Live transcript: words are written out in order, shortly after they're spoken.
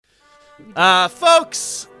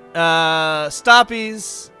Folks,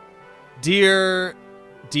 stoppies, dear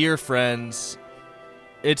friends,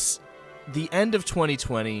 it's the end of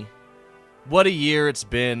 2020. What a year it's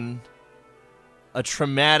been. A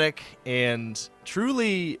traumatic and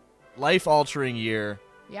truly life-altering year.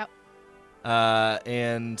 Yep.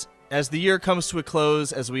 And as the year comes to a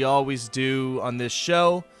close, as we always do on this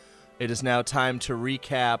show, it is now time to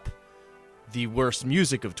recap the worst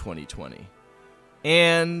music of 2020.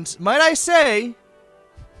 And might I say,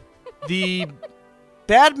 the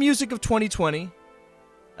bad music of 2020,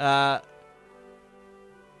 on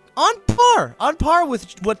par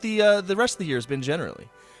with what the rest of the year has been generally.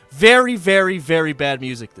 Very, very, very bad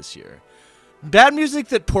music this year. Bad music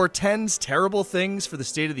that portends terrible things for the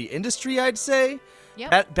state of the industry, I'd say.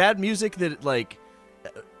 Yep. Bad music that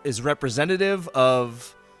is representative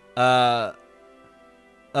of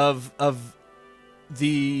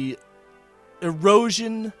the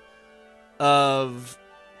erosion of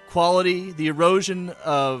quality, the erosion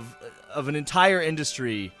of an entire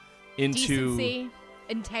industry into decency,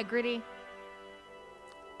 integrity,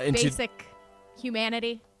 basic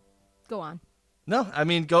humanity. Go on. No, I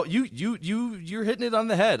mean, you're hitting it on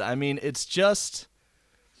the head. I mean, it's just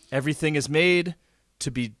everything is made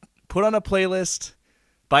to be put on a playlist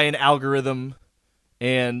by an algorithm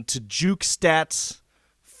and to juke stats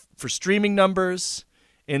for streaming numbers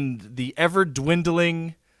in the ever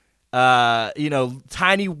dwindling,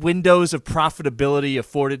 tiny windows of profitability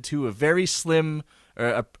afforded to a very slim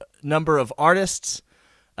number of artists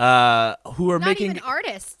who are not making even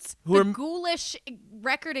artists. Ghoulish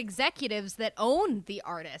record executives that own the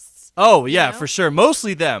artists. Oh yeah, for sure.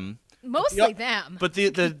 Mostly them. Mostly them. But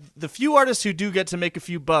the few artists who do get to make a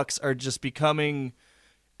few bucks are just becoming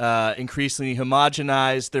increasingly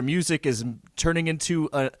homogenized. Their music is turning into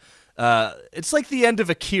it's like the end of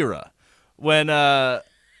Akira, when when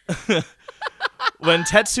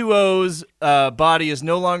Tetsuo's body is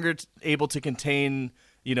no longer able to contain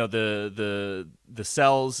the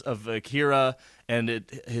cells of Akira, and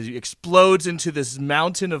it explodes into this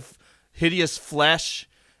mountain of hideous flesh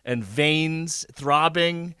and veins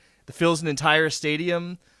throbbing that fills an entire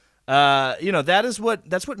stadium. That's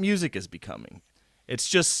what music is becoming. It's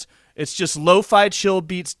just lo-fi chill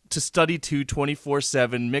beats to study to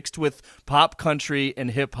 24/7 mixed with pop country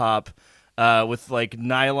and hip hop, with like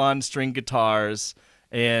nylon string guitars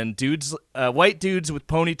and white dudes with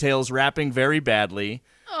ponytails rapping very badly.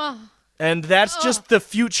 And that's just the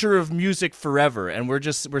future of music forever, and we're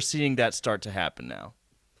seeing that start to happen now.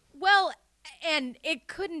 Well, and it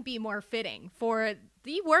couldn't be more fitting for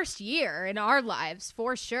the worst year in our lives,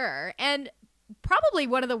 for sure, and probably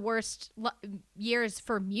one of the worst years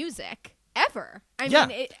for music ever. I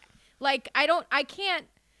mean, I don't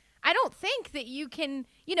think that you can,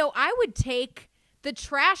 I would take the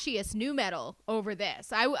trashiest nu metal over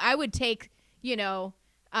this. I would take,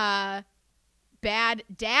 bad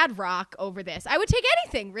dad rock over this. I would take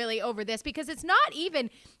anything really over this, because it's not even,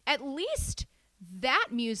 at least that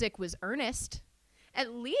music was earnest.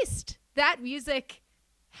 At least that music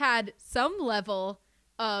had some level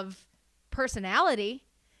of personality.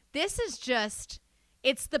 This is just,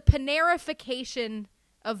 it's the Panerification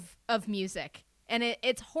of music, and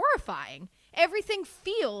it's horrifying. Everything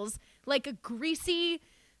feels like a greasy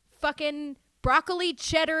fucking broccoli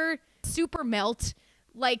cheddar super melt,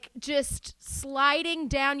 like just sliding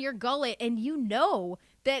down your gullet, and you know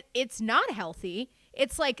that it's not healthy.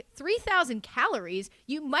 It's like 3,000 calories.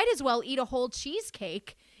 You might as well eat a whole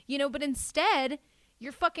cheesecake, but instead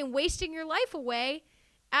you're fucking wasting your life away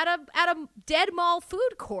at a dead mall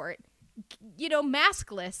food court,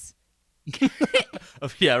 maskless.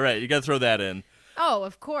 Yeah, right. You got to throw that in. Oh,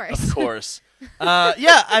 of course. Of course.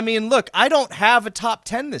 Yeah, I mean, look, I don't have a top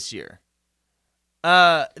 10 this year.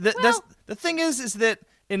 The thing is that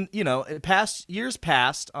in years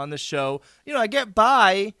past on the show, I get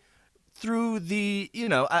by through the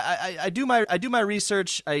I do my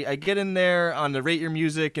research. I get in there on the Rate Your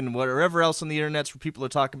Music and whatever else on the internet where people are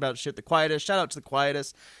talking about shit. The Quietest, shout out to The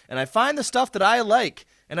Quietest, and I find the stuff that I like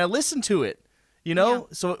and I listen to it. Yeah.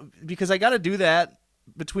 So because I got to do that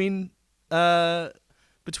between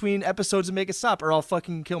episodes and make it stop, or I'll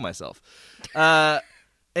fucking kill myself.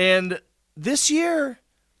 And this year,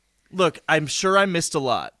 look, I'm sure I missed a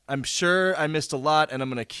lot. And I'm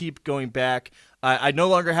going to keep going back. I no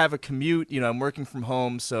longer have a commute. I'm working from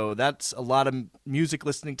home, so that's a lot of music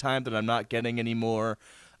listening time that I'm not getting anymore.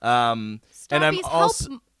 And I'm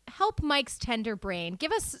also help Mike's tender brain.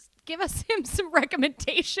 Give us him some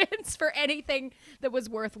recommendations for anything that was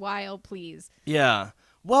worthwhile, please. Yeah.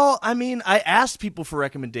 Well, I mean, I asked people for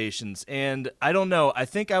recommendations, and I don't know. I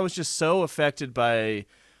think I was just so affected by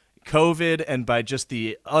COVID and by just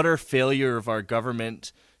the utter failure of our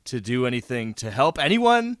government to do anything to help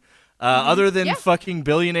anyone other than fucking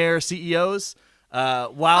billionaire CEOs.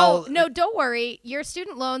 While no, don't worry. Your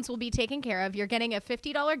student loans will be taken care of. You're getting a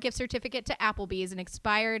 $50 gift certificate to Applebee's and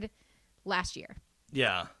expired last year.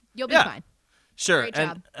 Yeah. You'll be fine. Sure. Great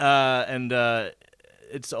job. And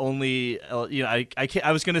it's only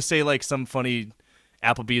I was gonna say like some funny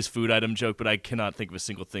Applebee's food item joke, but I cannot think of a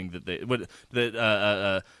single thing that they do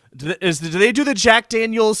they do the Jack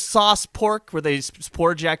Daniel's sauce pork where they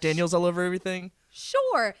pour Jack Daniel's all over everything?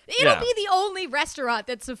 Sure. It'll be the only restaurant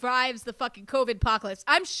that survives the fucking COVID apocalypse.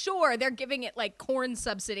 I'm sure they're giving it like corn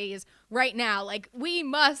subsidies right now. Like, we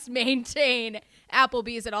must maintain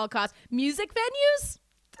Applebee's at all costs. Music venues?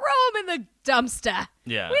 Throw them in the dumpster.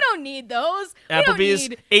 Yeah. We don't need those. Applebee's,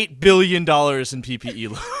 $8 billion in PPE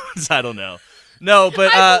loans. I don't know. No,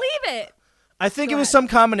 but I believe it. I think it was some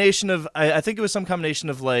combination of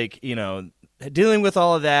like, dealing with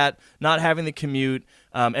all of that, not having the commute,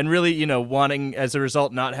 and really, wanting, as a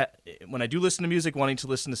result, when I do listen to music, wanting to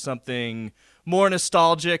listen to something more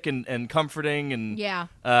nostalgic and comforting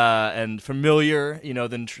and familiar,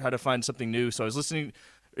 than try to find something new. So I was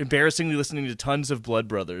embarrassingly listening to tons of Blood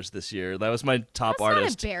Brothers this year. That was my top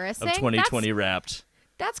artist of 2020 Wrapped.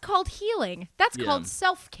 That's called healing. That's called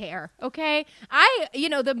self-care, okay?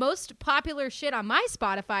 The most popular shit on my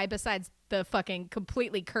Spotify, besides the fucking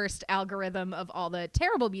completely cursed algorithm of all the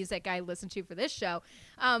terrible music I listen to for this show,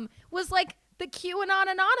 was like the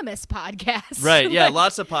QAnon Anonymous podcast. Right, yeah,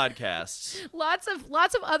 lots of podcasts. Lots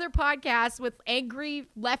of other podcasts with angry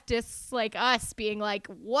leftists like us being like,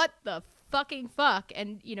 what the fucking fuck?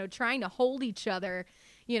 And, trying to hold each other,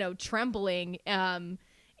 trembling in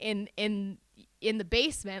the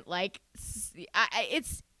basement. Like,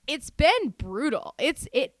 it's been brutal.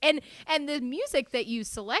 And the music that you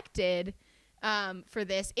selected for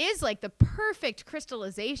this is like the perfect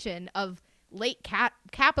crystallization of late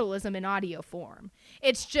capitalism in audio form.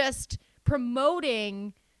 It's just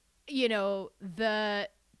promoting, the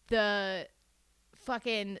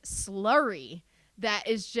fucking slurry that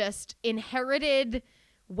is just inherited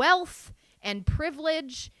wealth and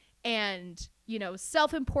privilege and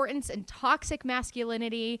self-importance and toxic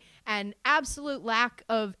masculinity and absolute lack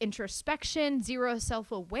of introspection, zero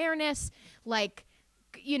self-awareness, like,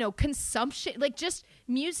 consumption, like just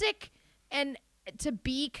music and to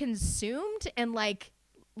be consumed and like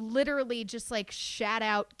literally just like shat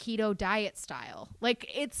out keto diet style. Like,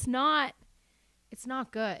 it's not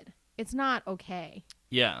good. It's not okay.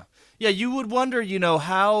 Yeah. Yeah, you would wonder,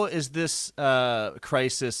 how is this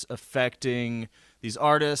crisis affecting these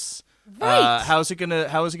artists? Right. How is it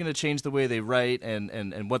gonna change the way they write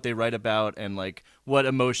and what they write about and like what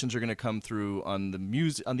emotions are gonna come through on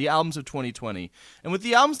the albums of 2020? And with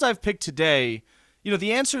the albums I've picked today,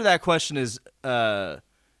 the answer to that question is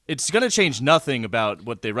it's gonna change nothing about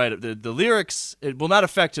what they write. The lyrics, it will not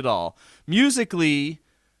affect at all. Musically,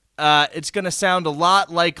 it's gonna sound a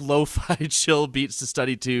lot like lo-fi chill beats to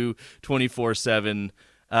study to 24/7.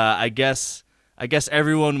 I guess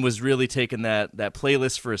everyone was really taking that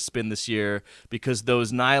playlist for a spin this year because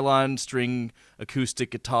those nylon string acoustic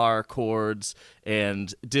guitar chords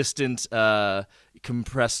and distant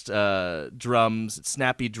compressed drums,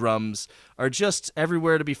 snappy drums are just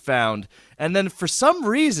everywhere to be found. And then for some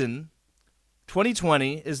reason,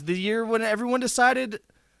 2020 is the year when everyone decided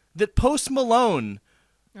that Post Malone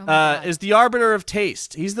is the arbiter of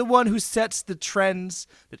taste. He's the one who sets the trends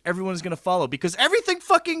that everyone's going to follow because everything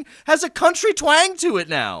fucking has a country twang to it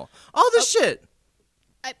now. All this shit.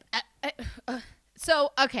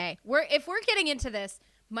 So, okay, if we're getting into this,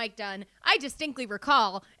 Mike Dunn, I distinctly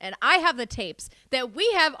recall, and I have the tapes, that we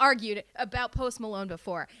have argued about Post Malone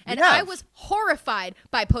before. And I was horrified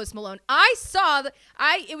by Post Malone. I saw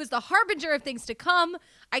it was the harbinger of things to come.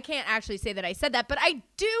 I can't actually say that I said that, but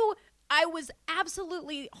I was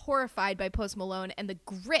absolutely horrified by Post Malone and the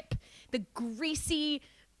grip, the greasy,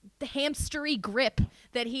 the hamstery grip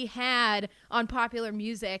that he had on popular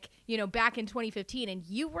music, back in 2015. And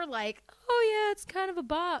you were like, oh, yeah, it's kind of a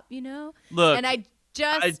bop, Look, and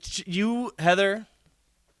Heather,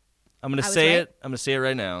 I'm going to say it. I'm going to say it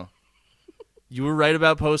right now. You were right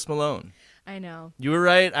about Post Malone. I know. You were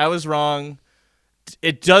right. I was wrong.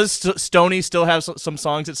 It does Stoney still have some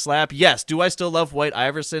songs that slap? Yes. Do I still love White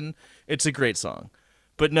Iverson? It's a great song.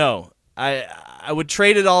 But no, I would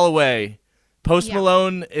trade it all away. Post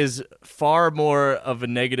Malone is far more of a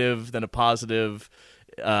negative than a positive,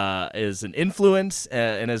 as an influence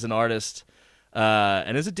and as an artist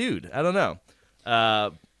and as a dude. I don't know.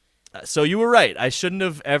 So you were right. I shouldn't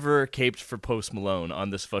have ever caped for Post Malone on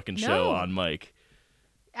this fucking show on Mike.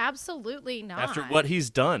 absolutely not. After what he's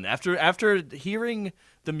done, after hearing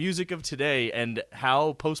the music of today and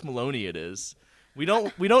how Post Maloney it is, we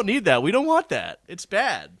don't need that. We don't want that. It's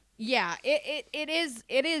bad. Yeah, it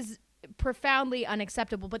is profoundly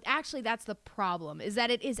unacceptable, but actually that's the problem, is that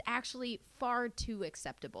it is actually far too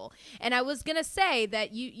acceptable. And I was gonna say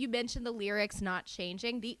that you mentioned the lyrics not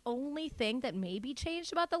changing. The only thing that may be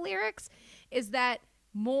changed about the lyrics is that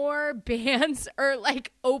more bands are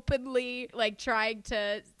like openly like trying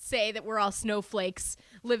to say that we're all snowflakes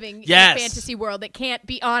living in a fantasy world that can't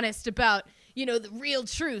be honest about, the real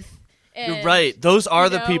truth. And, you're right. Those are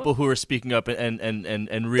the people who are speaking up and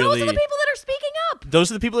really. Those are the people that are speaking up.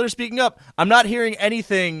 Those are the people that are speaking up. I'm not hearing any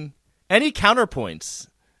counterpoints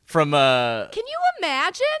from. Can you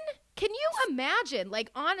imagine? Can you imagine?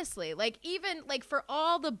 Like, honestly, like even like for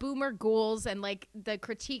all the boomer ghouls and like the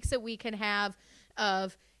critiques that we can have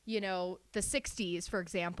of, the 60s, for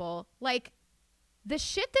example, like the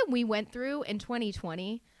shit that we went through in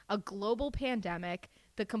 2020, a global pandemic,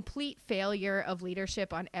 the complete failure of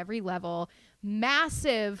leadership on every level,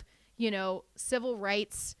 massive, civil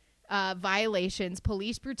rights violations,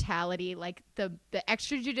 police brutality, like the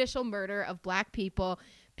extrajudicial murder of black people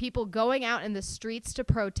going out in the streets to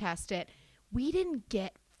protest it. We didn't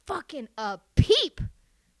get fucking a peep,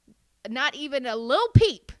 not even a little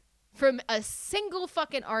peep from a single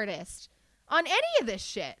fucking artist on any of this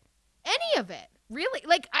shit. Any of it. Really?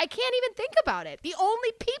 Like, I can't even think about it. The only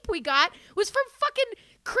peep we got was from fucking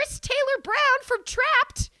Chris Taylor Brown from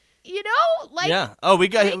Trapped. Like, yeah. Oh, we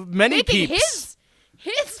got many peeps.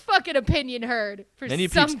 His fucking opinion heard for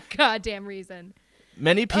some goddamn reason.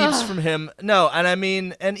 Many peeps from him. No, and I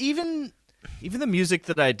mean, and even the music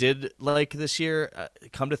that I did like this year,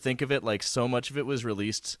 come to think of it, like so much of it was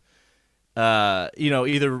released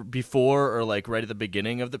either before or like right at the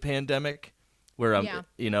beginning of the pandemic, where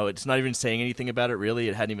it's not even saying anything about it really.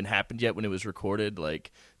 It hadn't even happened yet when it was recorded.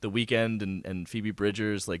 Like The Weeknd and Phoebe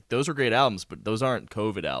Bridgers, like those are great albums, but those aren't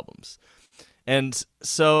COVID albums. And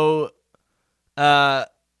so, I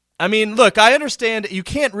mean, look, I understand you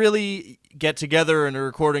can't really get together in a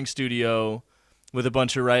recording studio with a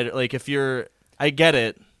bunch of writers. Like I get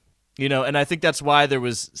it. And I think that's why there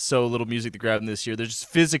was so little music to grab in this year. There's just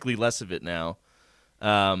physically less of it now.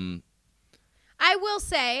 I will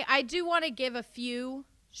say, I do want to give a few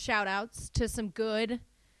shout-outs to some good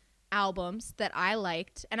albums that I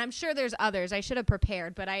liked. And I'm sure there's others. I should have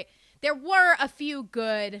prepared, but there were a few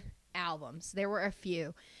good albums. There were a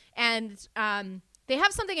few. And they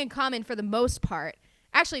have something in common for the most part.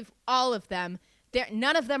 Actually, all of them.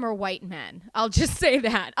 None of them are white men. I'll just say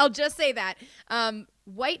that.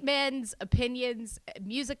 White men's opinions,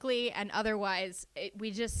 musically and otherwise,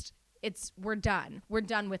 we're done. We're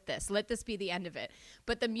done with this. Let this be the end of it.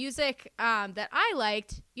 But the music that I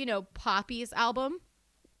liked, Poppy's album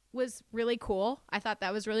was really cool. I thought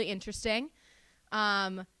that was really interesting.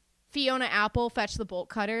 Fiona Apple, Fetch the Bolt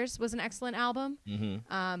Cutters was an excellent album.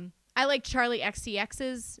 Mm-hmm. I like Charlie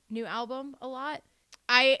XCX's new album a lot.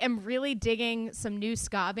 I am really digging some new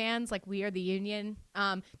ska bands like We Are the Union.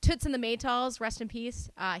 Toots and the Maytals, rest in peace.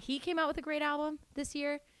 He came out with a great album this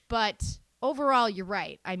year. But overall, you're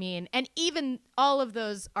right. I mean, and even all of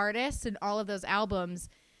those artists and all of those albums,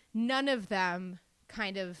 none of them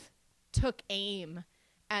kind of took aim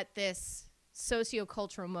at this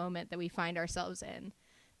sociocultural moment that we find ourselves in.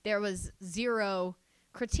 There was zero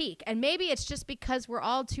critique, and maybe it's just because we're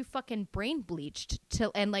all too fucking brain bleached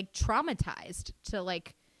and like traumatized to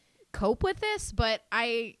like cope with this,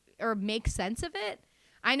 or make sense of it.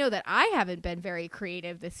 I know that I haven't been very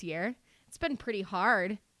creative this year. It's been pretty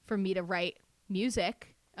hard for me to write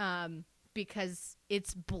music because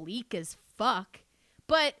it's bleak as fuck.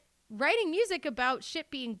 But writing music about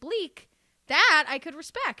shit being bleak, that I could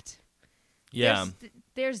respect. Yeah,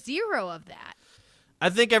 there's zero of that. I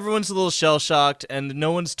think everyone's a little shell-shocked, and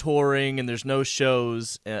no one's touring, and there's no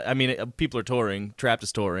shows. I mean, people are touring. Trapped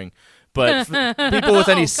is touring. But people with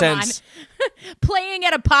any sense... Playing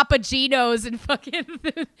at a Papa Gino's in fucking,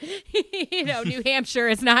 New Hampshire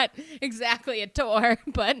is not exactly a tour,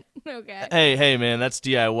 but okay. Hey, man, that's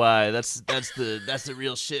DIY. That's the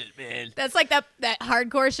real shit, man. That's like that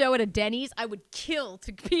hardcore show at a Denny's. I would kill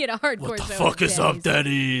to be at a hardcore show. What the fuck is up,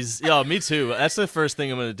 Denny's? Yeah, me too. That's the first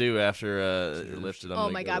thing I'm gonna do after Lifted. Oh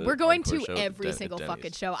my god, we're going to every single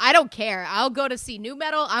fucking show. I don't care. I'll go to see new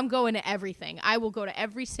metal. I'm going to everything. I will go to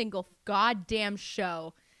every single goddamn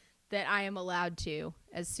show that I am allowed to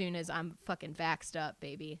as soon as I'm fucking vaxxed up,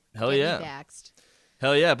 baby. Hell Get yeah. me vaxxed.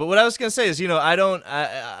 Hell yeah! But what I was gonna say is,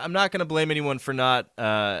 I'm not gonna blame anyone for not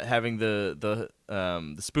having the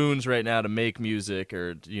spoons right now to make music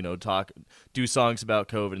or do songs about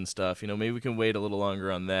COVID and stuff. Maybe we can wait a little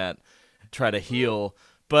longer on that, try to heal.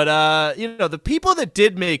 But the people that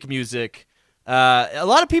did make music, a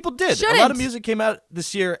lot of people did. Shouldn't. A lot of music came out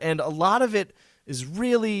this year, and a lot of it is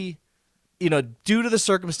really, due to the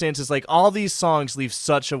circumstances. Like, all these songs leave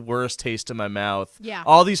such a worse taste in my mouth. Yeah.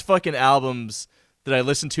 All these fucking albums that I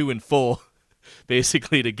listened to in full,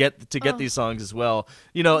 basically, to get these songs as well.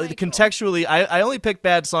 Contextually, I only pick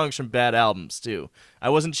bad songs from bad albums too. I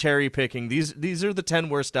wasn't cherry picking. These are the 10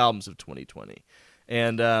 worst albums of 2020,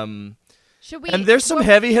 and Should we? And there's some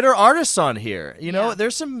heavy hitter artists on here. Yeah.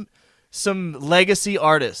 There's some legacy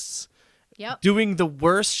artists. Yep. Doing the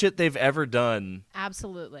worst shit they've ever done.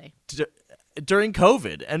 Absolutely. During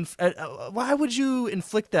COVID, and why would you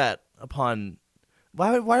inflict that upon?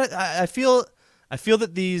 Why? I feel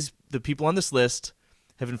that the people on this list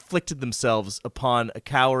have inflicted themselves upon a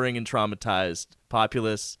cowering and traumatized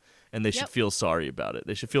populace, and they should feel sorry about it.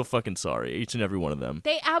 They should feel fucking sorry, each and every one of them.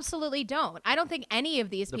 They absolutely don't. I don't think any of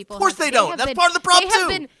these people. Of course they don't. That's part of the problem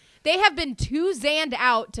too. They have been too zanned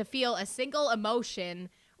out to feel a single emotion,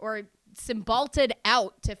 or symbolted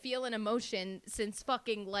out to feel an emotion since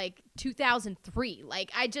fucking 2003.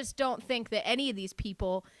 I just don't think that any of these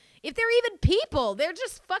people, if they're even people, they're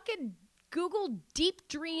just fucking Google Deep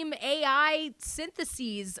Dream AI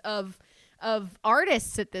syntheses of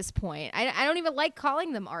artists at this point. I don't even like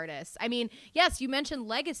calling them artists. I mean, yes, you mentioned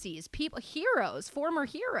legacies, people, heroes, former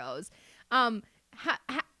heroes, on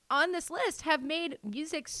this list have made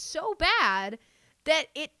music so bad that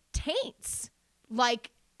it taints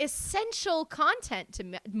essential content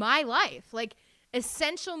to my life,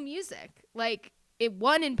 essential music,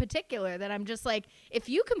 one in particular that I'm just if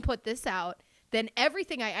you can put this out, then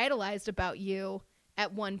everything I idolized about you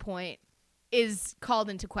at one point is called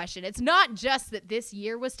into question. It's not just that this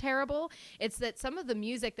year was terrible. It's that some of the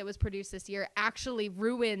music that was produced this year actually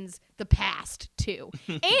ruins the past too.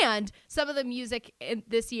 And some of the music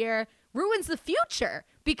this year ruins the future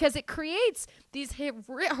because it creates these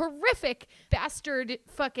horrific bastard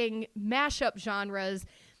fucking mashup genres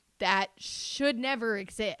that should never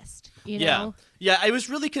exist, know? Yeah, it was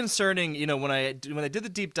really concerning, when I did the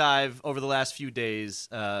deep dive over the last few days,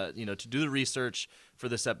 to do the research for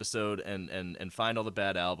this episode and find all the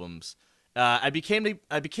bad albums. I became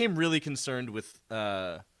really concerned with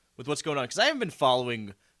what's going on because I haven't been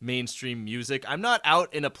following mainstream music. I'm not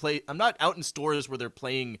out in stores where they're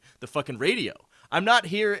playing the fucking radio. I'm not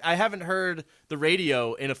here. I haven't heard the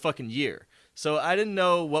radio in a fucking year. So I didn't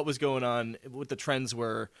know what was going on, what the trends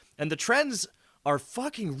were. And the trends are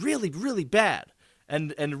fucking really, really bad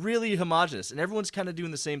and really homogenous. And everyone's kind of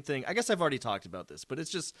doing the same thing. I guess I've already talked about this, but it's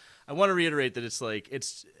just, I want to reiterate that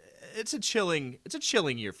it's a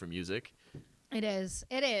chilling year for music. It is.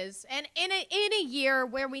 And in a year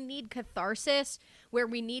where we need catharsis, where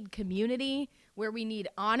we need community, where we need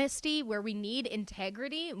honesty, where we need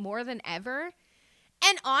integrity more than ever.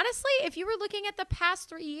 And honestly, if you were looking at the past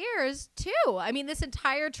 3 years, too, I mean, this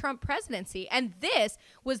entire Trump presidency, and this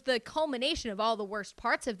was the culmination of all the worst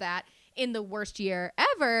parts of that in the worst year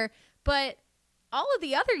ever. But all of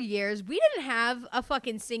the other years, we didn't have a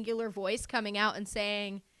fucking singular voice coming out and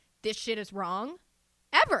saying, this shit is wrong,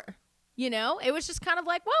 ever. It was just kind of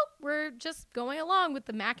we're just going along with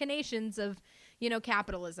the machinations of,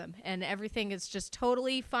 capitalism, and everything is just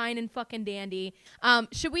totally fine and fucking dandy.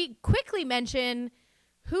 Should we quickly mention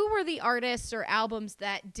who were the artists or albums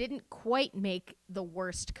that didn't quite make the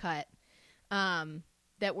worst cut,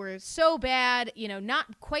 that were so bad,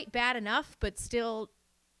 not quite bad enough, but still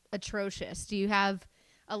atrocious? Do you have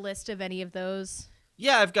a list of any of those?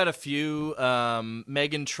 Yeah, I've got a few.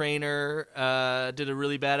 Meghan Trainor did a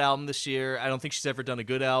really bad album this year. I don't think she's ever done a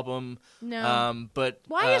good album. No. But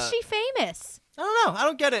why is she famous? I don't know. I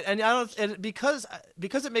don't get it, and because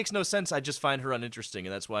it makes no sense. I just find her uninteresting,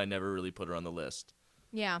 and that's why I never really put her on the list.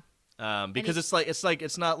 Yeah. Because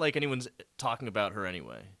it's not like anyone's talking about her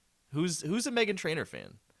anyway. Who's a Meghan Trainor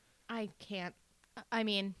fan? I can't. I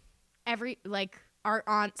mean, our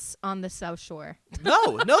aunts on the South Shore.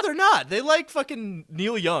 No, they're not. They like fucking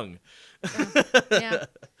Neil Young. Yeah.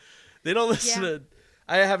 They don't listen to.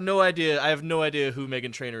 I have no idea. I have no idea who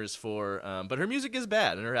Meghan Trainor is for. But her music is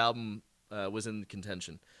bad, and her album was in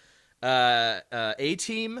contention.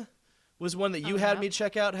 A-Team was one that you had me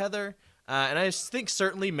check out, Heather. And I think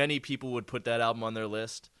certainly many people would put that album on their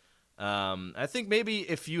list. I think maybe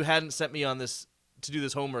if you hadn't sent me on this to do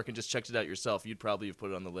this homework and just checked it out yourself, you'd probably have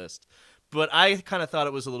put it on the list. But I kind of thought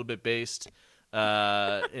it was a little bit based.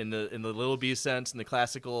 in the Lil B sense, in the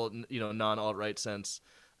classical, non alt-right sense.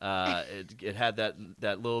 It had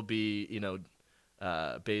that Lil B,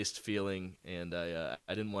 based feeling, and I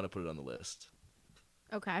didn't want to put it on the list.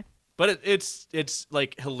 Okay. But it's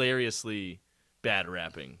like hilariously bad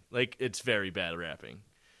rapping. Like, it's very bad rapping.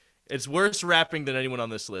 It's worse rapping than anyone on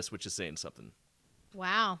this list, which is saying something.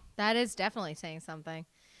 Wow, that is definitely saying something.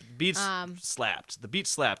 Beats slapped. The beat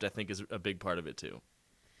slapped, I think, is a big part of it too.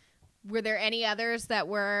 Were there any others that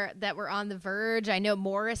were on the verge? I know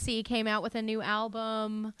Morrissey came out with a new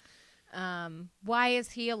album. Why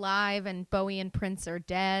Is He Alive and Bowie and Prince Are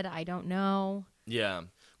Dead? I don't know. Yeah.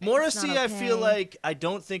 Morrissey, okay. I feel like, I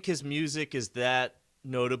don't think his music is that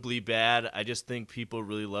notably bad. I just think people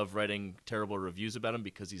really love writing terrible reviews about him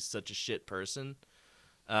because he's such a shit person.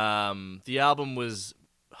 The album was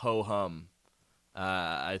ho-hum.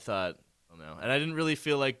 I thought, I don't know. And I didn't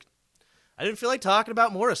feel like talking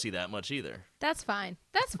about Morrissey that much either. That's fine.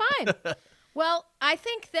 That's fine. Well, I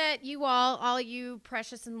think that you all you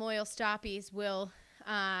precious and loyal stoppies will,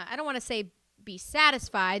 I don't want to say be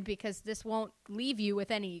satisfied because this won't leave you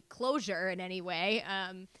with any closure in any way.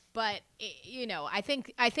 But I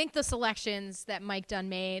think the selections that Mike Dunn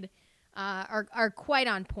made are quite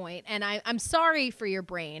on point, and I'm sorry for your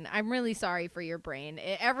brain. I'm really sorry for your brain.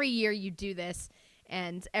 Every year you do this,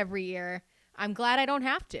 and every year I'm glad I don't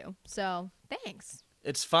have to. So thanks.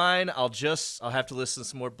 It's fine. I'll have to listen to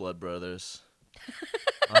some more Blood Brothers.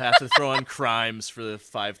 I'll have to throw on Crimes for the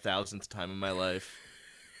 5,000th time in my life.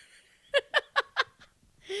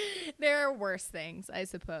 There are worse things, I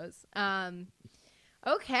suppose.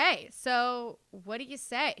 Okay, so what do you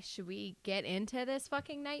say? Should we get into this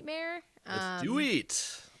fucking nightmare? Let's do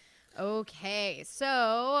it. Okay,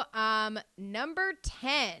 so number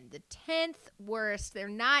 10, the 10th worst. They're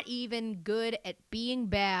not even good at being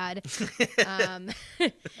bad.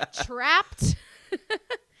 Trapped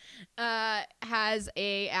has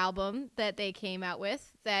a album that they came out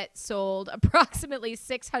with that sold approximately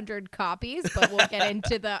 600 copies, but we'll get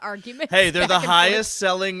into the argument. Hey, they're the highest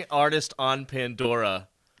selling artist on Pandora.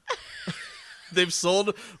 They've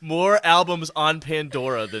sold more albums on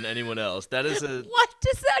Pandora than anyone else. That is What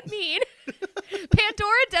does that mean?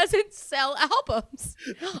 Pandora doesn't sell albums.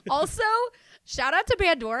 Also, shout out to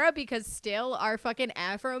Pandora because still our fucking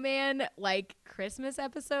Afro Man Christmas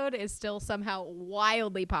episode is still somehow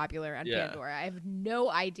wildly popular on Pandora. I have no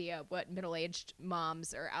idea what middle-aged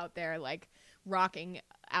moms are out there rocking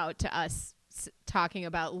out to us talking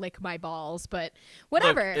about lick my balls, but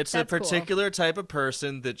whatever. Look, it's a particular type of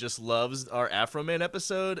person that just loves our Afro Man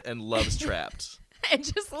episode and loves Trapped. And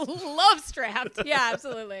just loves Trapped. Yeah,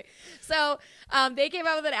 absolutely. So they came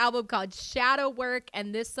out with an album called Shadow Work,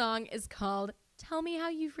 and this song is called Tell Me How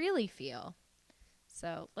You Really Feel.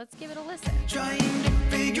 So let's give it a listen. Trying to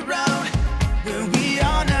figure out where we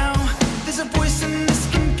are now. There's a voice in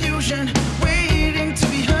this confusion, waiting to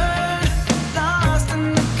be heard. Lost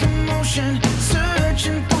in the commotion,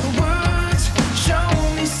 searching for the words. Show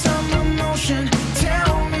me some emotion,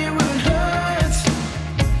 tell me what hurts.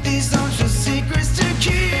 These aren't just secrets to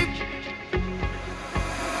keep.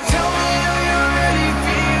 Tell me how you really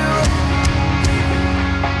feel.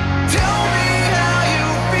 Tell me how you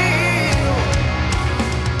feel.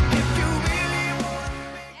 If you really want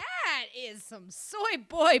me. That is some soy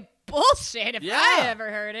boy bullshit if I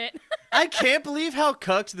ever heard it. I can't believe how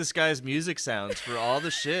cucked this guy's music sounds for all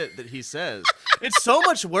the shit that he says. It's so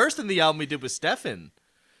much worse than the album we did with Stefan.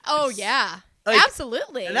 Oh, yeah.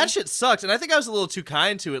 Absolutely. And that shit sucked. And I think I was a little too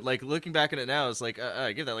kind to it. Looking back at it now, it's I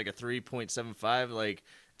give that a 3.75.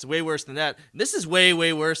 It's way worse than that. And this is way,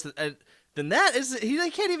 way worse than that.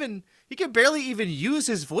 He can barely even use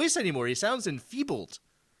his voice anymore. He sounds enfeebled.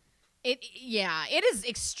 It is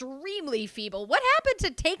extremely feeble. What happened to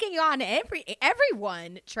taking on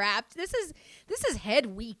everyone, Trapped? This is head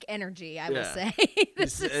weak energy, I will say.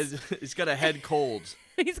 He's got a head cold.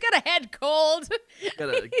 He's got a head cold.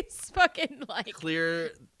 He's fucking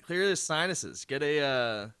clear his sinuses. Get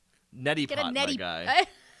a neti pot, my guy.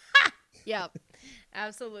 Yep,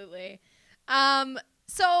 absolutely.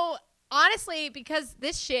 So honestly, because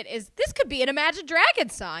this could be an Imagine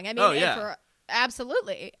Dragons song. I mean,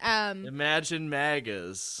 absolutely. Imagine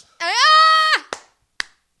Magas.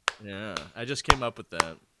 Yeah, I just came up with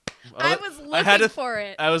that. I was looking for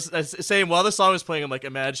it. I was saying while the song was playing, I'm like,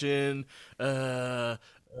 imagine. So,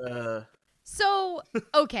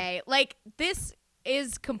 okay, this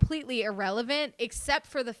is completely irrelevant except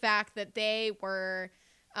for the fact that they were,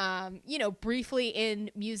 briefly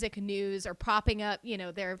in music news or popping up,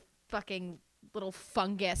 their fucking little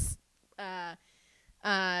fungus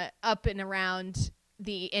up and around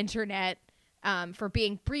the internet for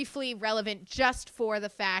being briefly relevant just for the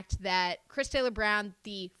fact that Chris Taylor Brown,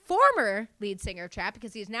 the former lead singer of Trapt,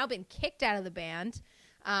 because he's now been kicked out of the band,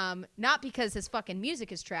 not because his fucking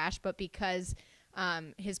music is trash, but because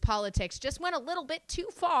his politics just went a little bit too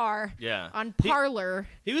far on Parler.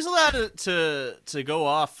 He was allowed to go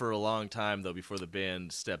off for a long time though before the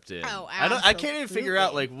band stepped in. Oh, I can't even figure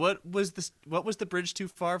out like what was the bridge too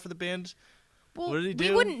far for the band? Well, what did he do?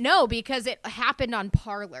 We wouldn't know because it happened on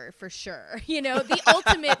Parler for sure. You know, the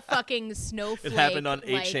ultimate fucking snowflake. It happened on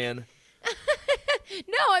like, 8chan.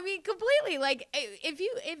 No, I mean completely. Like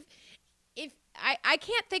if I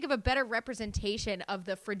can't think of a better representation of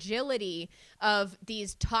the fragility of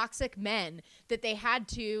these toxic men that they had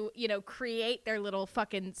to, you know, create their little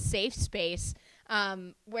fucking safe space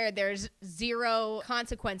where there's zero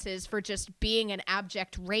consequences for just being an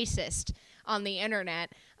abject racist on the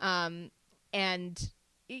internet. And,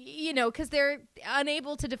 you know, because they're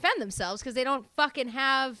unable to defend themselves because they don't fucking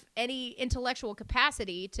have any intellectual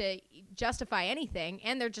capacity to justify anything.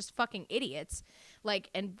 And they're just fucking idiots, like,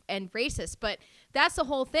 and racist. But that's the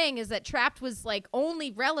whole thing, is that Trapt was, like,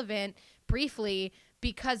 only relevant briefly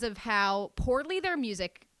because of how poorly their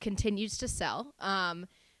music continues to sell,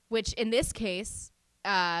 which in this case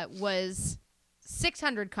was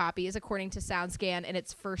 600 copies, according to SoundScan, in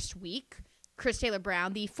its first week. Chris Taylor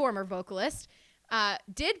Brown, the former vocalist,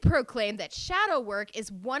 did proclaim that Shadow Work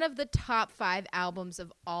is one of the top 5 albums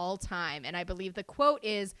of all time. And I believe the quote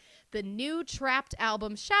is, "The new Trapt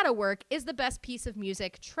album, Shadow Work, is the best piece of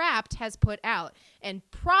music Trapt has put out, and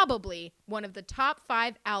probably one of the top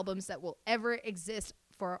 5 albums that will ever exist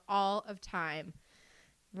for all of time."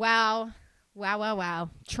 Wow. Wow, wow, wow.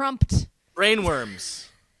 Trumped. Brainworms.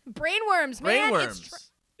 Brainworms, man. Brainworms.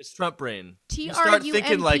 It's Trump brain. T-R-U-M-P-T. You start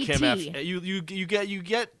thinking like him after you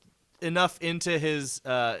get enough into his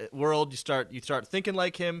world. You start thinking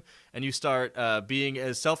like him, and you start being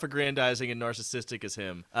as self-aggrandizing and narcissistic as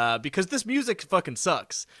him. Because this music fucking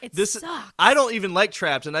sucks. It sucks. I don't even like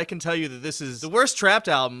Trapt, and I can tell you that this is the worst Trapt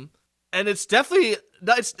album, and it's definitely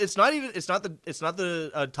it's not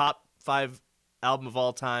the top 5 album of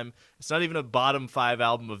all time. It's not even a bottom 5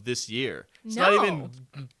 album of this year. It's not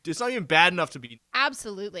even bad enough to be.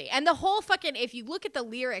 Absolutely. And the whole fucking, if you look at the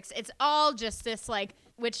lyrics, it's all just this, like,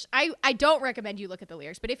 which I don't recommend you look at the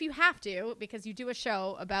lyrics, but if you have to, because you do a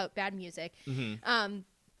show about bad music,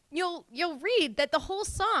 you'll read that the whole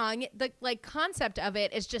song, the like concept of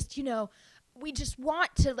it is just, you know, we just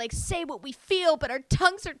want to like say what we feel, but our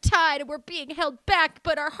tongues are tied and we're being held back,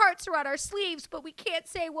 but our hearts are on our sleeves, but we can't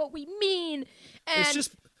say what we mean. And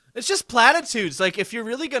it's just platitudes. Like, if you're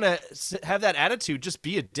really gonna have that attitude, just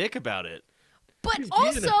be a dick about it. But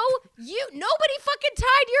also, nobody fucking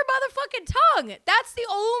tied your motherfucking tongue. That's the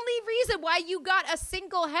only reason why you got a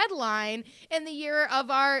single headline in the year of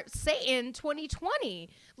our Satan 2020.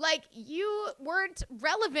 Like, you weren't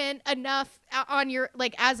relevant enough on your,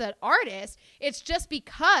 like, as an artist. It's just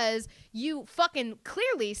because you fucking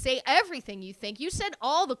clearly say everything you think. You said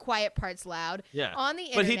all the quiet parts loud on the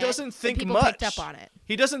internet. But he doesn't think people much. Picked up on it.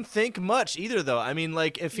 He doesn't think much either, though. I mean,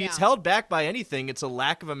 like, if he's held back by anything, it's a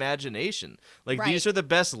lack of imagination. Like, these are the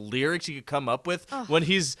best lyrics he could come up with when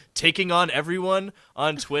he's taking on everyone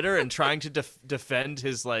on Twitter and trying to defend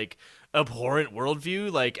his, like, abhorrent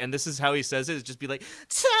worldview. Like, and this is how he says it, is just be like,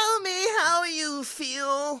 "Tell me how you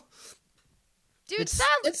feel." Dude, it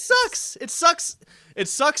sucks. It sucks. It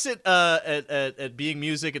sucks at being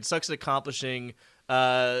music. It sucks at accomplishing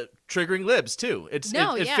triggering libs too. It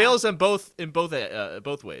fails in both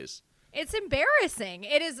ways. It's embarrassing.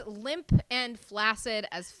 It is limp and flaccid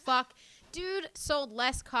as fuck. Dude sold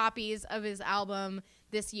less copies of his album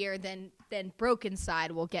this year than Broken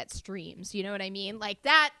Side will get streams. You know what I mean? Like,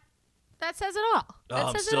 that says it all.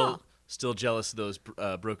 That says it all. Still jealous of those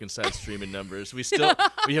Broken Side streaming numbers. We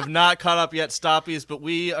have not caught up yet, Stoppies, but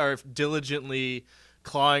we are diligently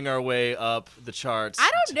clawing our way up the charts. I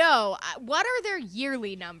don't know. What are their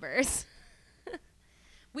yearly numbers?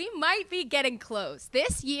 We might be getting close.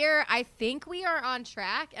 This year, I think we are on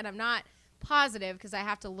track, and I'm not positive because I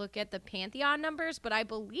have to look at the Pantheon numbers, but I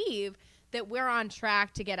believe that we're on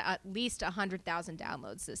track to get at least 100,000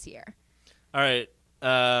 downloads this year. All right.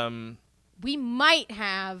 We might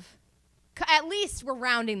have, at least we're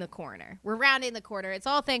rounding the corner. We're rounding the corner. It's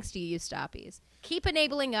all thanks to you, Stoppies. Keep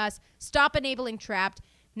enabling us. Stop enabling Trapt.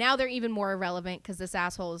 Now they're even more irrelevant because this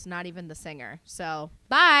asshole is not even the singer. So,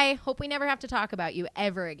 bye. Hope we never have to talk about you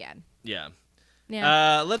ever again. Yeah.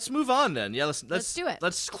 Yeah. Let's move on then. Yeah, let's do it.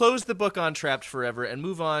 Let's close the book on Trapt forever and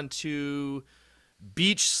move on to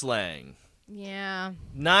Beach Slang. Yeah.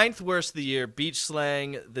 9th worst of the year, Beach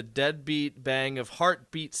Slang. The Deadbeat Bang of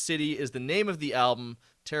Heartbeat City is the name of the album.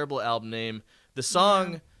 Terrible album name. The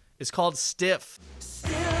song is called Stiff.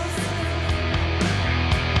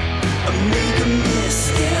 Make me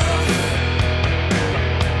still.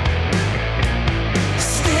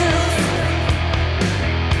 Still.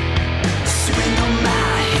 Swing on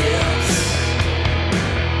my hips.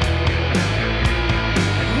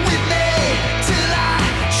 With me till I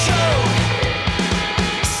choke.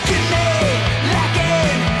 Skin me like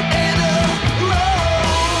an animal.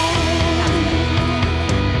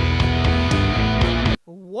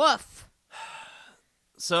 Woof.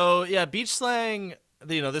 So yeah, Beach Slang.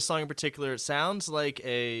 This song in particular, it sounds like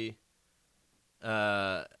a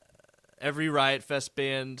every Riot Fest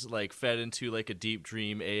band like fed into like a Deep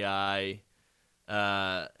Dream AI,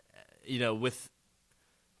 but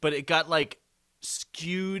it got like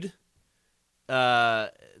skewed. The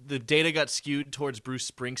data got skewed towards Bruce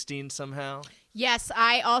Springsteen somehow. Yes,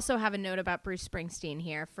 I also have a note about Bruce Springsteen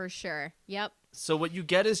here for sure. Yep. So what you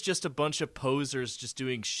get is just a bunch of posers just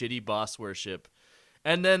doing shitty boss worship,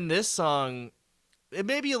 and then this song. It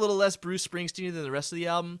may be a little less Bruce Springsteen than the rest of the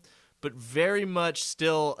album, but very much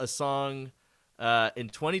still a song in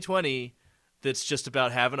 2020 that's just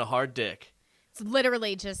about having a hard dick. It's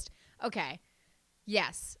literally just, okay,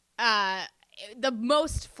 yes. The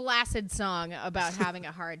most flaccid song about having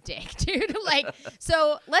a hard dick, dude. Like,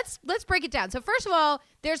 so let's break it down. So first of all,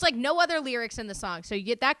 there's like no other lyrics in the song. So you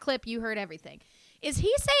get that clip, you heard everything. Is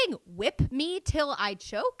he saying whip me till I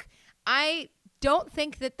choke? I don't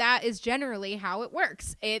think that is generally how it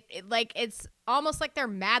works. It's almost like they're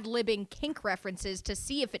mad-libbing kink references to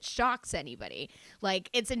see if it shocks anybody. Like,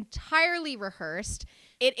 it's entirely rehearsed.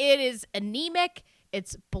 It is anemic.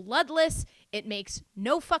 It's bloodless. It makes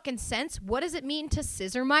no fucking sense. What does it mean to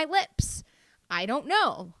scissor my lips? I don't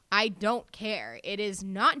know. I don't care. It is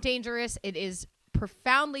not dangerous. It is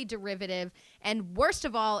profoundly derivative. And worst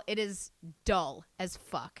of all, it is dull as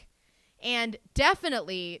fuck. And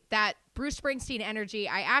definitely that Bruce Springsteen energy.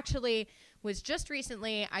 I actually was just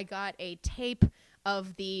recently, I got a tape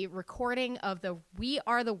of the recording of the We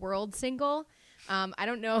Are the World single. I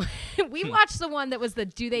don't know. We watched the one that was the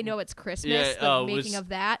Do They Know It's Christmas, making of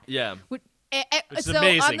that. Yeah. It's so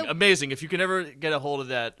amazing. Amazing. If you can ever get a hold of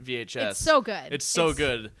that VHS. It's so good. It's so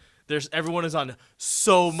good. Everyone is on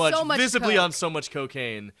so much visibly coke. On so much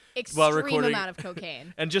cocaine Extreme while recording. Amount of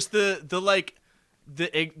cocaine. And just the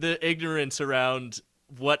ignorance around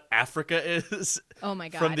what Africa is. Oh my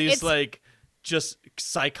God. From these just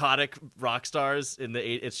psychotic rock stars in the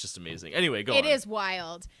it's just amazing. Anyway, go on. It is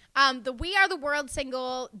wild. The We Are the World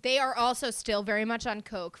single, they are also still very much on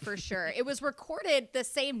coke for sure. It was recorded the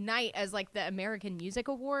same night as like the American Music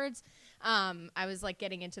Awards. I was like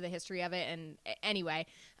getting into the history of it, and anyway,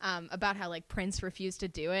 about how like Prince refused to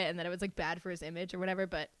do it and that it was like bad for his image or whatever,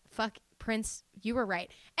 but fuck Prince, you were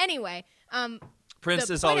right. Anyway, Prince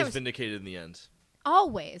is always vindicated in the end.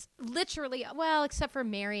 Always. Literally. Well, except for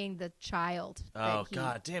marrying the child. Oh,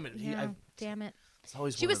 God damn it. Damn it. It's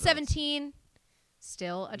always she was 17.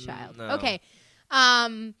 Still a child. No. Okay.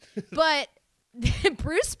 But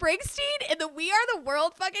Bruce Springsteen in the We Are the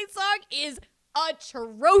World fucking song is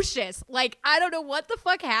atrocious. Like, I don't know what the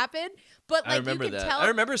fuck happened, but like I remember you can that. tell. I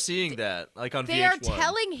remember seeing that like on VH1. They are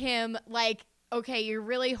telling him like, okay, you're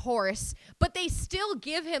really hoarse, but they still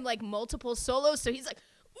give him like multiple solos. So he's like,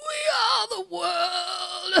 we are the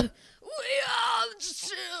world. We are the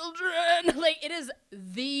children. Like, it is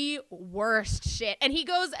the worst shit. And he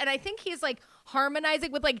goes, and I think he's like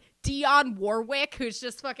harmonizing with like Dionne Warwick, who's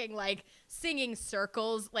just fucking like singing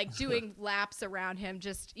circles, like doing laps around him,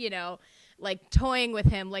 just, like toying with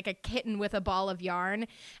him like a kitten with a ball of yarn.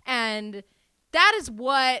 And that is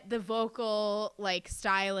what the vocal like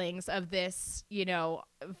stylings of this,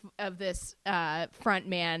 front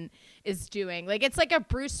man is doing. Like, it's like a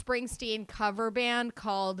Bruce Springsteen cover band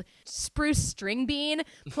called Spruce String Bean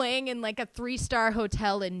playing in like a 3-star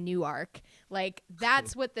hotel in Newark. Like,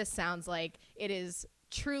 that's what this sounds like. It is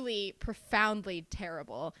truly profoundly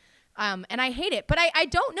terrible. And I hate it. But I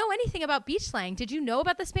don't know anything about Beach Slang. Did you know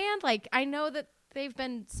about this band? Like, I know that they've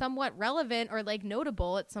been somewhat relevant or like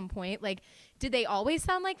notable at some point. Like, did they always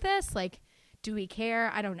sound like this? Like, do we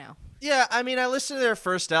care? I don't know. Yeah, I mean, I listened to their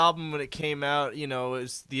first album when it came out.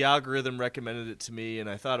 The algorithm recommended it to me, and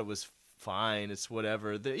I thought it was fine. It's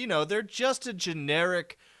whatever. They're just a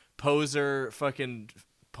generic poser fucking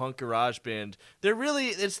punk garage band. They're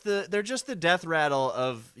just the death rattle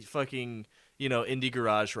of fucking indie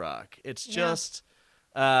garage rock. It's just.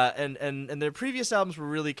 And their previous albums were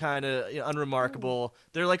really kind of unremarkable.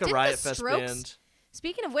 They're like a Riot Fest band.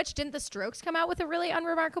 Speaking of which, didn't the Strokes come out with a really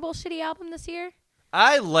unremarkable, shitty album this year?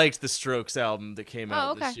 I liked the Strokes album that came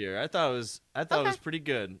out this year. I thought it was pretty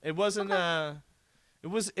good. It wasn't It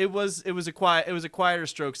was a quieter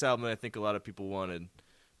Strokes album than I think a lot of people wanted,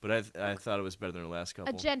 but I thought it was better than the last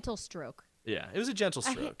couple. A gentle stroke. Yeah, it was a gentle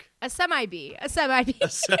stroke. A semi-B. A semi-B. A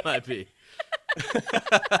semi-B.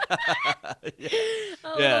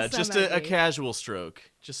 Yeah, just a casual stroke.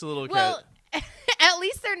 Just a little Well, at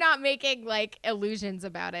least they're not making, like, illusions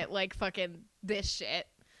about it, like fucking this shit.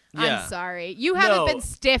 Yeah. I'm sorry. You haven't been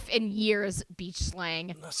stiff in years, beach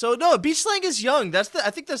slang. So no, beach slang is young. I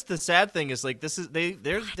think that's the sad thing is like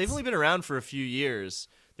they've only been around for a few years.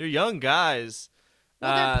 They're young guys.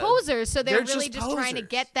 Well, they're posers, so they're really just just trying to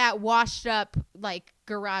get that washed up, like,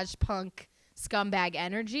 garage punk scumbag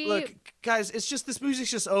energy. Look, guys, it's just this music's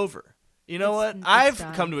just over. You know what? It's I've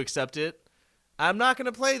done. come to accept it. I'm not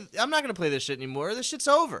gonna play this shit anymore. This shit's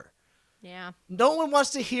over. Yeah. No one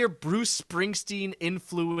wants to hear Bruce Springsteen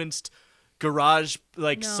influenced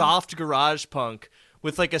soft garage punk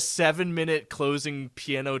with like a 7-minute closing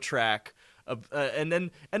piano track. And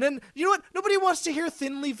then you know what? Nobody wants to hear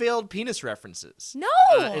thinly veiled penis references. No.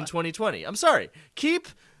 In 2020, I'm sorry.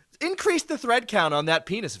 Increase the thread count on that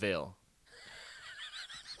penis veil.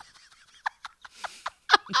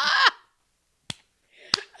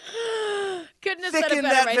 Couldn't have said it Thicken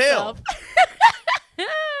better that veil. myself.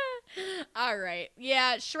 All right.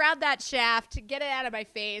 Yeah, shroud that shaft. Get it out of my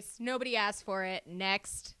face. Nobody asked for it.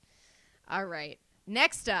 Next. All right.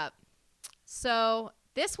 Next up. So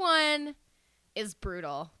this one is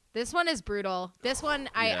brutal. This one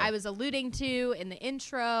I was alluding to in the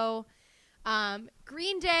intro.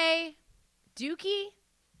 Green Day, Dookie,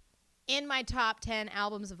 in my top 10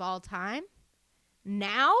 albums of all time.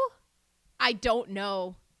 Now, I don't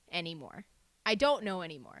know anymore.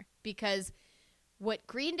 Because what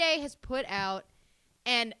Green Day has put out,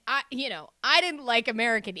 and I didn't like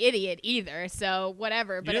American Idiot either, so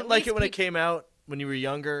whatever. You But didn't like it when it came out when you were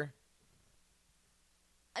younger?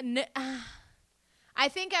 I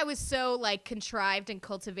think I was so, like, contrived and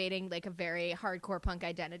cultivating, like, a very hardcore punk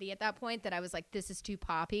identity at that point that I was like, this is too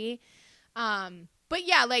poppy. But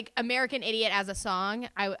yeah, like, American Idiot as a song,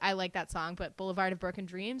 I like that song, but Boulevard of Broken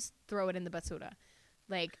Dreams, throw it in the basura.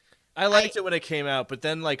 Like, I liked it when it came out, but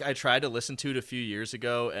then like I tried to listen to it a few years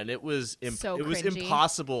ago, and it was So it was cringy.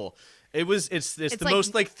 impossible. It's the like-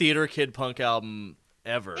 most like theater kid punk album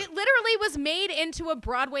ever. it literally was made into a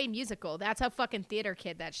Broadway musical. That's how fucking theater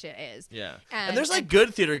kid that shit is. Yeah, And- and there's like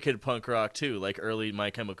good theater kid punk rock too, like early My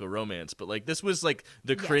Chemical Romance, but like this was like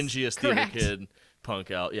the Yes, cringiest correct. theater kid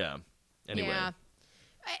punk out. Yeah. Anyway, Yeah.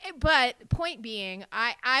 But point being,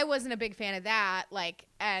 I wasn't a big fan of that. Like,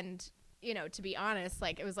 and to be honest,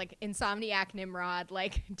 like it was like Insomniac, Nimrod,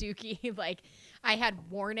 like Dookie. Like I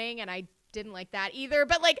had Warning, and I didn't like that either.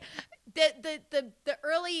 But like the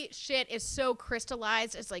early shit is so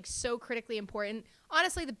crystallized. It's like so critically important.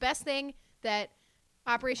 Honestly, the best thing that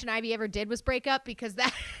Operation Ivy ever did was break up, because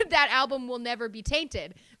that album will never be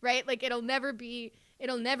tainted, right? Like it'll never be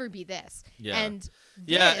this. Yeah. And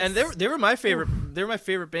yeah, this- and they were my favorite. They were my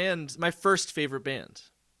favorite band. My first favorite band.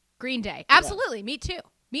 Green Day. Absolutely. Me too.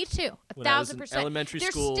 When I was in 1,000%. elementary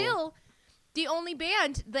They're school. still the only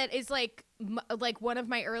band that is like one of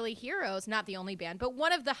my early heroes. Not the only band, but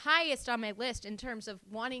one of the highest on my list in terms of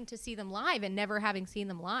wanting to see them live and never having seen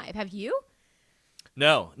them live. Have you?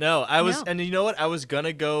 No, I was, No. and you know what? I was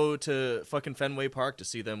gonna go to fucking Fenway Park to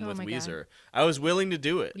see them Oh with my God. Weezer. I was willing to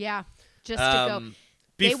do it. Yeah. Just to go.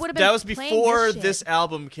 They would've been that was playing before your shit. this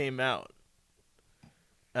album came out.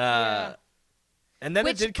 Yeah. And then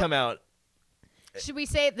Which- it did come out. Should we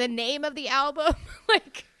say the name of the album?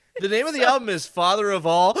 Like The name of the album is Father of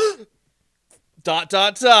All. ...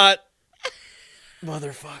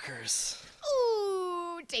 Motherfuckers.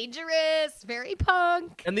 Ooh, dangerous, very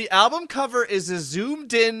punk. And the album cover is a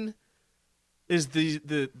zoomed in. Is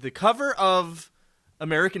the cover of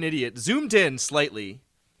American Idiot zoomed in slightly,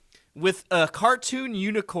 with a cartoon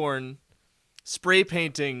unicorn spray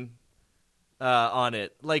painting on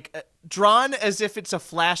it, like drawn as if it's a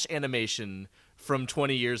Flash animation from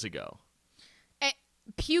 20 years ago.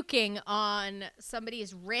 Puking on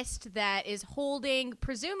somebody's wrist that is holding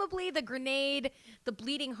presumably the grenade, the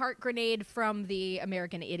bleeding heart grenade from the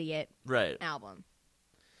American Idiot Right. album.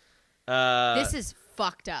 This This is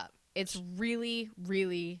fucked up. It's really,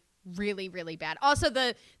 really, really, really bad. Also,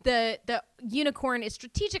 the unicorn is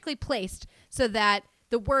strategically placed so that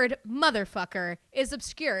the word motherfucker is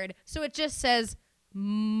obscured. So it just says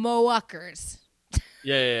Mouckers.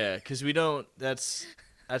 yeah. Because we don't. That's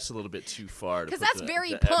a little bit too far. Because that's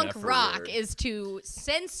very punk rock, is to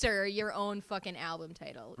censor your own fucking album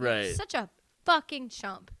title. You're Right. such a fucking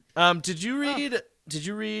chump. Did you read? Did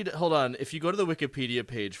you read? Hold on. If you go to the Wikipedia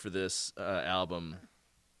page for this album,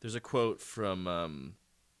 there's a quote from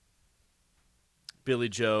Billy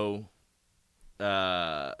Joe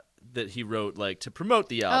that he wrote like to promote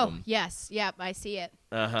the album. Oh, yes. Yep, I see it.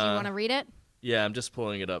 Uh-huh. Do you want to read it? Yeah, I'm just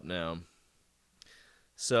pulling it up now.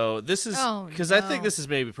 So this is because no. I think this is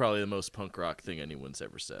maybe probably the most punk rock thing anyone's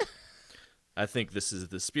ever said. I think this is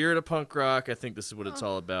the spirit of punk rock. I think this is what it's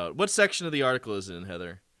all about. What section of the article is it in,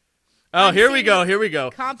 Heather? Oh, I'm here we seeing go. Here we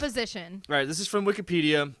go. Composition. All right, this is from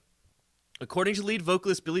Wikipedia. According to lead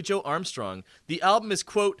vocalist Billy Joe Armstrong, the album is,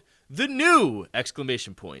 quote, the new, !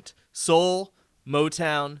 Soul,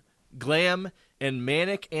 Motown, glam, and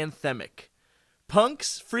manic anthemic.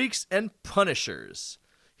 Punks, freaks, and punishers.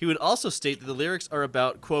 He would also state that the lyrics are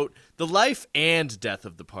about, quote, the life and death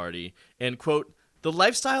of the party, and, quote, the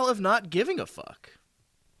lifestyle of not giving a fuck.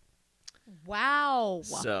 Wow.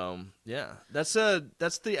 So, yeah, that's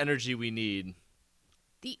the energy we need.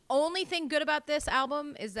 The only thing good about this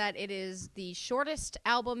album is that it is the shortest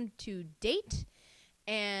album to date.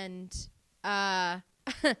 And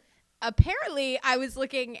apparently I was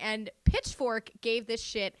looking and Pitchfork gave this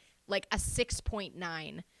shit like a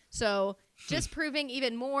 6.9. So just proving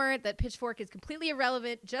even more that Pitchfork is completely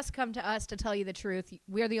irrelevant. Just come to us to tell you the truth.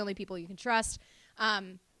 We're the only people you can trust.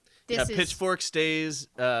 Pitchfork stays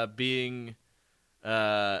being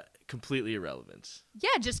completely irrelevant.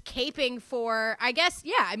 Yeah, just caping for, I guess,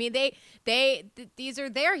 yeah. I mean, these are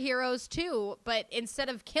their heroes too, but instead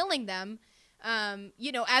of killing them,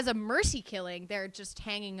 as a mercy killing, they're just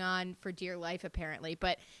hanging on for dear life, apparently.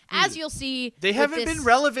 But as you'll see, they haven't been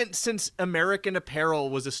relevant since American Apparel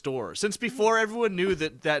was a store. Since before everyone knew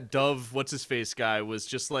that Dove, what's-his-face guy was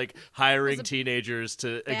just like hiring teenagers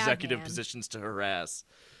to executive positions to harass.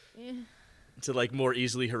 To like more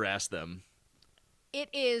easily harass them. It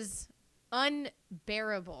is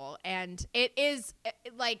unbearable, and it is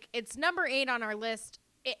like it's number 8 on our list.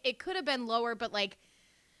 It could have been lower, but like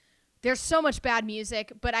there's so much bad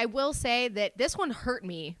music. But I will say that this one hurt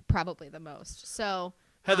me probably the most. So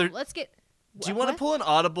Heather, let's get. Do you want to pull an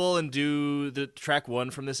audible and do the track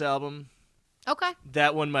 1 from this album? Okay.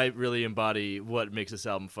 That one might really embody what makes this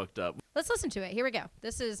album fucked up. Let's listen to it. Here we go.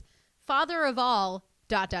 This is Father of All ...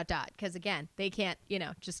 Because again, they can't,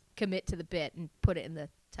 just commit to the bit and put it in the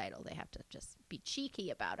title. They have to just be cheeky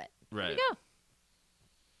about it. Right. Here we go.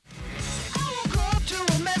 I woke up to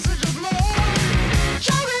a message of love,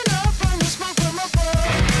 showing up from the smoke from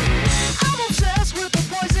above. I'm obsessed with the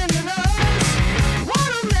poison in us.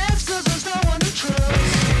 What a mess, 'cause there's no one to trust.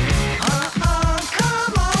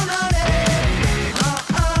 Come on, honey.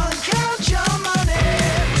 Count your money.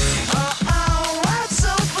 What's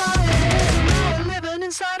so funny? Now we're living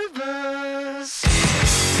inside of us.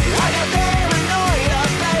 Like a paranoia,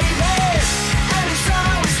 baby. And it's so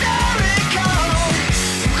hysterical.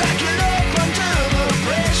 Cracking up under the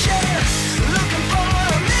pressure, looking for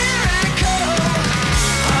a miracle.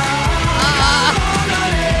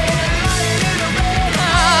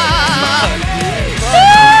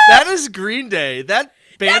 That is Green Day. That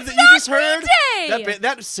band That's that you not just heard. Green Day!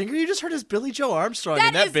 That singer you just heard is Billy Joe Armstrong,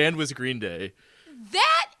 and that band was Green Day.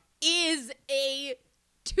 That is a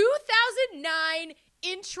 2009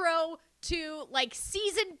 intro to like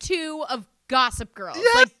season 2 of Gossip Girl. Yeah,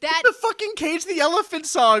 Like that. the fucking Cage the Elephant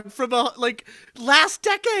song from last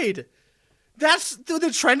decade. That's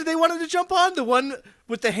the trend they wanted to jump on. The one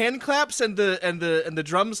with the hand claps and the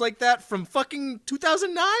drums like that from fucking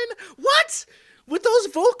 2009. What? With those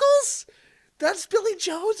vocals? That's Billy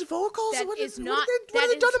Joe's vocals. That What is what not- have they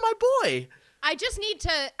that done is- to my boy? I just need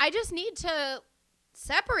to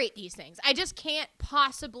separate these things. I just can't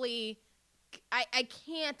possibly. I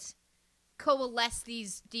can't coalesce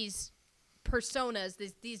these personas,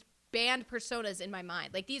 these band personas in my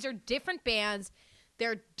mind. Like, these are different bands.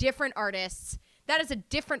 They're different artists. That is a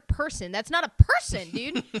different person. That's not a person,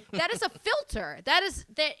 dude. That is a filter.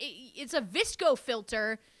 It's a Visco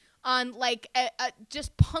filter on like a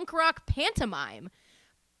just punk rock pantomime.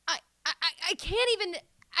 I can't even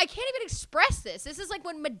express this. This is like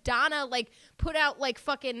when Madonna like put out like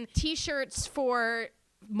fucking t-shirts for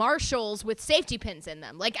Marshalls with safety pins in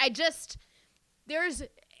them. Like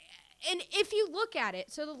and if you look at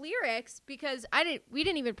it, so the lyrics, because we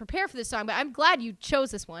didn't even prepare for this song, but I'm glad you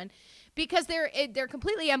chose this one because they're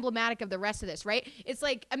completely emblematic of the rest of this, right? It's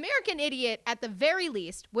like American Idiot, at the very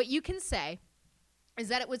least, what you can say is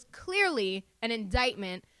that it was clearly an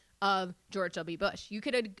indictment of George W. Bush. You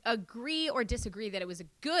could agree or disagree that it was a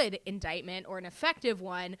good indictment or an effective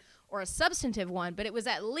one or a substantive one, but it was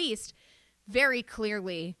at least very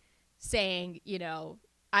clearly saying,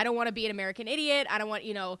 I don't want to be an American idiot. I don't want,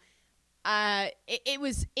 it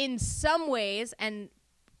was in some ways and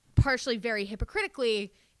partially very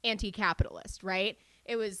hypocritically anti-capitalist, right?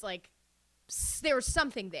 It was like there was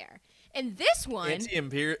something there. And this one,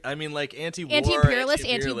 anti-imperialist,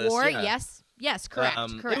 anti-war. yeah. Yes, correct.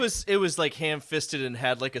 It was like ham-fisted and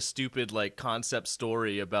had like a stupid like concept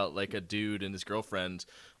story about like a dude and his girlfriend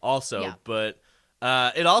also, Yeah. but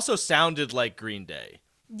it also sounded like Green Day.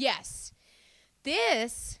 Yes. The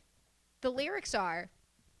lyrics are,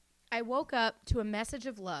 I woke up to a message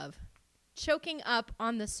of love, choking up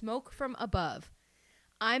on the smoke from above.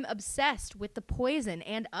 I'm obsessed with the poison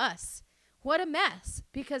and us. What a mess,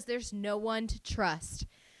 because there's no one to trust.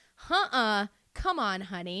 Come on,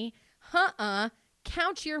 honey.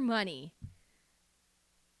 Count your money.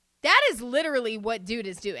 That is literally what dude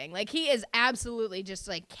is doing. Like, he is absolutely just,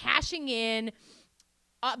 like, cashing in.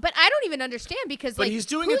 But I don't even understand because, But like, he's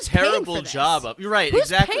doing a who's paying terrible for this? job of. You're right, Who's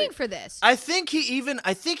exactly. paying for this? I think even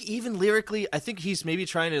lyrically, I think he's maybe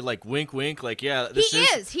trying to like wink, like, yeah, this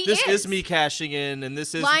He is is. me cashing in, and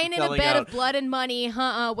this is Lying in a selling bed out. of blood and money.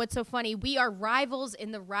 What's so funny? We are rivals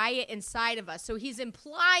in the riot inside of us. So he's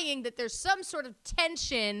implying that there's some sort of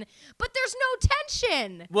tension, but there's no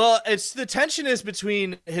tension. Well, the tension is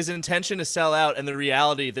between his intention to sell out and the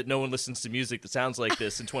reality that no one listens to music that sounds like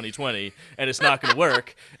this in 2020, and it's not going to work,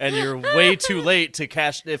 and you're way too late to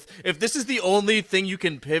cash. If this is the only thing you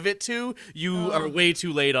can pivot to, you are way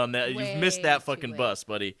too late on that. You've missed that Way fucking too late. bus,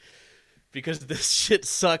 buddy. Because this shit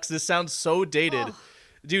sucks. This sounds so dated.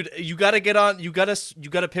 Dude, you gotta get on. You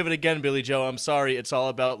gotta pivot again, Billy Joe. I'm sorry, it's all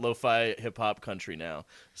about lo-fi hip hop country now.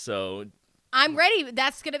 So I'm ready.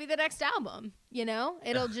 That's going to be the next album. You know,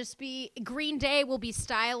 it'll just be Green Day will be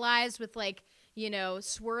stylized with like, you know,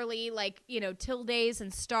 swirly, like, you know, tildes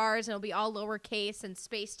and stars, and it'll be all lowercase and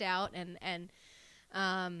spaced out.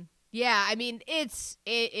 Yeah, I mean, it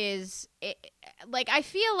is like, I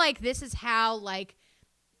feel like this is how like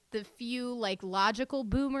the few like logical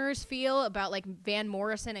boomers feel about like Van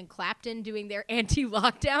Morrison and Clapton doing their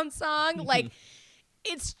anti-lockdown song. Like,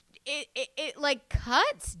 it like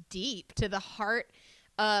cuts deep to the heart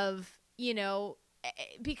of, you know,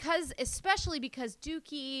 especially because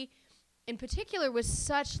Dookie in particular was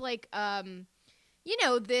such like, you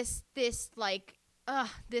know, this like,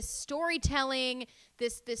 this storytelling,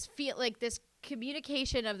 this feel like this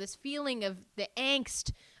communication of this feeling of the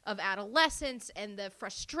angst of adolescence and the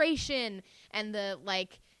frustration and the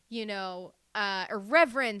like, you know,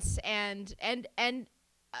 irreverence and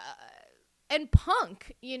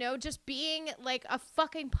punk, you know, just being like a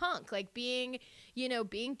fucking punk, like being, you know,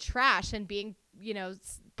 being trash and being, you know,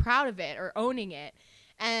 proud of it or owning it.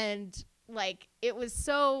 And like, it was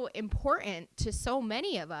so important to so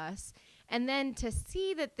many of us. And then to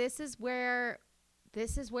see that this is where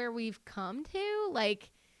we've come to, like,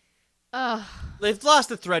 they've lost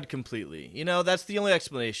the thread completely. You know, that's the only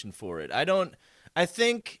explanation for it. I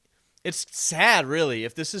think it's sad, really,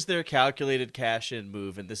 if this is their calculated cash-in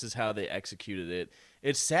move and this is how they executed it.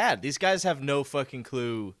 It's sad. These guys have no fucking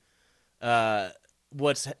clue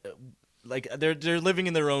what's like. They're living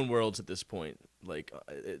in their own worlds at this point. Like,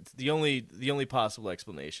 it's the only possible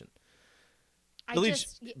explanation.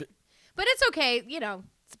 But it's okay, you know.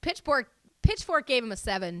 Pitchfork gave him a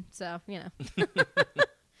 7, so you know.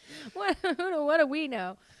 What do we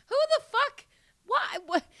know? Who the fuck?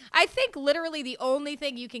 What? I think literally the only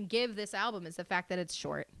thing you can give this album is the fact that it's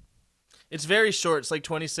short. It's very short. It's like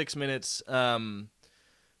 26 minutes.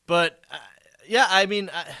 But yeah, I mean,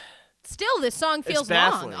 still, this song feels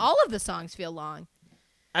long. All of the songs feel long.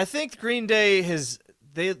 I think Green Day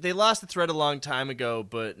they lost the thread a long time ago,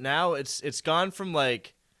 but now it's gone from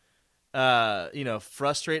like, you know,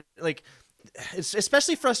 frustrate, like, it's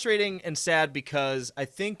especially frustrating and sad because I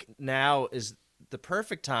think now is the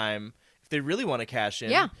perfect time if they really want to cash in.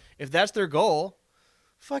 Yeah. If that's their goal,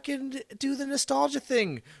 fucking do the nostalgia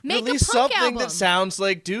thing. Make Release a punk something album that sounds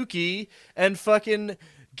like Dookie and fucking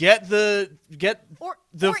get the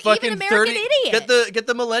fucking even American 30 Idiot. get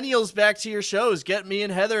the millennials back to your shows. Get me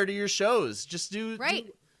and Heather to your shows. Just do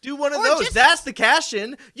one of Or those. just- That's the cash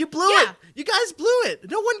in. You blew Yeah. it. You guys blew it.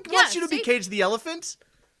 No one wants you to be see- Cage the Elephant.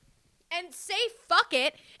 And say fuck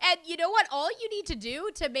it. And you know what? All you need to do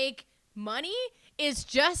to make money is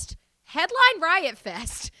just headline Riot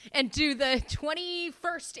Fest and do the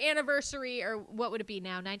 21st anniversary, or what would it be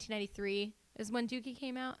now? 1993 is when Dookie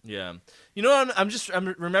came out. Yeah. You know,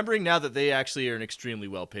 I'm remembering now that they actually are an extremely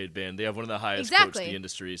well-paid band. They have one of the highest quotes in the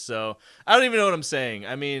industry. So I don't even know what I'm saying.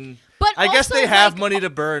 I mean, But I guess also, they have like, money to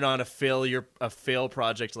burn on a fail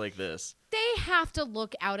project like this. They have to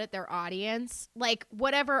look out at their audience, like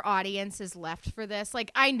whatever audience is left for this.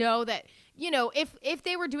 Like, I know that, you know, if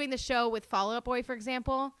they were doing the show with Fall Out Boy, for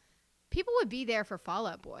example, people would be there for Fall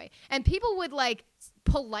Out Boy, and people would like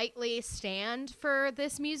politely stand for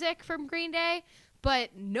this music from Green Day.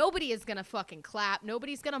 but nobody is gonna fucking clap.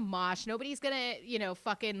 Nobody's gonna mosh. Nobody's gonna,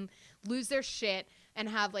 fucking lose their shit and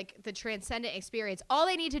have like the transcendent experience. All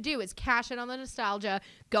they need to do is cash in on the nostalgia,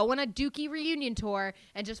 go on a Dookie reunion tour,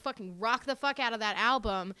 and just fucking rock the fuck out of that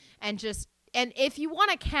album. And if you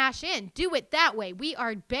want to cash in, do it that way. We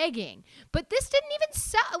are begging. But this didn't even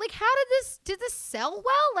sell. Like, how did this sell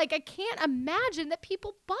well? Like, I can't imagine that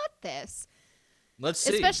people bought this. Let's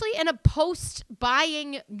see. Especially in a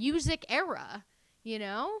post-buying music era,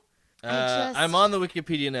 I'm on the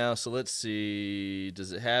Wikipedia now, so let's see.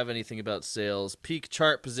 Does it have anything about sales? Peak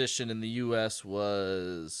chart position in the U.S.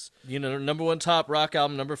 was, number 1 top rock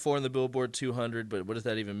album, number 4 in the Billboard 200, but what does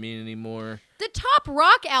that even mean anymore? The top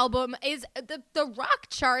rock album is, the rock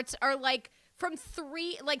charts are like from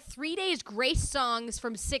 3 Days Grace songs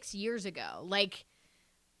from 6 years ago. Like,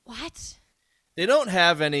 what? They don't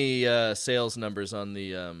have any sales numbers on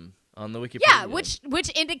the Wikipedia. Yeah,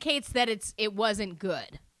 which indicates that it wasn't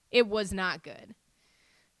good. It was not good.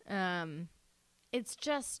 It's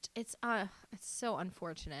so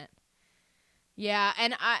unfortunate. Yeah,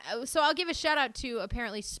 and I'll give a shout out to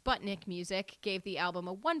apparently Sputnik Music gave the album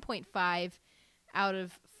a 1.5 out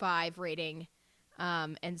of 5 rating,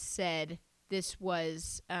 and said this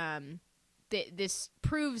was this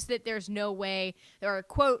proves that there's no way, or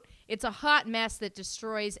quote, it's a hot mess that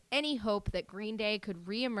destroys any hope that Green Day could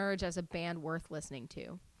reemerge as a band worth listening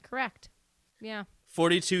to. Correct. Yeah.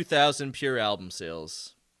 42,000 pure album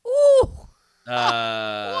sales. Ooh.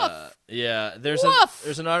 Yeah. There's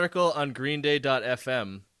an article on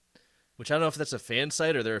greenday.fm, which I don't know if that's a fan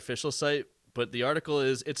site or their official site, but the article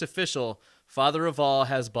is, it's official. Father of All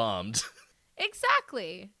has bombed.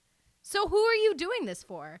 Exactly. So who are you doing this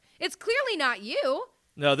for? It's clearly not you.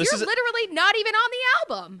 No, You're literally not even on the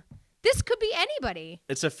album. This could be anybody.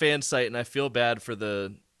 It's a fan site, and I feel bad for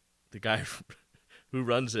the guy who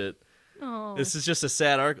runs it. Oh. This is just a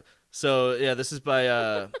sad article. So, yeah, this is by...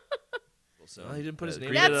 he didn't put his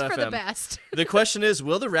name. That's for the best. The question is,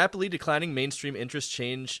 will the rapidly declining mainstream interest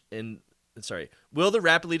change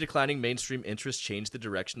the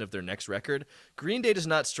direction of their next record? Green Day does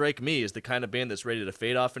not strike me as the kind of band that's ready to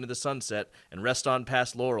fade off into the sunset and rest on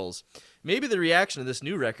past laurels. Maybe the reaction to this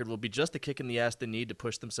new record will be just the kick in the ass they need to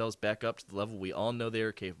push themselves back up to the level we all know they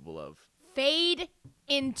are capable of. Fade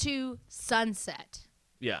into sunset.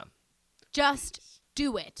 Yeah. Just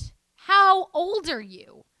do it. How old are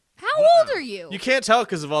you? How old are you? You can't tell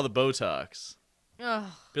because of all the Botox. Ugh.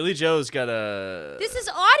 Billy Joe's got a... This is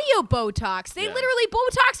audio Botox. They literally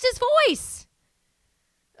Botoxed his voice.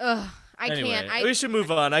 Ugh. I can't. We should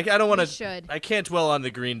move on. I don't want to... should. I can't dwell on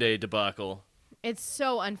the Green Day debacle. It's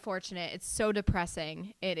so unfortunate. It's so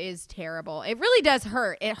depressing. It is terrible. It really does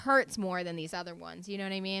hurt. It hurts more than these other ones. You know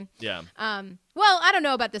what I mean? Yeah. Well, I don't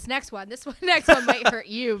know about this next one. Next one might hurt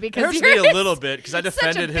you because it hurts me a little bit because I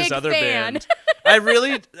defended his other band.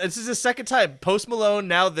 This is the second time. Post Malone,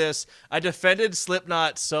 now this. I defended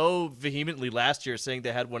Slipknot so vehemently last year, saying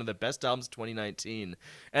they had one of the best albums of 2019.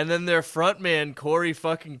 And then their frontman, Corey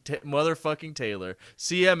motherfucking Taylor,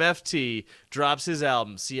 CMFT, drops his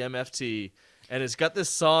album, CMFT. And it's got this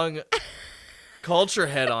song Culture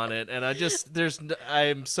Head on it, and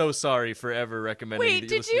I'm so sorry for ever recommending. Wait,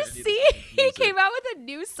 did you see he came out with a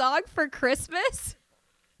new song for Christmas?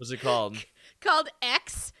 What's it called? Called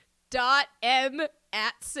X.M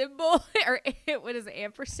 @ or what is it,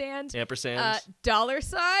 ampersand? Ampersand.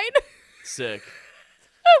 $sign. Sick.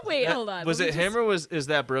 Wait, hold on. Was it him or is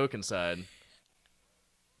that Broken Side?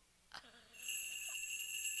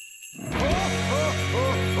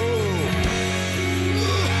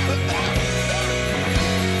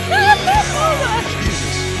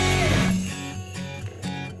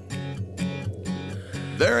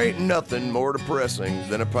 There ain't nothing more depressing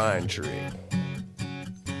than a pine tree,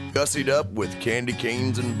 gussied up with candy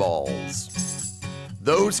canes and balls.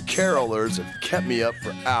 Those carolers have kept me up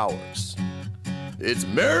for hours. It's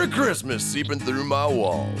Merry Christmas seeping through my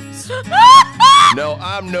walls. No,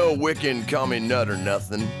 I'm no Wiccan commie nut or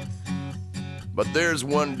nothing, but there's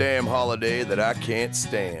one damn holiday that I can't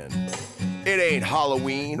stand. It ain't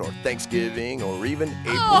Halloween or Thanksgiving or even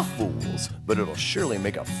April Fools, but it'll surely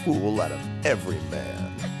make a fool out of every man.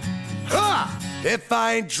 Ha! If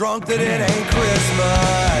I ain't drunk, then it ain't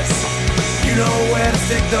Christmas. You know where to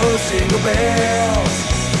stick those jingle bells.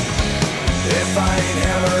 If I ain't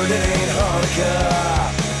hammered, it ain't Hanukkah.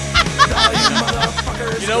 All you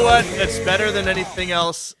motherfuckers. You know what? It's better than anything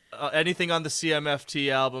else, anything on the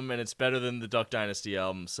CMFT album, and it's better than the Duck Dynasty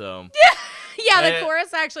album, so... Yeah, the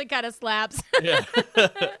chorus actually kind of slaps. Yeah,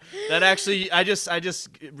 that actually, I just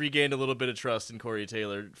regained a little bit of trust in Corey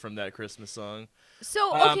Taylor from that Christmas song.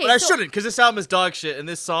 So okay, but I so- shouldn't, because this album is dog shit, and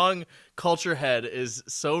this song "Culture Head" is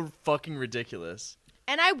so fucking ridiculous.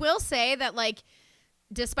 And I will say that, like,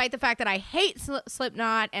 despite the fact that I hate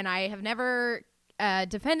Slipknot and I have never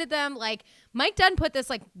defended them, like, Mike Dunn put this,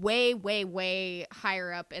 like, way, way, way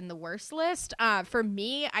higher up in the worst list. For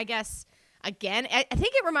me, I guess, again, I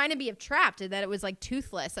think it reminded me of Trapped, and that it was, like,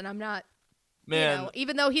 toothless, and I'm not, Man, you know,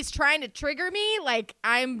 even though he's trying to trigger me, like,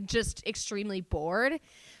 I'm just extremely bored.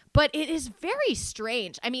 But it is very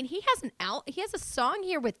strange. I mean, he has a song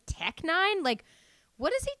here with Tech-9, like,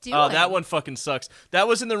 what is he doing? oh, that one fucking sucks. That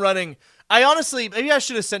was in the running. I honestly, maybe I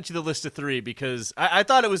should have sent you the list of 3 because I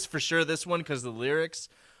thought it was for sure this one because of the lyrics,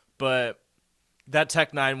 but that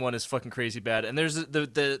Tech-9 one is fucking crazy bad. And there's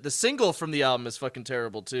the single from the album is fucking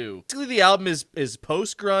terrible too. Basically, the album is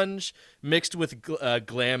post grunge mixed with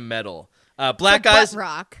glam metal. Black butt Eyes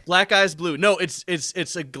rock. Black Eyes Blue. No, it's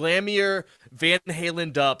a glammier Van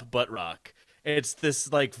Halen up butt rock. It's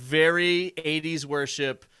this like very 80s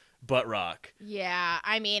worship butt rock. Yeah,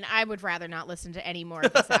 I mean, I would rather not listen to any more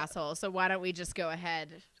of this asshole. So why don't we just go ahead,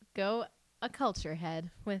 go a culture head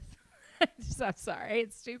with? I'm sorry,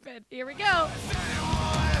 it's stupid. Here we go.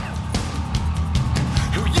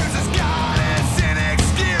 Who uses God as an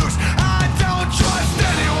excuse? I don't trust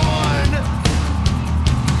anyone.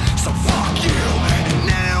 So fuck you and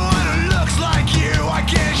anyone who looks like you. I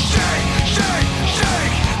can't shake.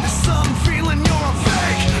 There's some feeling you're a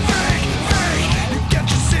fake. You got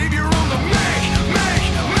your savior on the make.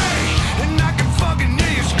 And I can fucking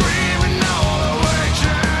hear you screaming all the way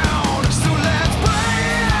down. So let's play.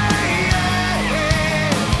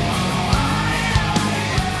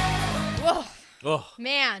 Whoa, Oh,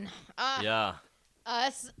 man. yeah.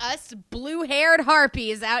 Us blue-haired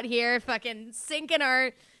harpies out here, fucking sinking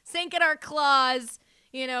our claws.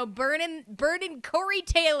 You know, burning Corey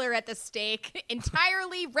Taylor at the stake.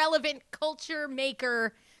 Entirely relevant culture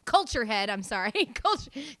head. I'm sorry,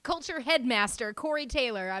 culture headmaster Corey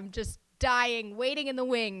Taylor. I'm just dying, waiting in the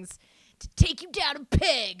wings to take you down a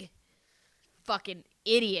peg. Fucking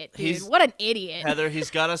idiot, dude. He's- What an idiot. Heather,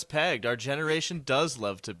 he's got us pegged. Our generation does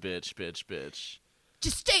love to bitch.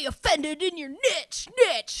 Just stay offended in your niche.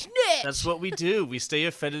 That's what we do. We stay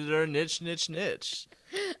offended at our niche.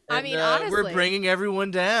 I And, mean, we're honestly. bringing everyone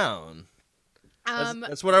down.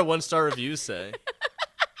 That's what our 1-star reviews say.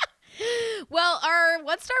 Well, our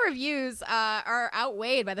 1-star reviews are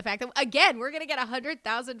outweighed by the fact that, again, we're going to get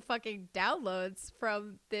 100,000 fucking downloads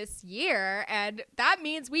from this year, and that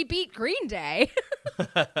means we beat Green Day.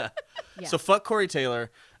 Yeah. So fuck Corey Taylor.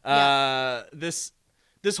 Yeah. This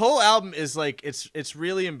whole album is like it's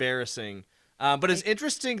really embarrassing. But it's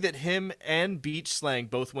interesting that him and Beach Slang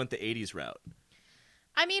both went the 80s route.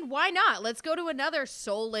 I mean, why not? Let's go to another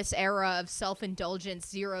soulless era of self-indulgence,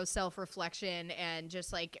 zero self-reflection, and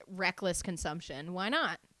just, like, reckless consumption. Why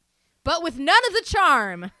not? But with none of the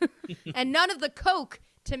charm and none of the coke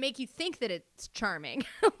to make you think that it's charming.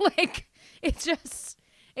 Like, it just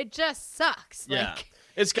sucks. Yeah. Like,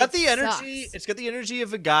 It's got it the energy. sucks. It's got the energy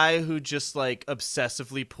of a guy who just like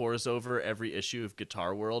obsessively pores over every issue of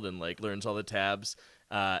Guitar World and like learns all the tabs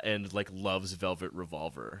and like loves Velvet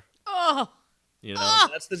Revolver. oh. You know, Oh!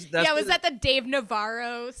 that's Yeah, was that the Dave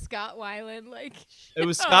Navarro, Scott Weiland? Like, It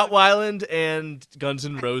was Scott Weiland and Guns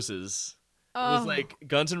N' Roses. It was Oh. like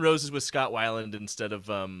Guns N' Roses with Scott Weiland instead of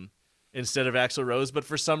Axl Rose, but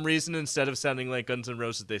for some reason instead of sounding like Guns N'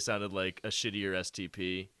 Roses, they sounded like a shittier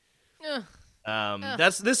STP. Ugh.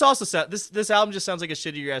 This album just sounds like a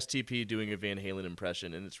shittier STP doing a Van Halen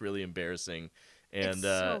impression, and it's really embarrassing. And It's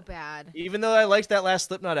so bad. even though I liked that last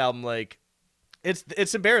Slipknot album, like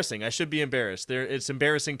it's embarrassing. I should be embarrassed. It's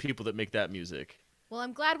embarrassing people that make that music. Well,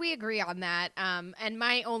 I'm glad we agree on that. And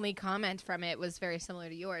my only comment from it was very similar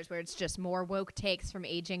to yours, where it's just more woke takes from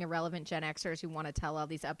aging irrelevant Gen Xers who want to tell all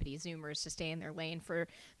these uppity Zoomers to stay in their lane for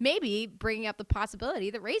maybe bringing up the possibility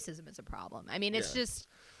that racism is a problem. I mean, it's just,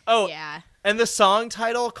 Oh, yeah. and the song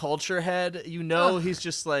title, Culture Head, you know, Ugh. he's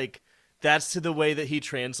just like, that's to the way that he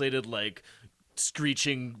translated like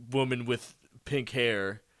screeching woman with pink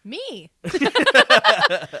hair. Me.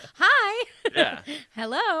 Hi. Yeah.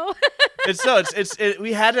 Hello.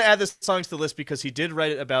 We had to add this song to the list because he did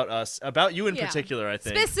write it about us, about you in Yeah. particular, I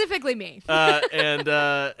think. Specifically me.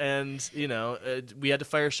 And you know, we had to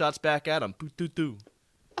fire shots back at him. Boo-doo-doo.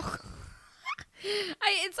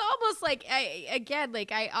 It's almost like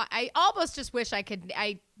I almost just wish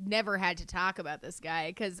I never had to talk about this guy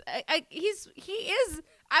because he is,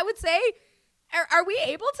 I would say, are we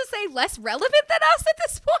able to say less relevant than us at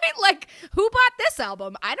this point? Like, who bought this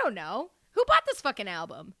album? I don't know. Who bought this fucking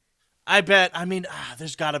album? I bet. I mean,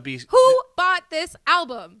 there's got to be. Who bought this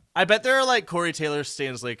album? I bet there are like Corey Taylor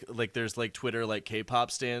stands, like there's like Twitter like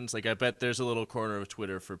K-pop stands. Like I bet there's a little corner of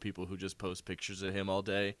Twitter for people who just post pictures of him all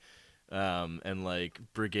day, and like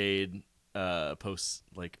Brigade posts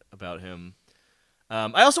like about him.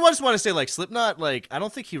 I also just want to say like Slipknot, like I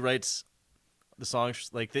don't think he writes the songs.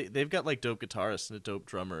 Like they've got like dope guitarists and a dope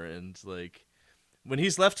drummer, and like when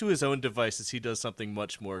he's left to his own devices, he does something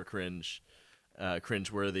much more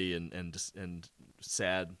cringeworthy and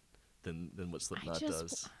sad than what Slipknot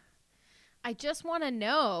does. I just want to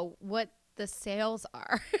know what the sales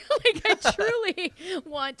are. Like I truly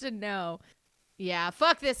want to know. Yeah,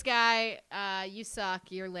 fuck this guy. You suck.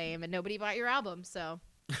 You're lame, and nobody bought your album. So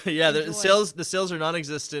yeah, the sales are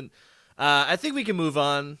non-existent. I think we can move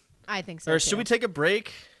on. I think so. Or should we take a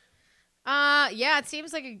break? Yeah, it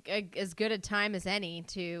seems like as good a time as any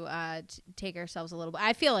to take ourselves a little bit.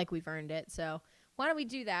 I feel like we've earned it, so why don't we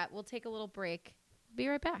do that? We'll take a little break. Be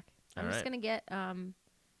right back. I'm just gonna get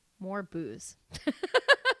more booze.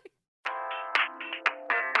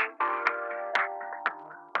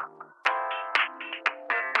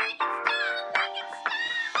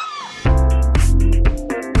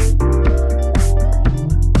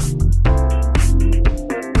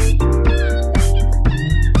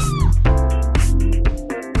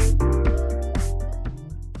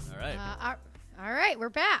 We're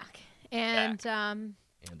back, and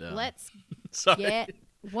let's sorry. get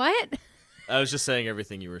what? I was just saying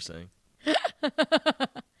everything you were saying.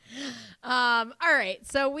 All right,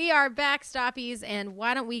 so we are back, stoppies, and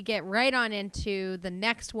why don't we get right on into the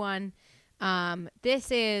next one? This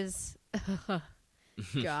is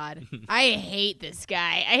God. I hate this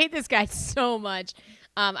guy. I hate this guy so much.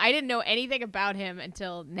 I didn't know anything about him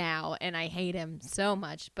until now, and I hate him so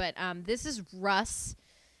much. But this is Russ.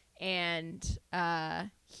 And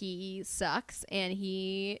he sucks, and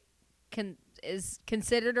he is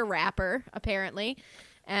considered a rapper apparently,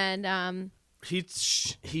 and he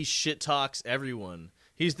shit talks everyone.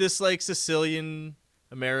 He's this like Sicilian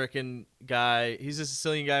American guy. He's a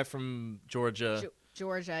Sicilian guy from Georgia.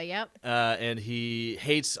 Georgia, yep. And he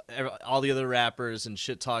hates all the other rappers and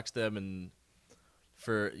shit talks them, and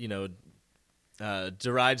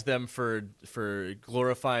derides them for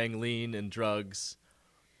glorifying lean and drugs.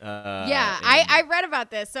 I read about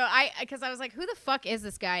this. So because I was like, who the fuck is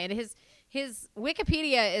this guy? And his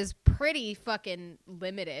Wikipedia is pretty fucking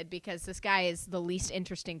limited because this guy is the least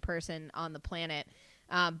interesting person on the planet.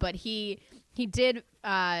 But he tweeted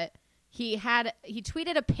a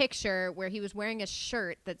picture where he was wearing a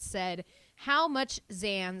shirt that said, "How much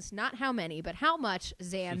Xans, not how many, but how much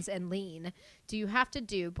Xans and lean do you have to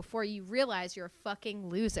do before you realize you're a fucking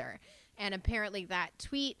loser?" And apparently that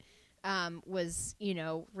tweet was,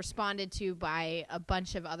 responded to by a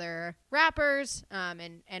bunch of other rappers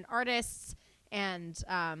and artists. And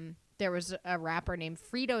there was a rapper named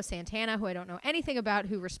Fredo Santana, who I don't know anything about,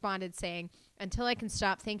 who responded saying, "Until I can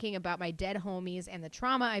stop thinking about my dead homies and the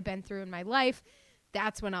trauma I've been through in my life,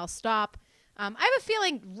 that's when I'll stop." I have a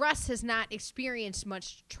feeling Russ has not experienced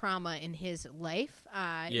much trauma in his life.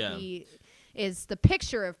 He is the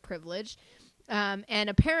picture of privilege. And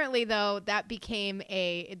apparently, though, that became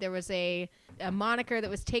there was a moniker that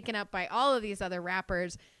was taken up by all of these other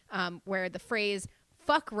rappers, where the phrase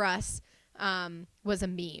 "fuck Russ" was a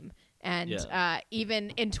meme. And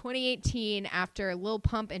even in 2018, after Lil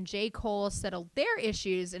Pump and J. Cole settled their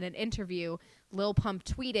issues in an interview, Lil Pump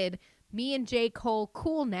tweeted, "Me and J. Cole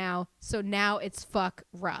cool now, so now it's fuck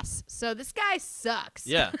Russ." So this guy sucks.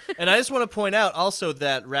 Yeah, and I just want to point out also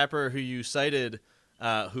that rapper who you cited,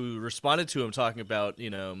 who responded to him talking about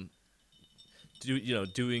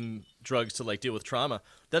doing drugs to like deal with trauma.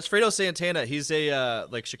 That's Fredo Santana. He's a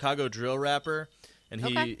like Chicago drill rapper, and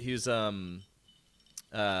he's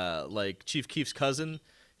like Chief Keef's cousin.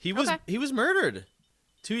 He was murdered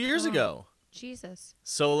 2 years ago. Jesus.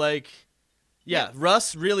 So like,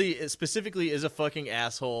 Russ really specifically is a fucking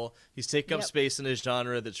asshole. He's taking up space in his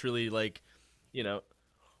genre that's really like,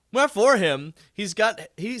 not for him. He's a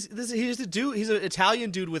dude. He's an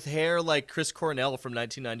Italian dude with hair like Chris Cornell from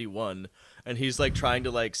 1991, and he's like trying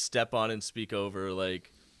to like step on and speak over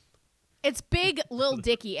like. It's big Lil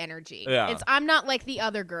Dicky energy. Yeah. It's I'm not like the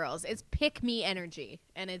other girls. It's pick me energy,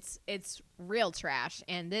 and it's real trash.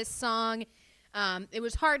 And this song, it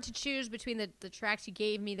was hard to choose between the tracks you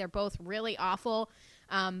gave me. They're both really awful,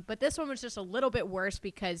 but this one was just a little bit worse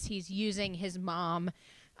because he's using his mom.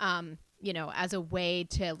 As a way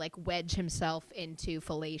to like wedge himself into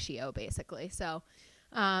fellatio, basically. So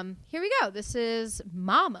here we go. This is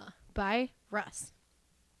Mama by Russ.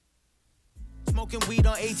 Smoking weed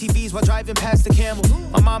on ATVs while driving past the Camel.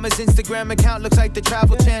 My mama's Instagram account looks like the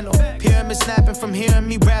Travel Channel. Pyramid snapping from hearing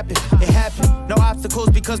me rapping. It happened. No obstacles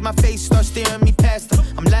because my face starts staring me past them.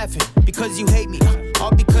 I'm laughing because you hate me. All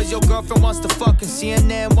because your girlfriend wants to fuck and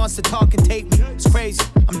CNN wants to talk and take me. It's crazy.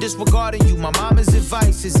 I'm disregarding you. My mama's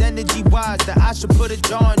advice is energy wise that I should put a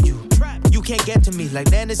jaw on you. You can't get to me like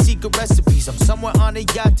Nana's secret recipes. I'm somewhere on a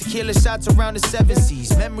yacht, tequila shots around the 7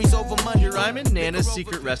 seas. Memories over money. You're rhyming Nana's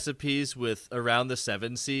secret recipes with around the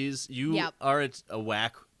 7 seas. You are a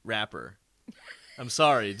whack rapper. I'm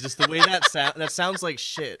sorry, just the way that sounds like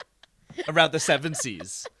shit. Around the 7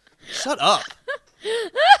 seas. Shut up.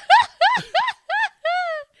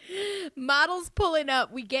 Models pulling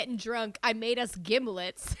up, we getting drunk. I made us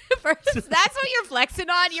gimlets. First, that's what you're flexing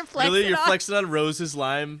on. You're flexing really? You're on. flexing on Rose's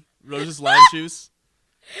lime juice.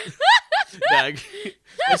 Yeah,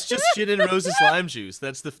 it's just shit in Rose's lime juice.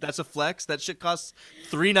 That's a flex. That shit costs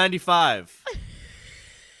 $3.95.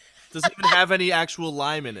 Doesn't even have any actual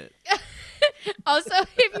lime in it. Also,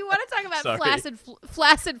 if you want to talk about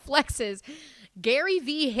flaccid flexes, Gary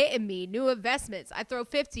V hitting me, new investments. I throw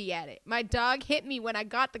 50 at it. My dog hit me when I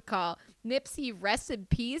got the call. Nipsey, rest in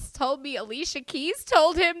peace, told me Alicia Keys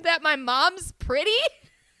told him that my mom's pretty.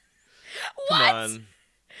 What? Come on.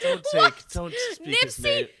 Don't speak his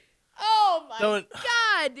name. Oh my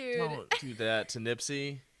God, dude. Don't do that to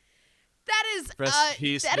Nipsey. That is Rest in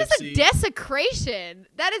peace, that is Nipsey. a desecration.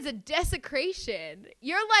 That is a desecration.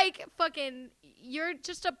 You're like fucking, you're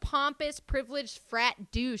just a pompous, privileged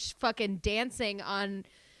frat douche fucking dancing on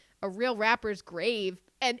a real rapper's grave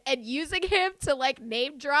and using him to like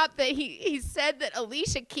name drop that he said that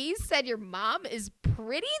Alicia Keys said your mom is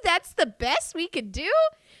pretty. That's the best we could do.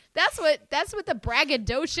 That's what the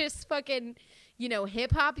braggadocious fucking,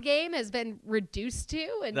 hip hop game has been reduced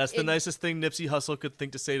to. And that's the nicest thing Nipsey Hussle could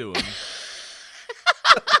think to say to him.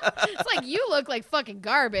 It's like, you look like fucking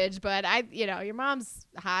garbage, but your mom's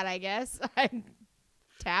hot, I guess. I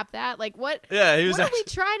tap that. Like, what? Yeah, he was. What are we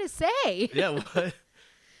trying to say? Yeah, what?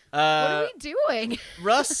 What are we doing?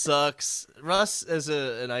 Russ sucks. Russ as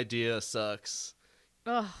an idea sucks.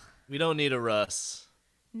 Ugh. We don't need a Russ.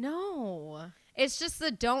 No. It's just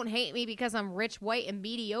the "Don't Hate Me Because I'm Rich, White, and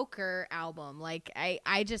Mediocre" album. Like, I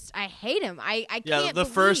hate him. I can't Yeah, the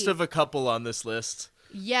first of a couple on this list.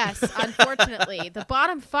 Yes, unfortunately. The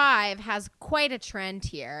bottom 5 has quite a trend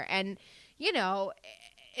here. And,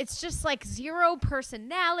 it's just like zero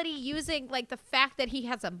personality, using like the fact that he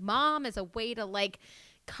has a mom as a way to like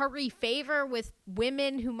curry favor with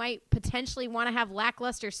women who might potentially want to have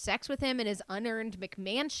lackluster sex with him in his unearned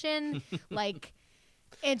McMansion. Like,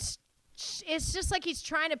 it's just like he's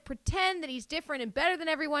trying to pretend that he's different and better than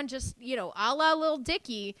everyone, just, a la Lil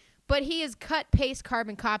Dicky, but he is cut, paste,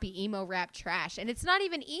 carbon copy, emo rap trash. And it's not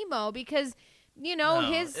even emo because, he's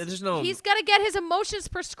got to get his emotions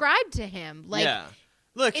prescribed to him. Like, yeah.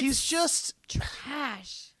 Look, he's just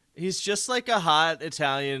trash. He's just like a hot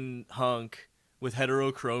Italian hunk with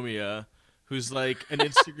heterochromia who's like an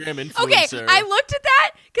Instagram influencer. Okay, I looked at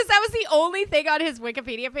that because that was the only thing on his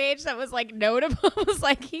Wikipedia page that was like notable. It was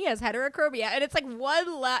like, he has heterochromia, and it's like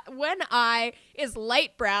one eye is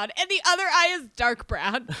light brown and the other eye is dark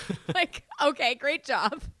brown. Like, okay, great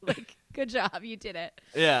job. Like, good job, you did it.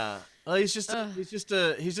 Yeah, well, he's just a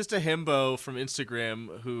himbo from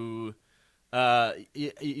Instagram who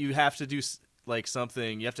you have to do like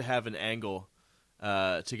something. You have to have an angle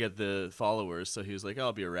to get the followers. So he was like,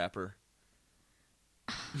 I'll be a rapper.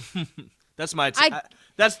 That's my.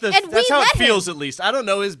 That's how it feels. At least I don't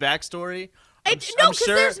know his backstory. I'm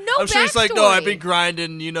sure. There's no I'm sure backstory. he's like, no, I've been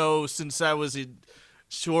grinding, since I was a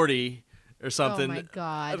shorty or something. Oh my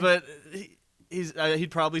God. But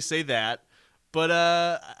he'd probably say that. But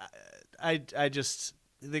I just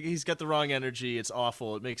think he's got the wrong energy. It's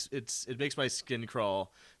awful. It makes my skin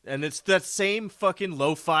crawl. And it's that same fucking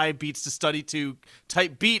lo-fi beats to study to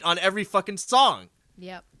type beat on every fucking song.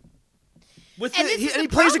 Yep. He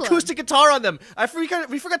plays acoustic guitar on them.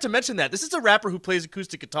 We forgot to mention that. This is a rapper who plays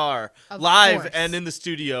acoustic guitar live and in the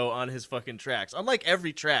studio on his fucking tracks. Unlike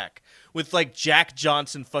every track with like Jack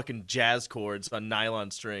Johnson fucking jazz chords on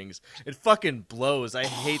nylon strings. It fucking blows. I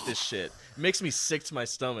hate this shit. It makes me sick to my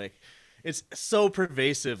stomach. It's so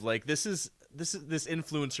pervasive. Like this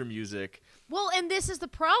influencer music. Well, and this is the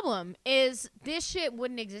problem, is this shit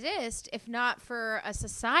wouldn't exist if not for a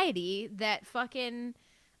society that fucking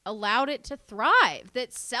allowed it to thrive,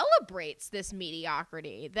 that celebrates this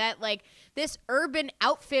mediocrity, that like this Urban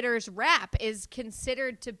Outfitters rap is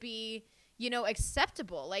considered to be,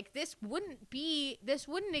 acceptable. Like this wouldn't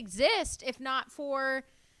exist if not for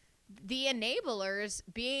the enablers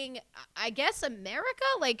being, I guess, America.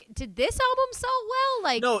 Like, did this album sell well?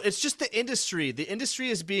 Like, No, it's just the industry. The industry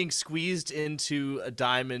is being squeezed into a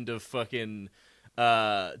diamond of fucking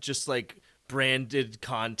just like branded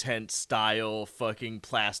content style fucking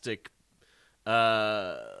plastic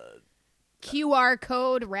QR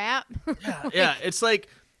code rap. yeah, it's like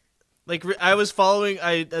I was following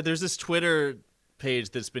there's this Twitter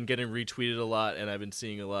page that's been getting retweeted a lot and I've been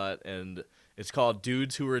seeing a lot, and it's called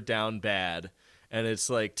Dudes Who Are Down Bad, and it's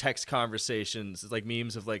like text conversations. It's like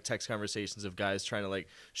memes of like text conversations of guys trying to like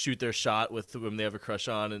shoot their shot with whom they have a crush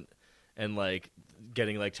on, and like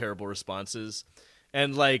getting like terrible responses.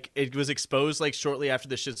 And like it was exposed like shortly after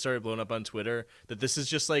this shit started blowing up on Twitter that this is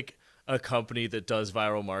just like a company that does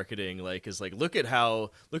viral marketing, like is like look at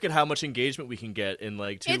how much engagement we can get in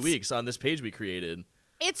like 2 weeks on this page we created.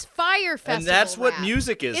 It's Fire Festival And that's what rap.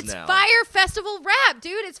 music is it's now. Fire Festival rap,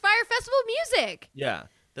 dude. It's Fire Festival music. Yeah,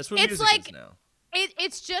 that's what It's music like- is now.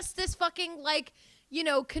 It's just this fucking like, you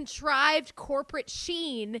know, contrived corporate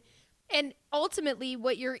sheen, and ultimately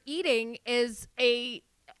what you're eating is a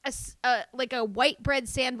like a white bread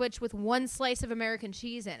sandwich with one slice of American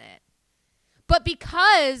cheese in it. But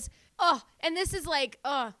because and this is like,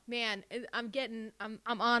 oh man, I'm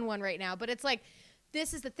on one right now, but it's like,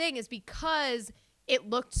 this is the thing, is because it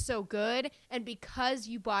looked so good and because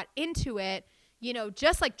you bought into it, you know,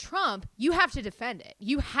 just like Trump, you have to defend it.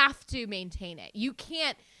 You have to maintain it. You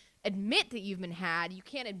can't admit that you've been had. You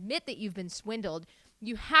can't admit that you've been swindled.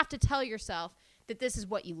 You have to tell yourself that this is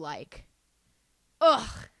what you like.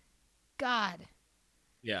 Ugh. God.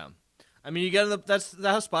 Yeah. I mean, you get in that's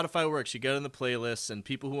how Spotify works. You get in the playlists, and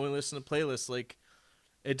people who only listen to playlists, like,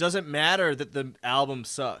 it doesn't matter that the album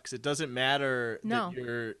sucks. It doesn't matter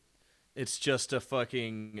that it's just a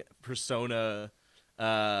fucking persona,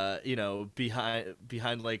 you know,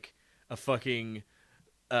 behind like a fucking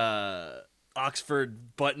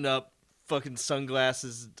Oxford button-up fucking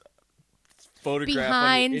sunglasses photograph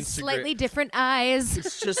on your Instagram. Slightly different eyes.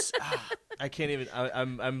 It's just I can't even.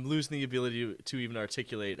 I'm losing the ability to even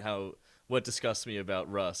articulate what disgusts me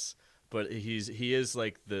about Russ. But he is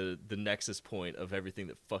like the nexus point of everything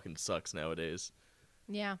that fucking sucks nowadays.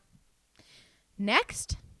 Yeah.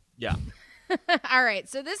 Next. Yeah. All right.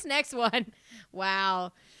 So this next one,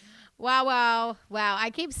 wow.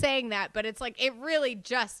 I keep saying that, but it's like it really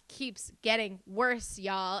just keeps getting worse,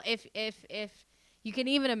 y'all. If you can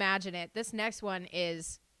even imagine it, this next one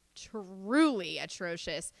is truly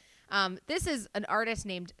atrocious. This is an artist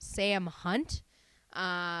named Sam Hunt,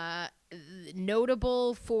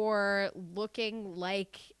 notable for looking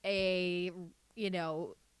like a, you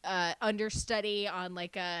know, understudy on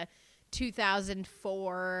like a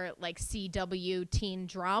 2004 like CW teen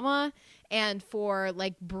drama, and for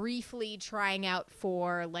like briefly trying out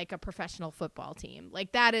for like a professional football team.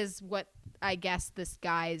 Like that is what I guess this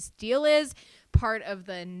guy's deal is. Part of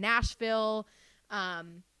the Nashville,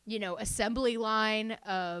 you know, assembly line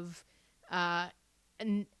of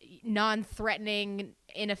non-threatening,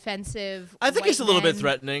 inoffensive. I think white he's a little bit men.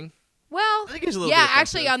 threatening. Well, I think he's a little yeah, bit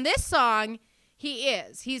actually, offensive. on this song, he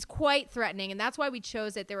is. He's quite threatening, and that's why we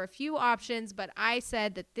chose it. There were a few options, but I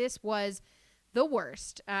said that this was the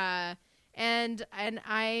worst, and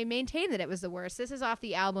I maintain that it was the worst. This is off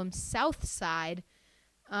the album South Side,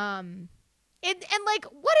 and like,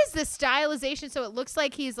 what is this stylization? So it looks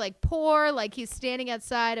like he's like poor, like he's standing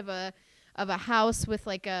outside of a house with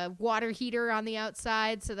like a water heater on the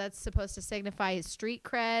outside, so that's supposed to signify his street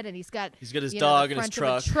cred. And he's got his you know, dog the and his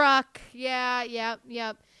front of a truck. truck. Yeah,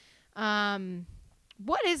 yep.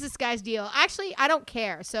 What is this guy's deal? Actually, I don't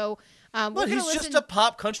care. So we're But gonna he's listen. just a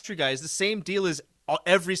pop country guy. He's the same deal as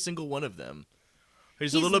every single one of them.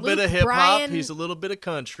 He's a He's little bit Luke of hip hop. Bryan. He's a little bit of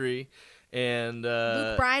country, and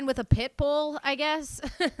Luke Bryan with a pit bull, I guess.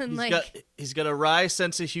 And he's got a wry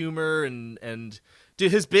sense of humor, and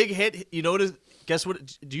dude, his big hit. You know what? Guess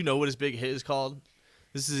what? Do you know what his big hit is called?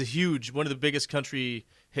 This is a huge, one of the biggest country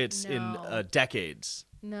hits in No. decades.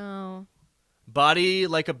 no. Body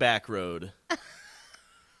Like a Back Road.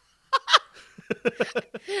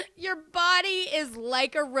 Your body is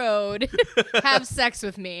like a road. Have sex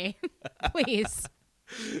with me, please.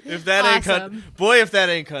 If that ain't Awesome. boy, if that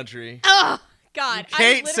ain't country. Oh God! You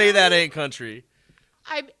can't say that ain't country.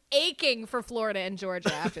 I'm aching for Florida and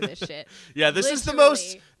Georgia after this shit. Yeah, this is the Literally.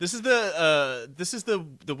 most. This is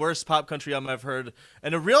the worst pop country album I've heard,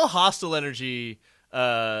 and a real hostile energy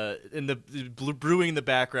in the brewing in the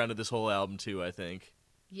background of this whole album too. I think.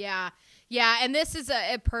 Yeah, and this is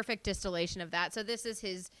a perfect distillation of that. So this is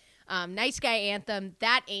his nice guy anthem.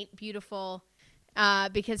 That ain't beautiful,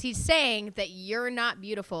 because he's saying that you're not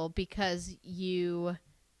beautiful because you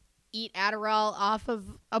eat Adderall off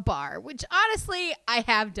of a bar, which honestly I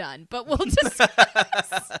have done, but we'll discuss.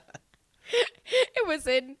 It was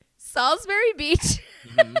in Salisbury Beach.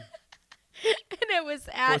 And it was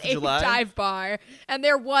at a dive bar, and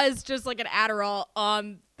there was just like an Adderall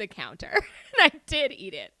on the counter, and I did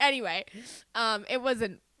eat it. Anyway, it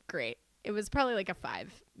wasn't great. It was probably like a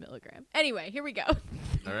 5 milligram. Anyway, here we go.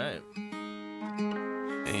 All right.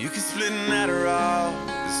 And you can split an Adderall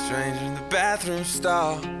with a stranger in the bathroom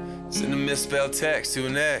stall. Send a misspelled text to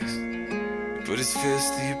an ex. Put his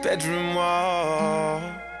fist to your bedroom wall.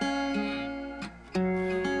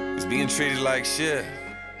 It's being treated like shit.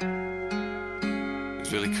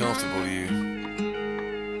 It's really comfortable to you.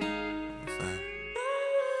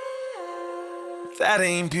 That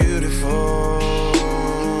ain't beautiful.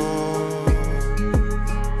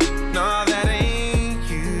 No, that ain't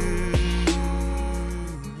you.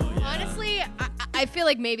 Honestly, I feel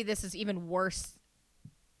like maybe this is even worse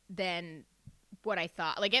than what I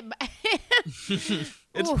thought. Like it.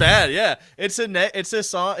 It's bad. Yeah, it's a neg. It's a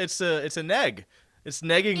song. It's a neg. It's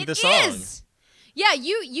negging the song. Is. Yeah,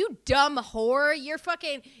 you dumb whore. You're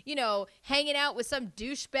fucking, hanging out with some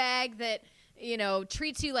douchebag that,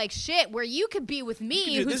 treats you like shit, where you could be with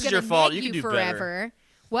me, who's going to neg you forever. Better.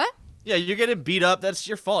 What? Yeah, you're getting beat up. That's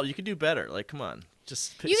your fault. You can do better. Like, come on.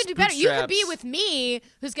 You can do better. You could be with me,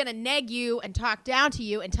 who's going to neg you and talk down to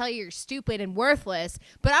you and tell you you're stupid and worthless,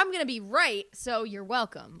 but I'm going to be right, so you're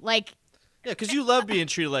welcome. Like, yeah, because you love being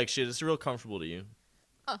treated like shit. It's real comfortable to you.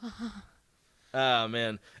 Oh,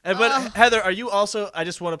 man. But Heather, are you also, I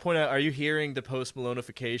just want to point out, are you hearing the Post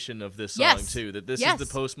Malone-ification of this song, too? That this is the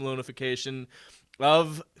Post Malone-ification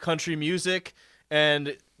of country music,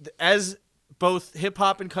 and as both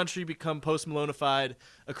hip-hop and country become Post Malone-ified,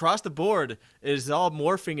 across the board, it is all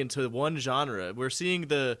morphing into one genre. We're seeing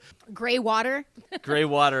the... Gray water. Gray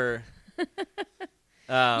water.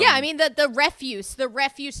 Yeah, I mean, the refuse of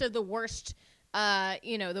the worst,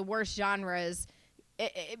 the worst genres,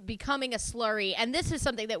 it becoming a slurry. And this is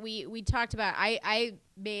something that we talked about. I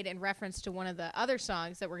made in reference to one of the other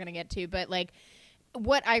songs that we're going to get to. But, like,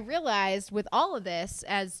 what I realized with all of this,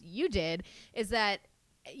 as you did, is that,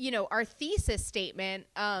 our thesis statement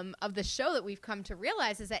of the show that we've come to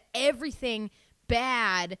realize is that everything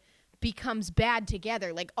bad becomes bad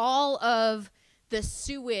together. Like, all of the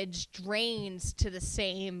sewage drains to the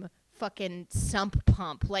same fucking sump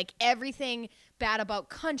pump. Like, everything bad about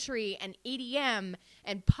country and EDM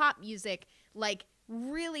and pop music, like,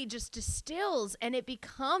 really just distills, and it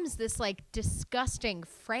becomes this, like, disgusting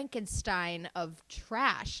Frankenstein of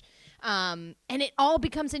trash. And it all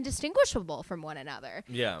becomes indistinguishable from one another.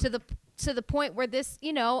 Yeah. To the point where this,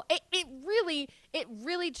 it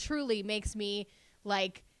really truly makes me,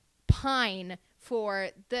 like, pine for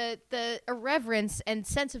the irreverence and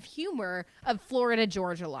sense of humor of Florida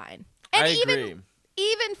Georgia Line. And I agree.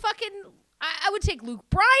 Even fucking, I would take Luke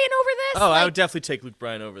Bryan over this. Oh, like, I would definitely take Luke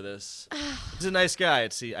Bryan over this. He's a nice guy,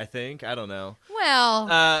 I think. I don't know. Well,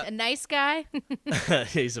 a nice guy.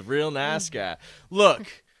 He's a real nice guy.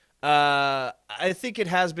 Look, I think it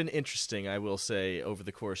has been interesting, I will say, over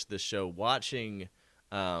the course of this show, watching,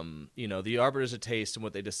 the Arbiters of Taste and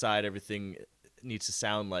what they decide everything needs to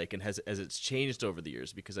sound like, and as it's changed over the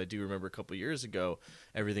years, because I do remember a couple years ago,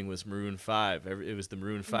 everything was Maroon 5. It was the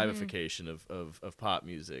Maroon 5ification of pop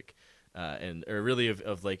music, or really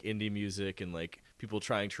of like indie music, and like people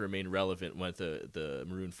trying to remain relevant went the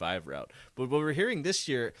Maroon 5 route. But what we're hearing this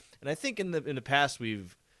year, and I think in the past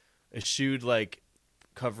we've eschewed like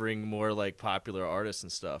covering more like popular artists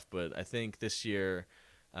and stuff, but I think this year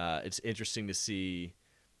it's interesting to see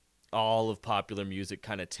all of popular music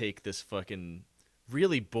kind of take this fucking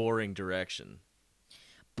really boring direction.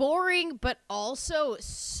 Boring, but also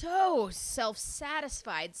so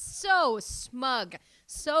self-satisfied, so smug,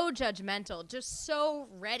 so judgmental, just so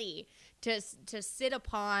ready to sit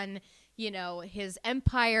upon, his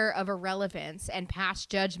empire of irrelevance and pass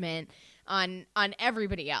judgment on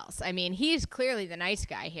everybody else. I mean, he's clearly the nice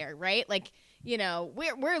guy here, right? Like,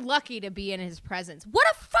 we're lucky to be in his presence. What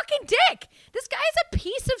a fucking dick! This guy's a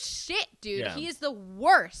piece of shit, dude. Yeah. He is the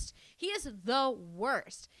worst. He is the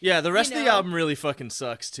worst. Yeah, the rest of the album really fucking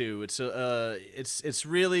sucks too. It's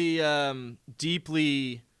really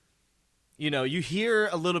deeply, you hear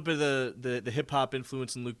a little bit of the hip hop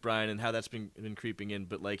influence in Luke Bryan and how that's been creeping in,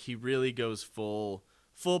 but like he really goes full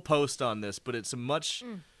post on this. But it's a much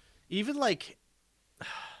even like.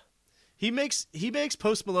 He makes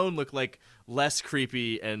Post Malone look like less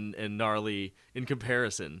creepy and gnarly in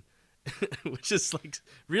comparison, which is like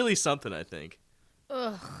really something, I think.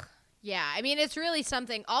 Ugh. Yeah, I mean it's really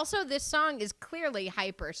something. Also, this song is clearly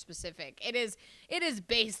hyper specific. It is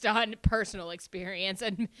based on personal experience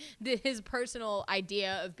and his personal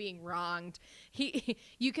idea of being wronged.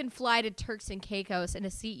 You can fly to Turks and Caicos in a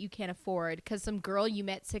seat you can't afford because some girl you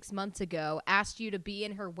met 6 months ago asked you to be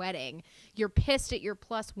in her wedding. You're pissed at your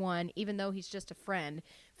 +1, even though he's just a friend,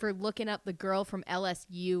 for looking up the girl from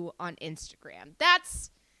LSU on Instagram. That's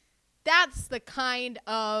the kind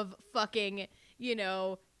of fucking,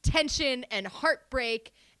 tension and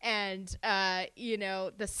heartbreak and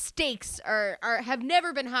the stakes are have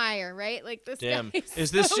never been higher, right? Like this Damn. guy Is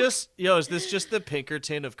this just the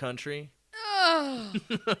Pinkerton of country? Oh,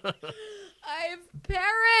 I've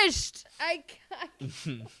perished.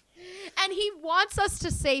 And he wants us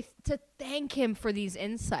to thank him for these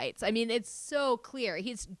insights. I mean, it's so clear.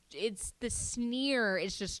 It's the sneer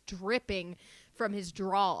is just dripping from his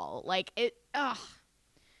drawl. Like it. Ugh.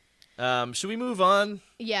 Should we move on?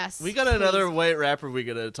 Yes. We got another white rapper we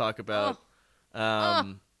gotta talk about.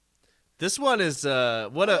 This one is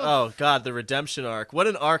oh god, the redemption arc. What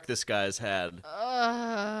an arc this guy's had.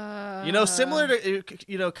 Similar to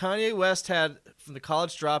Kanye West had from the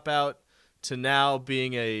college dropout to now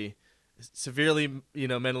being a severely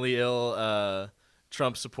mentally ill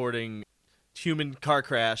Trump supporting human car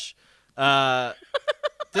crash.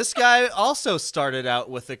 This guy also started out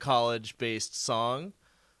with a college based song.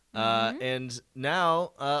 And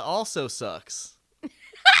now also sucks.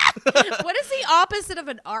 What is the opposite of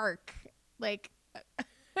an arc? Like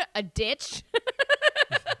a ditch?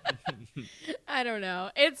 I don't know.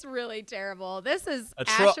 It's really terrible. This is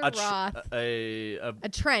Asher Roth. A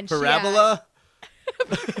trench. Parabola?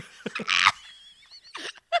 Yeah.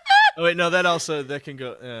 Oh, wait, no, that can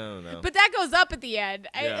go. Oh, no. But that goes up at the end.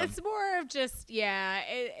 Yeah. It's more of just,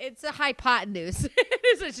 it's a hypotenuse.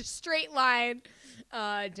 It's a straight line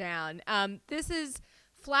down. This is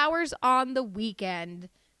Flowers on the Weekend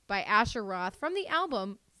by Asher Roth from the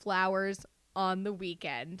album Flowers on the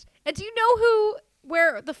Weekend. And do you know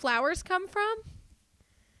where the flowers come from?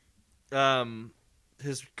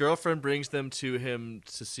 His girlfriend brings them to him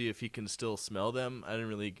to see if he can still smell them. I didn't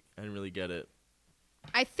really get it.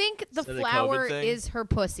 I think the Is that a flower COVID thing? is her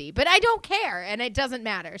pussy, but I don't care, and it doesn't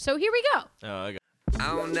matter. So here we go. Oh, I got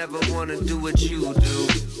I don't ever wanna do what you do.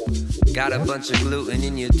 Got a bunch of gluten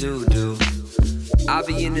in your doo-doo. I'll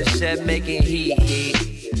be in the shed making heat.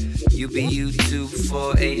 You be YouTube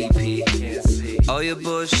 480p. All your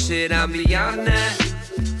bullshit, I'm beyond that.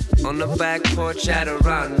 On the back porch at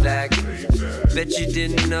Adirondack. Bet you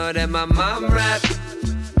didn't know that my mom rap.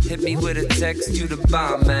 Hit me with a text, you the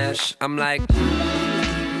bomb mash. I'm like,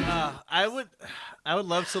 I would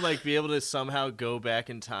love to be able to somehow go back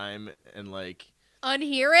in time and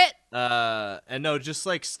Unhear it? and no, just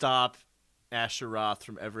stop Asher Roth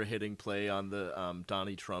from ever hitting play on the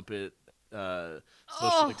Donnie Trumpet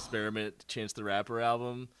Social Experiment Chance the Rapper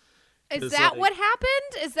album. Is that what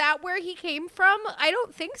happened? Is that where he came from? I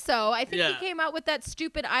don't think so. I think he came out with that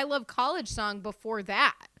stupid I Love College song before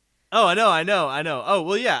that. Oh, I know. Oh,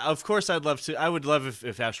 well, yeah, of course I would love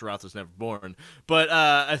if Asher Roth was never born. But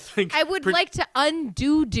I think... I would like to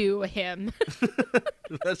undo him.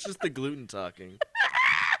 That's just the gluten talking.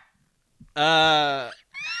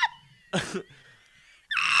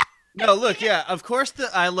 No, look, yeah, of course the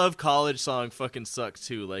I Love College song fucking sucks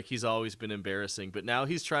too. He's always been embarrassing, but now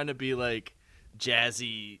he's trying to be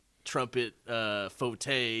jazzy trumpet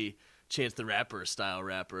forte Chance the Rapper style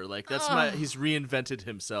rapper. He's reinvented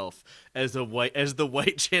himself as the white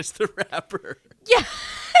Chance the Rapper. Yeah.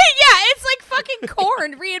 Yeah, it's like fucking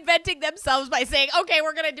Korn reinventing themselves by saying, okay,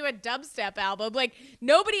 we're going to do a dubstep album.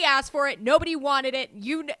 Nobody asked for it. Nobody wanted it.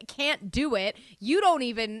 You can't do it. You don't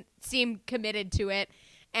even seem committed to it.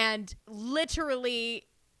 And literally,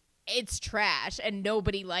 it's trash, and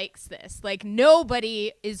nobody likes this.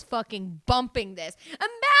 Nobody is fucking bumping this.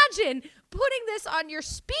 Imagine putting this on your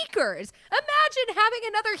speakers. Imagine having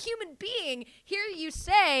another human being hear you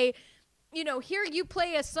say, hear you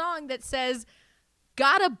play a song that says,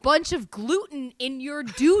 got a bunch of gluten in your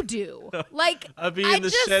doo-doo. I'll be in the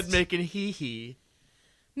shed making hee-hee.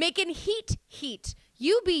 Making heat.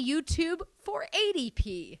 You be YouTube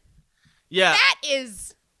 480p. Yeah. That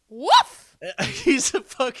is... woof! He's a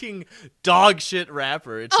fucking dog shit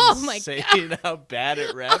rapper. It's insane my God. how bad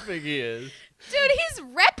at rapping he is. Dude, he's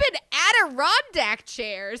repping Adirondack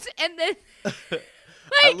chairs, and then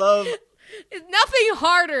I love nothing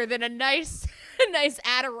harder than a nice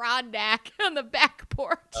Adirondack on the back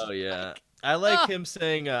porch. Oh yeah. I like him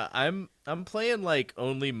saying I'm playing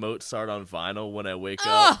only Mozart on vinyl when I wake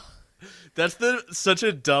up. That's such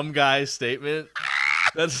a dumb guy statement.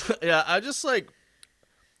 That's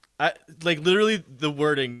I I like literally the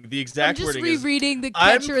wording, the I'm exact just wording rereading The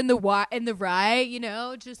I'm- Catcher in the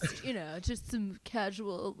Rye, just some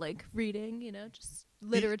casual like reading, just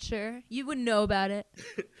literature. You wouldn't know about it.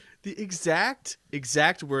 The exact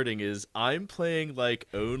wording is, I'm playing like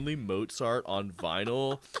only Mozart on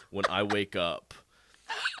vinyl when I wake up.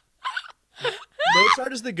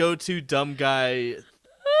 Mozart is the go-to dumb guy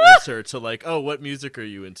answer to like, oh, what music are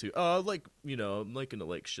you into? Oh, like, I'm like into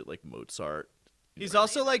like shit like Mozart. He's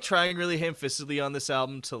also like trying really ham-fistedly on this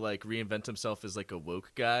album to like reinvent himself as like a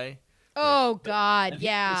woke guy. Oh God, It's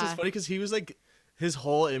yeah. just funny because he was like, his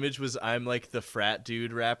whole image was, I'm like the frat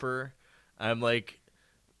dude rapper. I'm like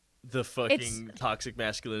the fucking toxic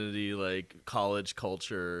masculinity, like college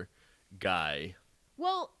culture guy.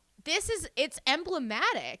 Well, it's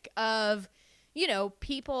emblematic of,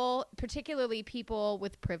 people, particularly people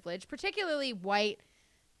with privilege, particularly white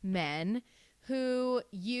men who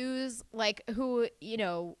use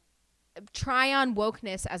try on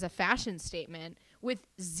wokeness as a fashion statement with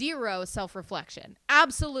zero self-reflection.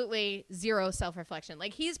 Absolutely zero self-reflection.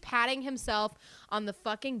 Like, he's patting himself on the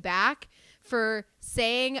fucking back for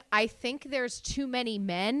saying, I think there's too many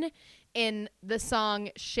men in the song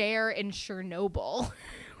Cher in Chernobyl.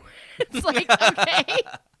 It's like, okay.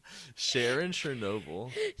 Cher in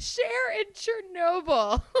Chernobyl. Cher in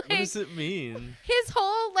Chernobyl. What does it mean? His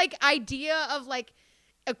whole idea of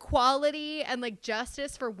equality and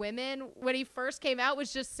justice for women when he first came out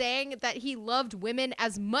was just saying that he loved women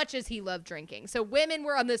as much as he loved drinking. So women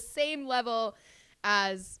were on the same level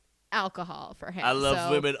as alcohol for him. I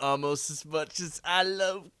love women almost as much as I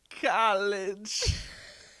love college.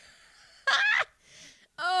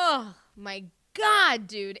 Oh my God,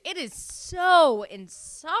 dude. It is so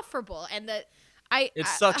insufferable. And It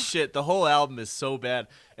sucks shit. The whole album is so bad.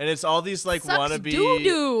 And it's all these sucks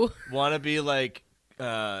wannabe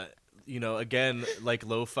again, like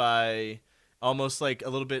lo-fi, almost like a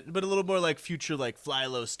little more like future, like Fly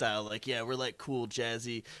Low style. Like, yeah, we're like cool,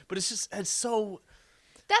 jazzy. But it's so...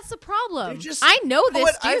 That's the problem. Just, I know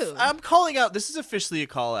this dude. I'm calling out. This is officially a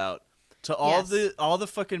call out to all Yes. the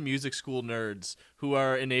fucking music school nerds who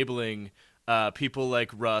are enabling people like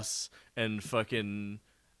Russ and fucking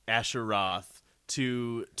Asher Roth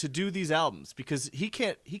to do these albums, because he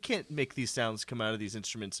can't make these sounds come out of these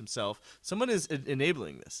instruments himself. Someone is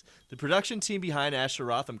enabling this. The production team behind Asher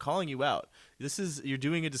Roth, I'm calling you out. You're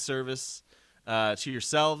doing a disservice to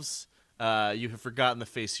yourselves. You have forgotten the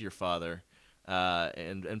face of your father.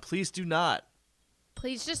 And please do not.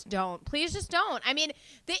 Please just don't. Please just don't. I mean,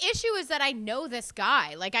 the issue is that I know this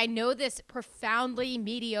guy. Like, I know this profoundly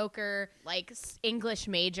mediocre, English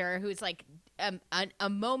major who's, a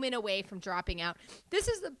moment away from dropping out. This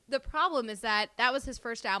is the problem, is that was his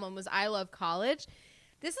first album, was I Love College.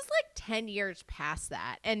 This is, 10 years past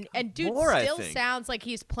that. And dude still sounds like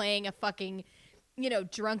he's playing a fucking,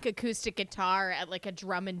 drunk acoustic guitar at, a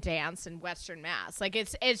drum and dance in Western Mass.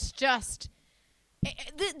 It's just...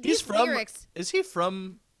 These lyrics. Is he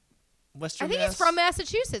from Western Mass? I think he's from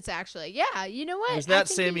Massachusetts, actually. Yeah, you know what? Or is that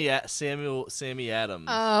Sammy Adams?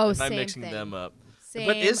 Oh, Am I same mixing thing. them up? Same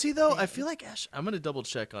but is he though? thing. I feel like I'm gonna double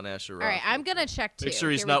check on Asher Roth. All right, I'm gonna check too. Make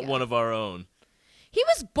sure he's Here we not go. one of our own. He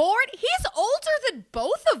was born. He's older than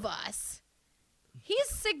both of us. He's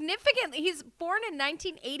born in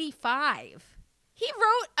 1985. He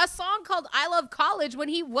wrote a song called I Love College when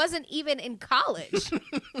he wasn't even in college.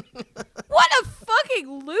 What a fucking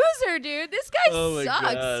loser, dude. This guy Oh my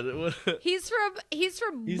sucks. god. He's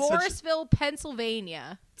from He's Morrisville,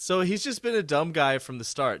 Pennsylvania. So he's just been a dumb guy from the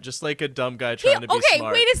start, just like a dumb guy trying to be okay,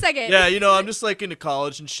 smart. wait a second. Yeah, I'm just into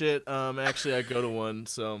college and shit. Actually, I go to one,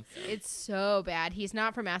 so. It's so bad. He's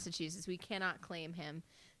not from Massachusetts. We cannot claim him.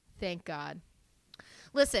 Thank God.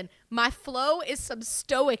 Listen, my flow is some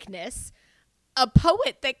stoicness. A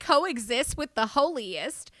poet that coexists with the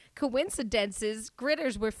holiest. Coincidences.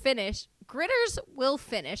 Gritters will finish.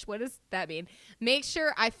 What does that mean? Make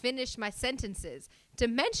sure I finish my sentences.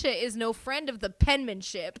 Dementia is no friend of the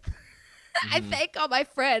penmanship. I thank all my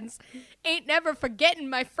friends. Ain't never forgetting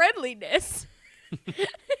my friendliness.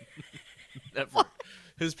 Never.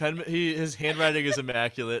 His handwriting is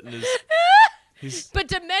immaculate, and But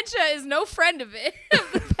dementia is no friend of it.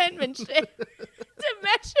 Of the penmanship.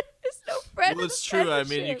 Dementia is no friend well, of it's the true. I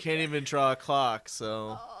penmanship. mean, you can't even draw a clock,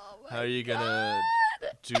 so Oh how are you gonna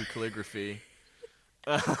do calligraphy?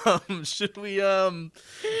 Should we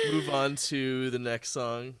move on to the next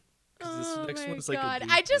song? 'Cause this next one's like a I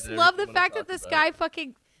loop just that love the everyone fact talk that this about. guy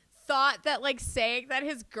fucking thought that saying that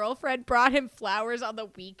his girlfriend brought him flowers on the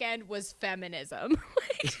weekend was feminism.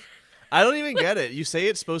 I don't even get it. You say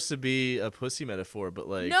it's supposed to be a pussy metaphor, but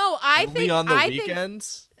No, I only think on the I think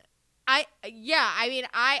weekends. I mean,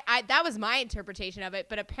 I that was my interpretation of it,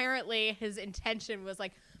 but apparently his intention was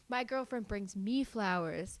like, my girlfriend brings me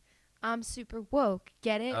flowers. I'm super woke.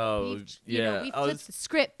 Get it? Oh, yeah. We flipped the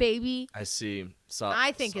script, baby. I see.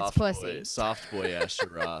 I think it's soft pussy. Boy, soft boy Asher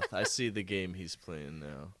Roth. I see the game he's playing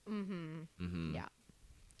now. Yeah.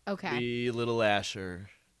 Okay. Wee little Asher.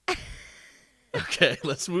 Okay,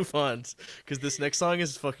 let's move on because this next song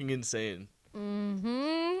is fucking insane.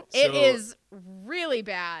 It is really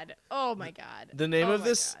bad. Oh my god. The name of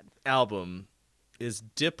this album is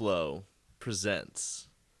Diplo Presents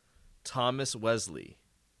Thomas Wesley,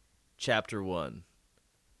 Chapter 1,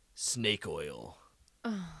 Snake Oil.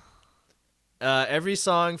 Every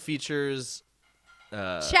song features...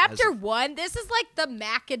 Chapter 1? This is like the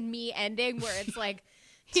Mac and Me ending where it's like,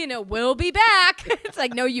 we'll be back. It's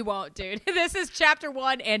like, no, you won't, dude. This is Chapter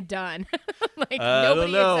 1 and done. Like,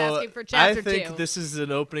 nobody is asking for Chapter 2. I think this is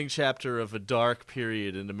an opening chapter of a dark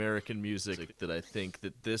period in American music that I think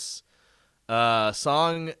that this...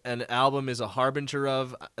 song and album is a harbinger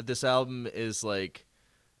of. This album is like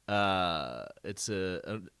it's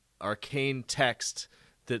an arcane text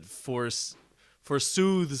that forsoothes.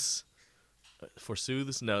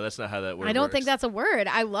 No, that's not how that word I don't works. think that's a word.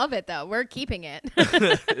 I love it though. We're keeping it.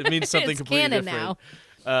 It means something It's completely canon different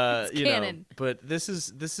now. It's canon. But this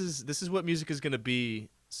is what music is going to be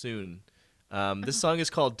soon. This song is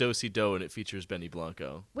called Do-Si Do and it features Benny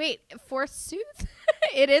Blanco. Wait, forsooth?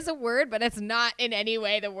 It is a word, but it's not in any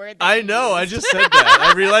way the word that I you know. I used. just said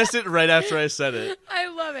that. I realized it right after I said it. I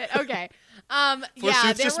love it. Okay.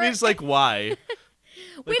 Forsooth just means like why.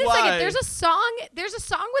 Wait Like, a why? second. There's a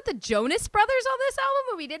song with the Jonas Brothers on this album,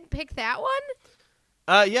 but we didn't pick that one.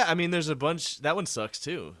 Yeah, I mean, there's a bunch. That one sucks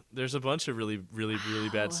too. There's a bunch of really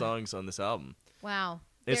bad songs on this album. Wow.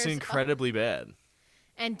 It's There's- incredibly bad.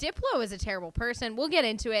 And Diplo is a terrible person. We'll get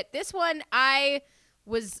into it. This one, I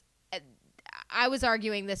was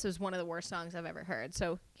arguing this was one of the worst songs I've ever heard.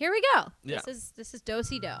 So here we go. Yeah. This is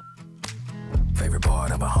Do-Si Do. Favorite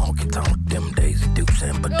part of a honky tonk, them Daisy Dukes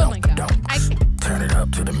and Oh my god. I can't. Turn it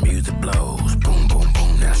up till the music blows. Boom, boom,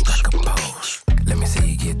 boom, now strike a pose. Let me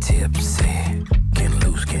see you get tipsy. Getting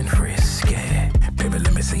loose, getting frisky. Baby,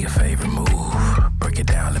 let me see your favorite move. Break it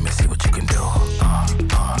down, let me see what you can do.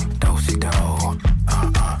 Do-si do.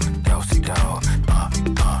 Do-si do.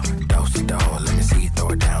 Do-si do. Let me see you throw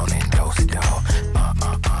it down and do-si do.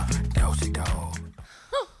 Do-si do.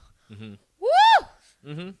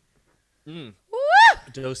 Woo! Woo!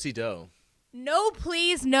 Do-Si Do. No,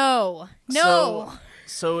 please, no. No.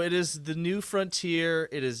 So it is the new frontier.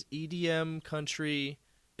 It is EDM country.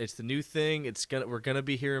 It's the new thing. We're gonna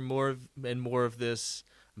be hearing more and more of this.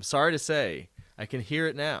 I'm sorry to say, I can hear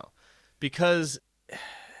it now, because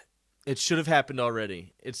it should have happened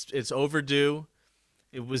already. It's overdue.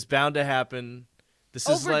 It was bound to happen. This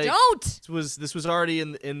is like this was already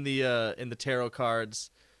in the tarot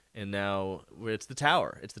cards, and now it's the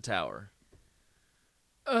tower. It's the tower.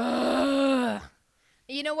 Ugh.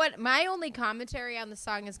 You know what? My only commentary on the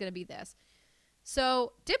song is going to be this.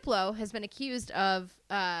 So Diplo has been accused of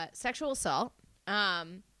sexual assault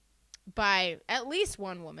by at least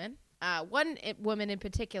one woman. One woman in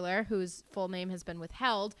particular, whose full name has been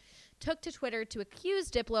withheld, took to Twitter to accuse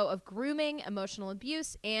Diplo of grooming, emotional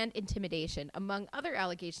abuse, and intimidation, among other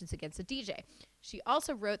allegations against the DJ. She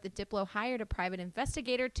also wrote that Diplo hired a private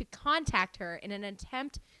investigator to contact her in an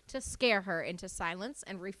attempt to scare her into silence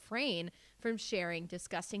and refrain from sharing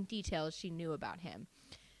disgusting details she knew about him.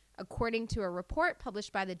 According to a report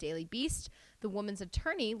published by the Daily Beast, the woman's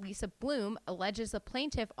attorney, Lisa Bloom, alleges the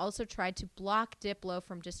plaintiff also tried to block Diplo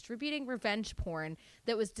from distributing revenge porn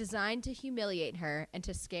that was designed to humiliate her and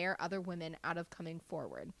to scare other women out of coming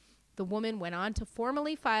forward. The woman went on to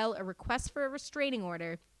formally file a request for a restraining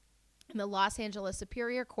order in the Los Angeles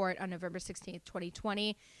Superior Court on November 16th,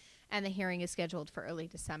 2020, and the hearing is scheduled for early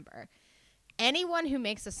December. Anyone who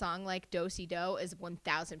makes a song like Do-Si Do is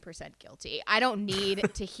 1,000% guilty. I don't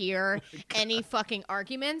need to hear any fucking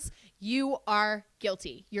arguments. You are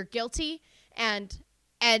guilty. You're guilty, and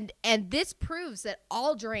this proves that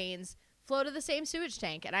all drains flow to the same sewage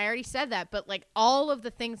tank. And I already said that, but like all of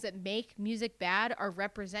the things that make music bad are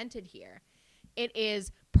represented here. It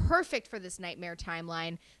is perfect for this nightmare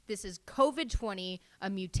timeline. This is COVID-20, a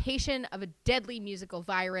mutation of a deadly musical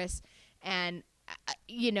virus, and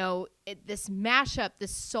this mashup,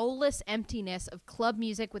 this soulless emptiness of club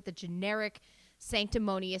music with the generic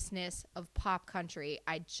sanctimoniousness of pop country.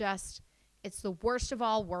 It's the worst of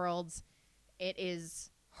all worlds. It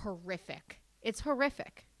is horrific. It's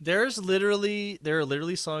horrific. There are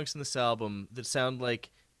literally songs in this album that sound like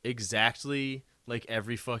exactly like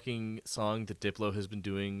every fucking song that Diplo has been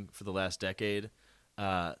doing for the last decade.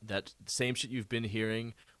 that same shit you've been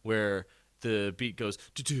hearing, where the beat goes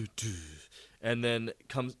do, and then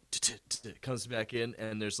comes back in,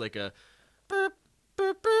 and there's like a burp,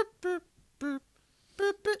 burp, burp, burp, burp,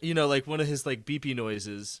 burp, burp, like one of his like beepy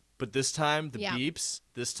noises. But this time the beeps,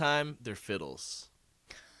 this time they're fiddles,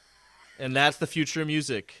 and that's the future of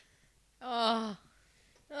music. Oh.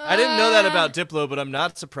 I didn't know that about Diplo, but I'm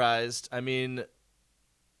not surprised. I mean,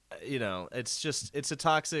 it's a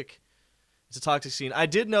toxic scene. I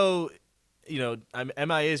did know,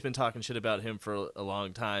 MIA has been talking shit about him for a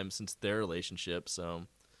long time since their relationship. So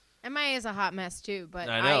MIA is a hot mess too, but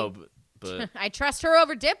I know, but I trust her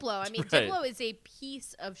over Diplo. I mean, right. Diplo is a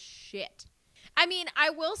piece of shit. I mean,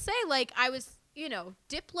 I will say, like,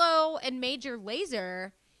 Diplo and Major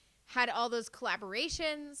Lazer had all those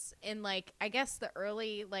collaborations in, like, I guess the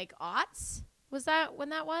early, like, aughts. Was that when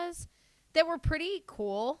that was? That were pretty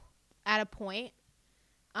cool at a point.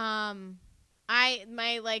 I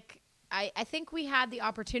think we had the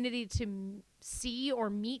opportunity to see or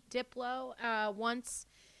meet Diplo once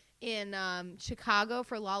in Chicago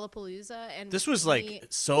for Lollapalooza, and this was like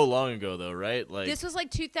so long ago, though, right? Like this was like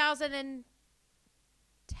 2010.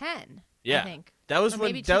 Yeah, I think that was or when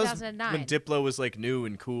maybe that was 2009. when Diplo was like new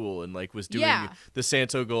and cool and like was doing the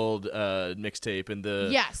Santo Gold mixtape and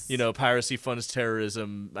the Piracy Funds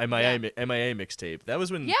Terrorism MIA mixtape. That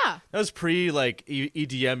was when that was pre like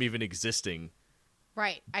EDM even existing.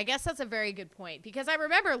 Right. I guess that's a very good point, because I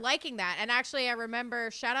remember liking that, and actually I remember,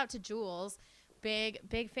 shout out to Jules,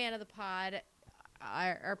 big fan of the pod,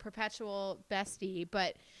 our perpetual bestie,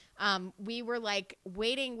 but we were like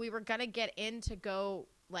waiting. We were gonna get in to go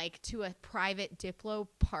like to a private Diplo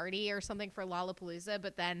party or something for Lollapalooza,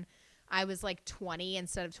 but then I was like 20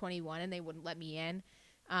 instead of 21, and they wouldn't let me in.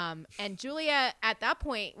 And Julia at that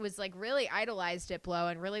point was like really idolized Diplo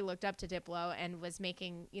and really looked up to Diplo and was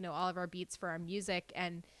making, all of our beats for our music.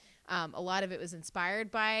 And a lot of it was inspired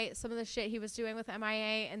by some of the shit he was doing with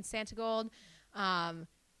MIA and Santa Gold.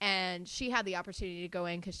 And she had the opportunity to go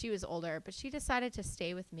in because she was older, but she decided to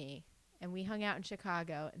stay with me, and we hung out in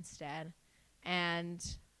Chicago instead. And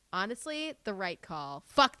honestly, the right call.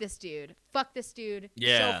 Fuck this dude.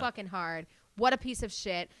 Yeah. So fucking hard. What a piece of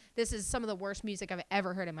shit. This is some of the worst music I've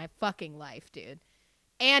ever heard in my fucking life, dude.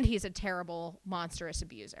 And he's a terrible, monstrous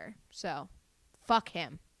abuser. So, fuck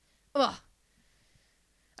him. Ugh.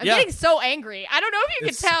 I'm getting so angry. I don't know if you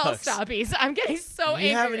can tell, Stoppies. I'm getting so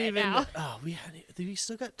angry now. Oh, we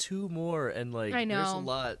still got two more, and like I know. There's a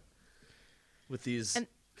lot with these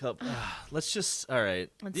couple. Let's just all right.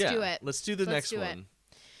 Let's do it. Let's do the next one.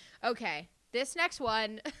 Okay, this next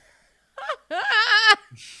one.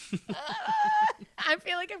 I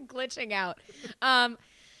feel like I'm glitching out.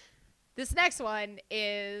 This next one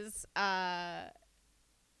is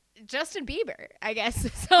Justin Bieber, I guess.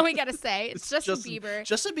 That's all we gotta say. It's Justin Bieber.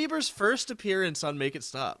 Justin Bieber's first appearance on Make It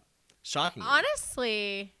Stop. Shocking.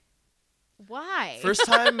 Honestly, why? First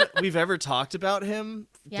time we've ever talked about him.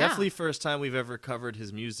 Yeah. Definitely first time we've ever covered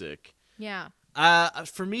his music. Yeah.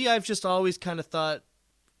 For me, I've just always kind of thought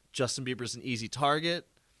Justin Bieber's an easy target.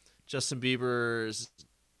 Justin Bieber's,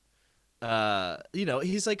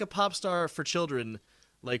 he's like a pop star for children.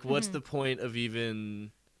 Like, what's the point of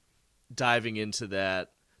even diving into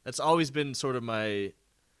that? That's always been sort of my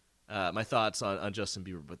my thoughts on Justin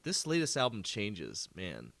Bieber. But this latest album changes,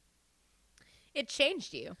 man. It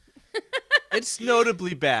changed you. It's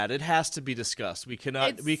notably bad. It has to be discussed. We can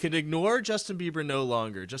ignore Justin Bieber no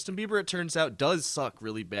longer. Justin Bieber, it turns out, does suck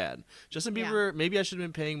really bad. Justin Bieber, maybe I should have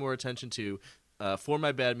been paying more attention to for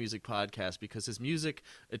my Bad Music podcast, because his music,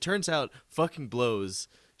 it turns out, fucking blows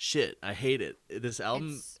shit. I hate it. This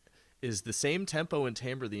album is the same tempo and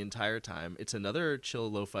timbre the entire time. It's another chill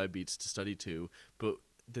lo-fi beats to study to, but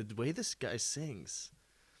the way this guy sings.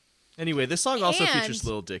 Anyway, this song also features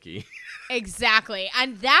Lil Dicky. Exactly.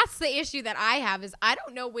 And that's the issue that I have, is I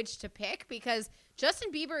don't know which to pick, because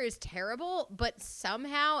Justin Bieber is terrible, but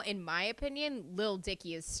somehow, in my opinion, Lil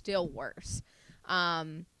Dicky is still worse.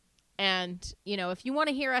 And, if you want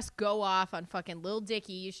to hear us go off on fucking Lil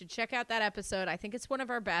Dicky, you should check out that episode. I think it's one of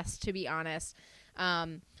our best, to be honest.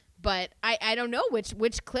 But I don't know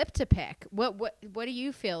which clip to pick. What do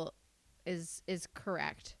you feel is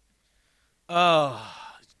correct?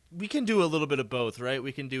 We can do a little bit of both, right?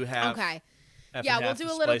 We can do half. Okay. Half yeah, and we'll half do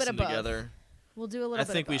to a little splice bit of them both. Together. We'll do a little bit of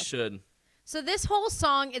both. I think we should. So this whole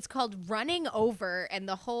song, it's called Running Over, and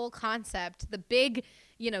the whole concept, the big,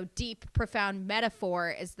 deep, profound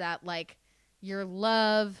metaphor is that, like, your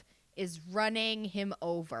love is running him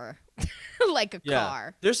over like a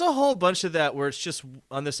car. There's a whole bunch of that where it's just,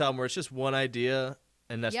 on this album, where it's just one idea,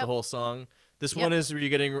 and that's the whole song. This one is where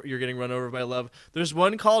you're getting run over by love. There's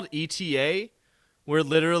one called ETA, where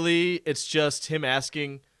literally it's just him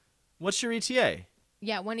asking, "What's your ETA?"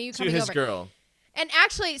 Yeah, when are you to coming his over? girl. And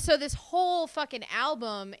actually, so this whole fucking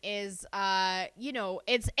album is,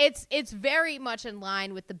 it's very much in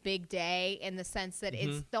line with The Big Day in the sense that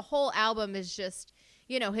it's the whole album is just,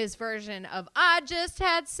 his version of I just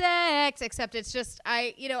had sex, except it's just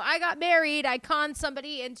I got married. I conned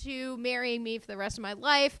somebody into marrying me for the rest of my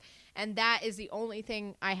life, and that is the only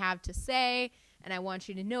thing I have to say, and I want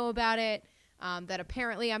you to know about it. That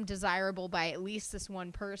apparently I'm desirable by at least this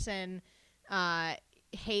one person.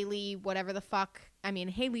 Haley, whatever the fuck. I mean,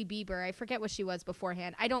 Haley Bieber. I forget what she was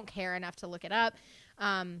beforehand. I don't care enough to look it up.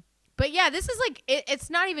 But yeah, this is like, it's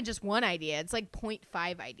not even just one idea. It's like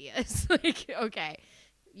 0.5 ideas. Like, okay,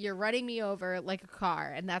 you're running me over like a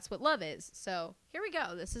car, and that's what love is. So here we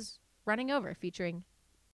go. This is Running Over featuring.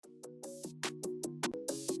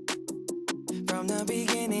 From the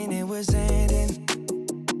beginning, it was ending.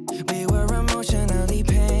 We were emotionally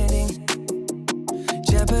pending.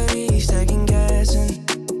 Jeopardy, second guessing.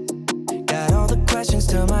 Got all the questions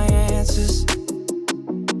to my answers.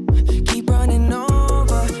 Keep running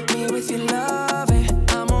over me with your loving.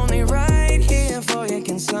 I'm only right here for your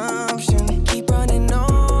consumption. Keep running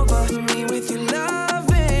over me with your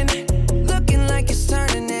loving. Looking like it's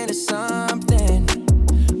turning into something.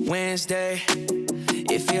 Wednesday,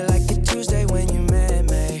 it feel like a Tuesday when you met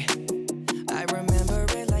me. I remember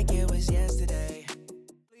it like it was yesterday.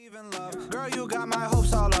 Believe in love. Girl, you got my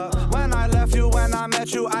hopes all up. When I left you, when I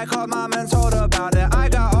met you, I called mom and told about it. I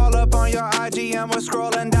got all up on your IG and was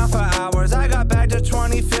scrolling down for hours. I got back to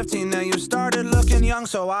 2015, then you started looking young,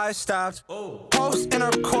 so I stopped. Post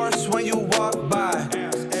intercourse when you walk by.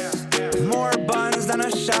 More buns than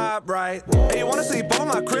a shop, right? Hey, you wanna sleep on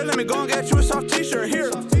my crib? Let me go and get you a soft t-shirt.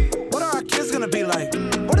 Here, what are our kids gonna be like?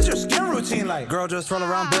 What is your skin routine like? Girl, just roll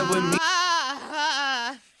around bed with me.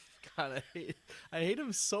 God, I hate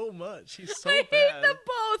him so much. He's so I bad. hate them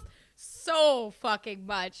both so fucking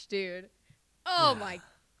much, dude. Oh my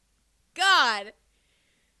God.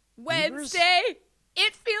 Wednesday,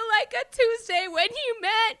 it feel like a Tuesday when you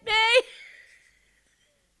met me.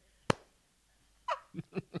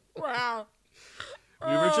 Wow.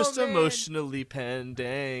 We were just man. emotionally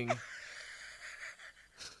pending.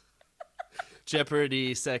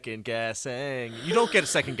 Jeopardy, second guessing. You don't get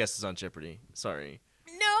second guesses on Jeopardy. Sorry.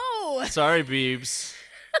 No. Sorry, Beebs.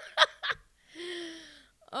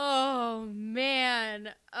 Oh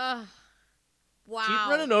man. Wow.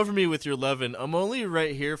 Keep running over me with your lovin'. I'm only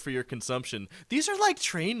right here for your consumption. These are like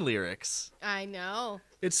train lyrics. I know.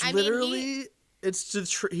 It's I mean, literally,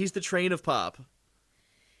 he's the train of pop.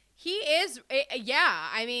 He is, yeah.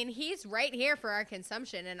 I mean, he's right here for our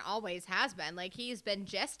consumption and always has been. Like, he's been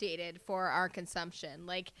gestated for our consumption.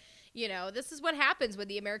 Like, this is what happens when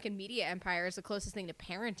the American media empire is the closest thing to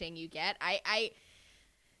parenting you get.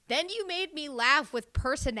 Then you made me laugh with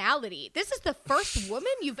personality. This is the first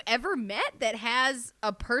woman you've ever met that has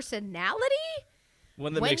a personality?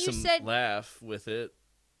 One that When makes you him said- laugh with it.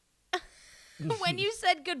 When you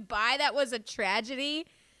said goodbye, that was a tragedy.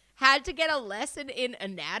 Had to get a lesson in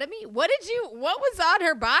anatomy? What was on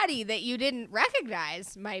her body that you didn't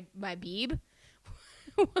recognize, my beeb?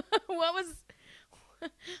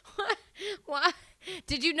 What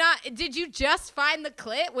did you just find the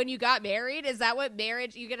clit when you got married? Is that what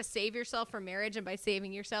marriage, you got to save yourself for marriage, and by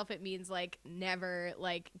saving yourself it means like never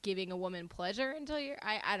like giving a woman pleasure until you're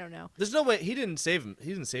I don't know. There's no way he didn't save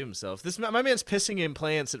himself. My man's pissing in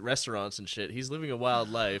plants at restaurants and shit. He's living a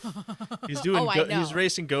wild life. He's doing I know. he's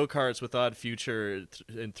racing go-karts with Odd Future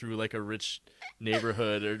and through like a rich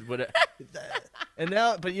neighborhood or whatever. And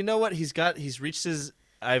now, but you know what? He's reached his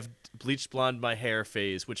I've bleached blonde my hair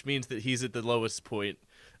phase, which means that he's at the lowest point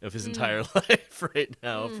of his entire life right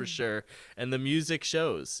now, for sure. And the music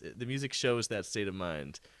shows. The music shows that state of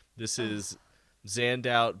mind. This is zanned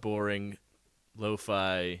out, boring,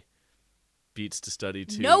 lo-fi beats to study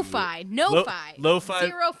to. No-fi. Lo-fi.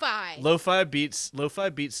 Zero-fi. Lo-fi beats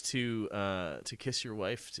to kiss your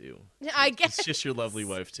wife to. I guess. It's just your lovely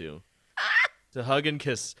wife to. To hug and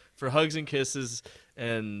kiss. For hugs and kisses,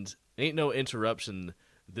 and ain't no interruption.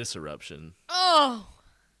 This eruption. Oh.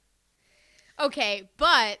 Okay,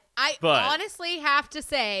 but I honestly have to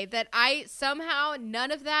say that somehow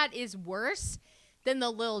none of that is worse than the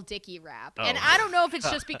Lil Dicky rap. And I don't know if it's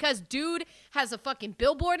just because dude has a fucking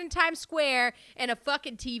billboard in Times Square and a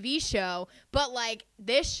fucking TV show, but like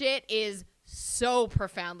this shit is so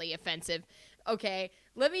profoundly offensive. Okay,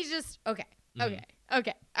 let me just okay. All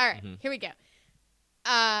right, here we go.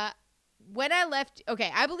 When I left,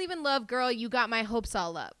 I believe in love, girl, you got my hopes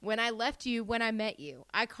all up. When I left you, when I met you,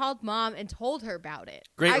 I called mom and told her about it.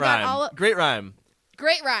 Great rhyme.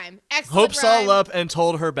 Great rhyme. Excellent Hope saw rhyme. up and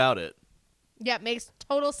told her about it. Yeah, makes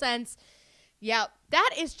total sense. Yeah, that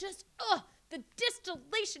is just the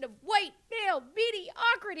distillation of white male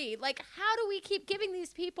mediocrity. Like, how do we keep giving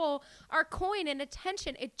these people our coin and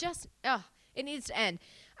attention? It just it needs to end.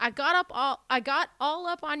 I got all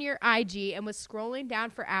up on your IG and was scrolling down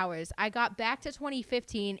for hours. I got back to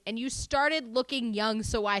 2015 and you started looking young,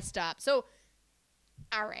 so I stopped. So,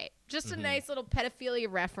 all right, just a nice little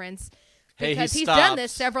pedophilia reference Hey, because he he's stopped. done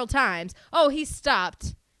this several times. Oh, he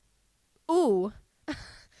stopped. Ooh.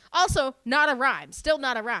 Also, not a rhyme. Still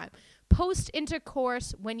not a rhyme. Post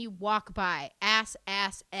intercourse when you walk by. Ass,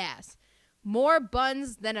 ass, ass. More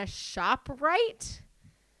buns than a ShopRite?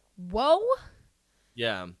 Whoa.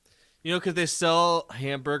 Yeah. You know, because they sell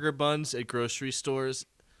hamburger buns at grocery stores.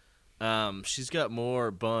 She's got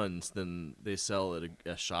more buns than they sell at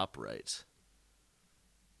a ShopRite.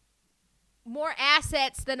 More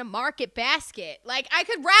assets than a market basket. Like, I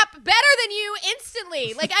could rap better than you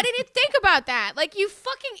instantly. Like, I didn't even think about that. Like, you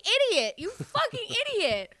fucking idiot. You fucking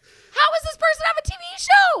idiot. How does this person have a TV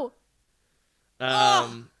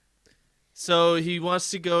show? So he wants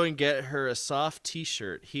to go and get her a soft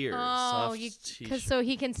T-shirt here. Oh, Soft T-shirt. because so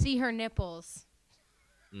he can see her nipples.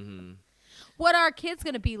 Mm-hmm. What are our kids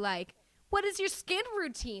going to be like? What is your skin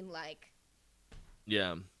routine like?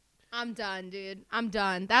 Yeah. I'm done, dude. I'm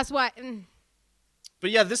done. That's why. But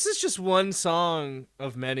yeah, this is just one song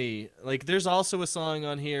of many. Like, there's also a song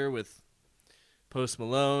on here with Post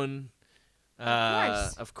Malone.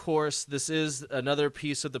 Of course, this is another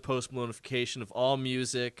piece of the Post Malonification of all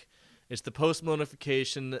music. It's the Post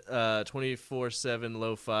Malonification 24/7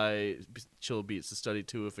 lo-fi chill beats, the study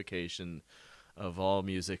twoification of all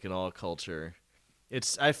music and all culture.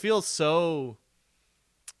 I feel so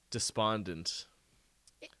despondent.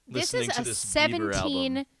 This listening is to a this Bieber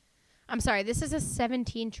 17. album. I'm sorry. This is a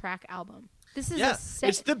 17-track album. This is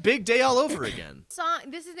It's the big day all over again. song.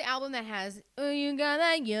 This is the album that has "Oh, you got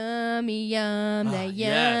that yummy yum, that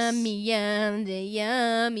yes. yummy yum, the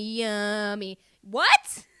yummy yummy."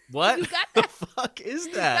 What? What You got the that? fuck is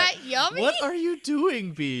that? That yummy? What are you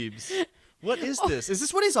doing, Beebs? What is this? Is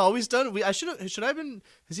this what he's always done? Has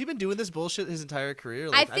he been doing this bullshit his entire career?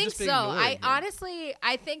 I I've think just been so. ignoring him. Honestly,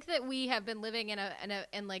 I think that we have been living in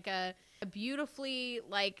a beautifully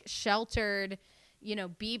like sheltered,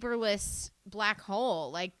 Bieberless black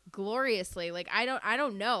hole, like gloriously. Like I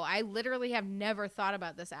don't know. I literally have never thought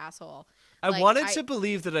about this asshole. I wanted to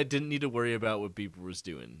believe that I didn't need to worry about what Bieber was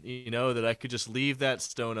doing. That I could just leave that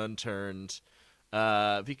stone unturned,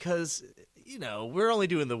 because we're only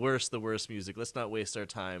doing the worst music. Let's not waste our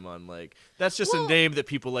time on that's just a name that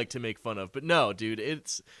people like to make fun of. But no, dude,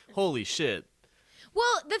 it's holy shit.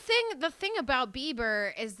 Well, the thing about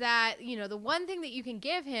Bieber is that, the one thing that you can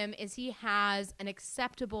give him is he has an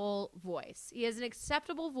acceptable voice. He has an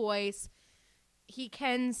acceptable voice. He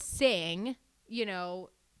can sing,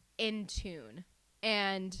 in tune.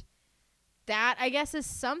 And that, I guess, is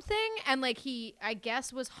something. And he, I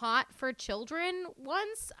guess, was hot for children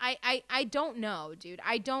once. I don't know, dude.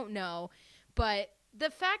 I don't know. But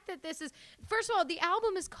the fact that this is, first of all, the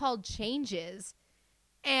album is called Changes.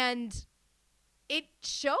 And it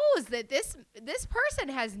shows that this person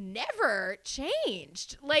has never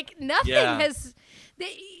changed. Nothing has.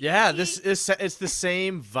 It's the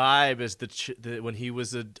same vibe as when he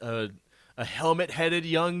was a helmet-headed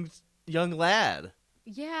young lad.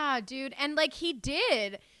 Yeah, dude. And he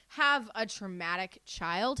did have a traumatic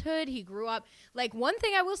childhood. He grew up, one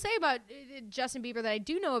thing I will say about Justin Bieber that I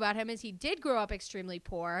do know about him is he did grow up extremely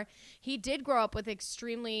poor. He did grow up with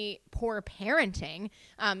extremely poor parenting.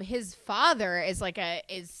 His father is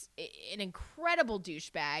is an incredible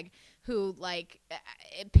douchebag who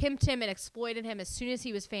pimped him and exploited him as soon as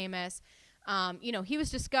he was famous. He was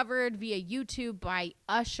discovered via YouTube by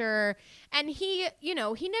Usher, and he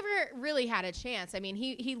never really had a chance. I mean,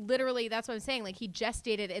 he literally, that's what I'm saying. He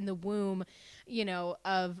gestated in the womb,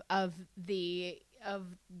 of the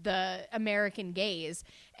American gays,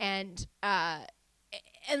 and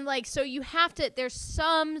so you have to, there's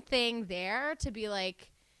something there to be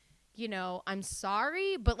I'm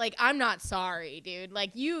sorry, but I'm not sorry, dude.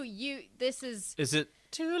 This is. Is it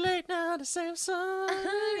too late now to say I'm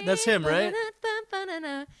sorry? That's him, right?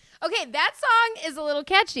 Okay, that song is a little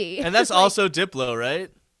catchy. And that's also Diplo,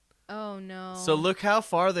 right? Oh, no. So look how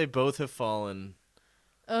far they both have fallen.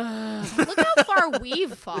 Look how far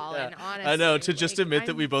we've fallen, honestly. I know, to just admit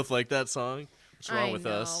that we both like that song. What's wrong with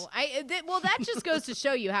us? Well, that just goes to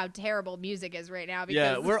show you how terrible music is right now. Because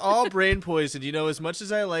yeah, we're all brain poisoned. As much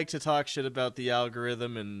as I like to talk shit about the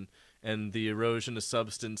algorithm and the erosion of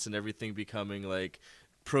substance and everything becoming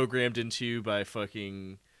programmed into you by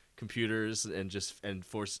fucking computers and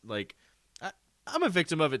force like I'm a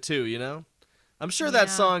victim of it too, you know. I'm sure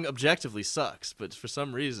that song objectively sucks, but for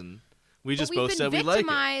some reason we just both said we like it. We've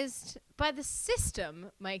been victimized by the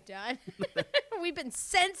system, Mike Dunn. We've been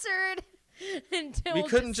censored until we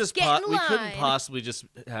couldn't just get in we line. couldn't possibly just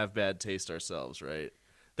have bad taste ourselves, right?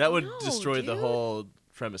 That would destroy the whole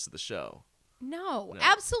premise of the show. No,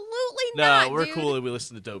 absolutely not. No, we're dude. cool and we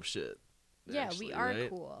listen to dope shit. Yeah, actually, we are right?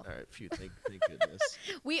 cool. All right, phew, thank goodness.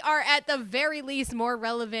 We are at the very least more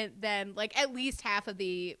relevant than like at least half of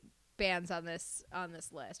the bands on this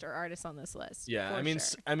list or artists on this list. Yeah, for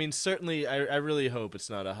sure. I mean, certainly, I really hope it's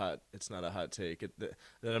not a hot take. That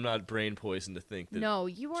I'm not brain poisoned to think that no,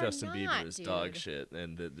 you are Justin not, Bieber is dude. dog shit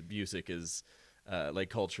and that the music is like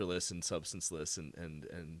cultureless and substanceless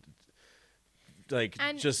and like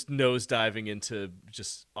just nose diving into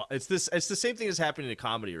just it's the same thing that's happening to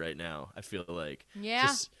comedy right now. I feel like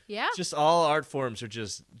just all art forms are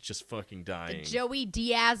just fucking dying. The Joey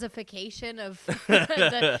Diazification of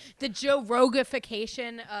the Joe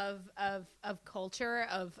Rogification of culture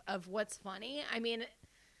of what's funny. I mean,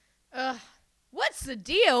 what's the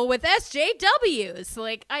deal with SJWs?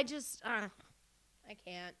 Like I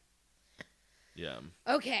can't. Yeah.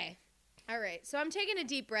 Okay. All right, so I'm taking a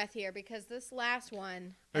deep breath here because this last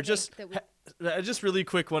one. I just really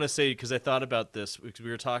quick want to say because I thought about this because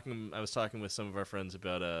I was talking with some of our friends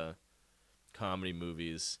about comedy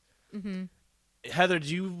movies. Mm-hmm. Heather, do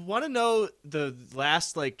you want to know the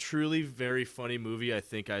last like truly very funny movie I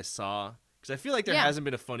think I saw? Because I feel like there hasn't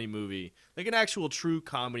been a funny movie, like an actual true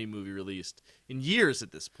comedy movie released in years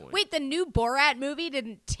at this point. Wait, the new Borat movie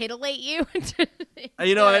didn't titillate you?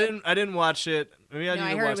 You know, I didn't watch it. Maybe I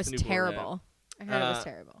didn't heard watch it was the new terrible. Borat. I heard it was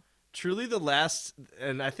terrible. Truly the last,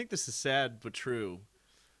 and I think this is sad but true.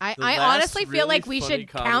 I last honestly feel really like we funny should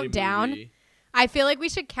comedy count down. movie. I feel like we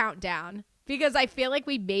should count down because I feel like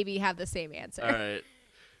we maybe have the same answer. All right.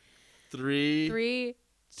 3,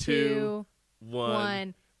 2,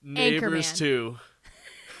 1. Neighbors Anchorman. 2.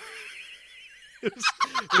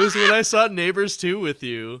 It was when I saw Neighbors 2 with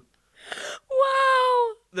you.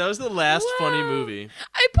 Wow. That was the last funny movie.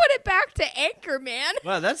 I put it back to Anchorman.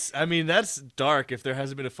 Wow, that's dark if there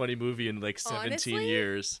hasn't been a funny movie in like 17 Honestly?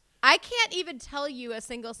 years. I can't even tell you a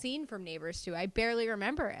single scene from Neighbors 2. I barely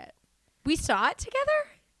remember it. We saw it together?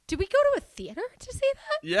 Did we go to a theater to see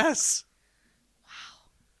that? Yes.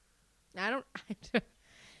 Wow.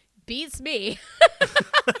 Beats me.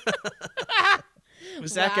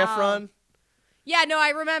 Was Zac Efron? Yeah, no, I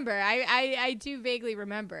remember. I do vaguely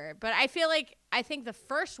remember. But I think the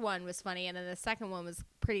first one was funny and then the second one was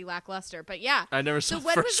pretty lackluster. But yeah. I never saw so the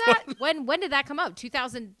when first was that? one. When did that come out?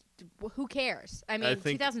 2000 who cares? I mean,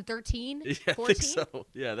 2013? Yeah, I 14? think so.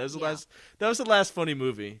 Yeah, that was the last funny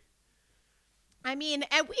movie. I mean,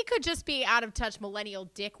 and we could just be out of touch millennial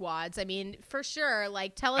dickwads. I mean, for sure.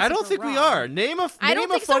 Like, tell us. I don't think we are. Name a funny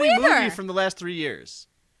movie from the last 3 years.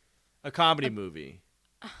 A comedy movie.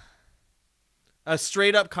 A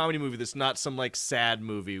straight up comedy movie that's not some like sad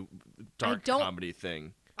movie, dark comedy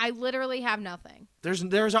thing. I literally have nothing. There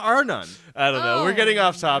are none. I don't know. We're getting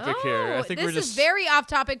off topic here. I think this we're just is very off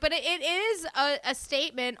topic, but it is a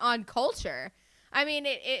statement on culture. I mean,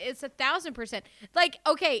 it's 1,000%. Like,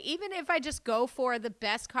 okay, even if I just go for the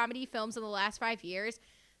best comedy films in the last 5 years,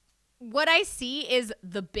 what I see is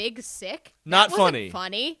The Big Sick. Not that funny. Wasn't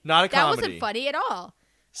funny. Not a comedy. That wasn't funny at all.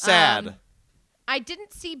 Sad. I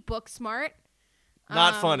didn't see Booksmart.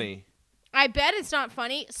 Not funny. I bet it's not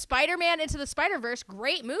funny. Spider-Man Into the Spider-Verse,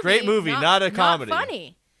 great movie. Great movie, not a comedy. Not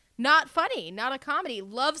funny. Not funny, not a comedy.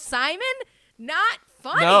 Love, Simon, not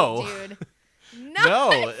funny, No. dude.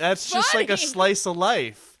 No, that's just like a slice of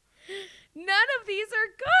life. None of these are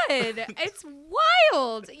good. It's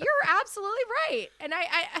wild. You're absolutely right. And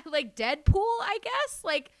I like Deadpool, I guess.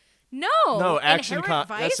 Like, no. Action. Inherent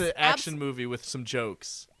Vice, That's an action movie with some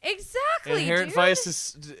jokes. Exactly. Inherent dude. Vice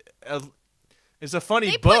is a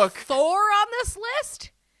funny They book. put Thor on this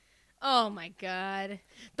list? Oh my god.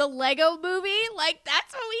 The Lego movie? Like,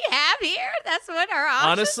 that's what we have here? That's what our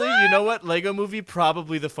options Honestly, are? you know what? Lego Movie,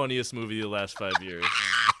 probably the funniest movie of the last 5 years.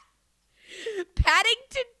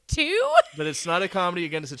 Paddington 2? But it's not a comedy.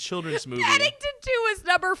 Again, it's a children's movie. Paddington 2 is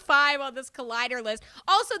number 5 on this Collider list.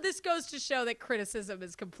 Also, this goes to show that criticism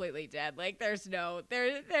is completely dead. Like, there's no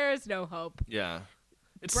hope. Yeah.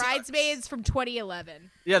 It Bridesmaids from 2011.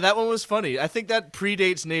 Yeah, that one was funny. I think that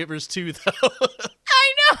predates Neighbors 2, though.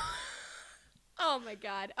 I know. Oh my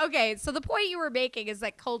god. Okay, so the point you were making is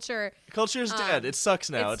that culture Culture's dead. It sucks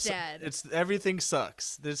now. It's dead. It's everything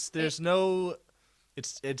sucks. There's no.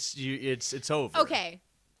 It's over. Okay,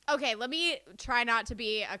 let me try not to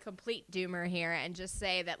be a complete doomer here and just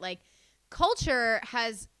say that, like, culture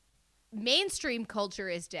has mainstream culture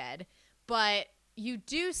is dead, but you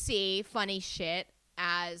do see funny shit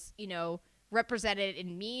as, represented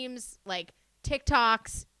in memes, like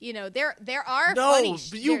TikToks. There are funny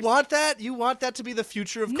but you there's- want that? You want that to be the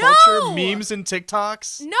future of No! culture? Memes and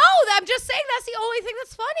TikToks? No, I'm just saying that's the only thing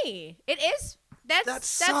that's funny. It is.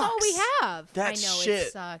 That's all we sucks. have. That I know shit.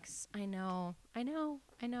 it sucks. I know.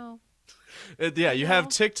 Yeah, you have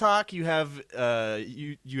TikTok, you have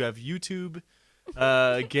you have YouTube,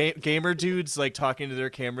 gamer dudes like talking to their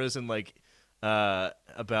cameras and like about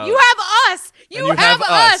You have us. and You have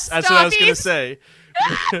us. That's what I was gonna Stoppies. say.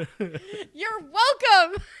 You're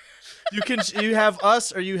welcome. You have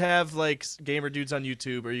us, or you have like gamer dudes on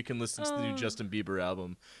YouTube, or you can listen to the new Justin Bieber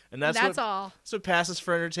album, and that's all. That's what passes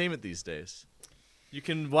for entertainment these days. You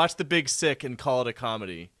can watch The Big Sick and call it a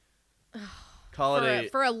comedy. Call it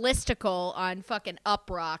For a listicle on fucking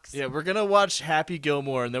Uprocks. Yeah, we're gonna watch Happy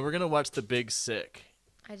Gilmore, and then we're gonna watch The Big Sick.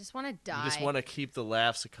 I just want to die. We just want to keep the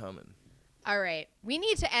laughs coming. All right, we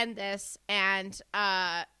need to end this, and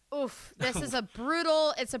this is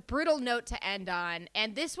it's a brutal note to end on,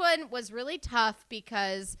 and this one was really tough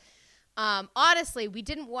because, honestly, we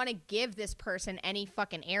didn't want to give this person any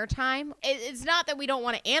fucking airtime. It's not that we don't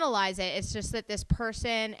want to analyze it, it's just that this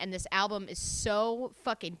person and this album is so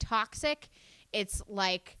fucking toxic. It's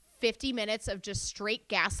like 50 minutes of just straight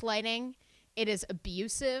gaslighting. It is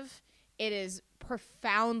abusive. It is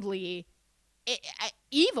profoundly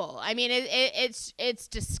evil. I mean, it's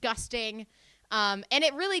disgusting, and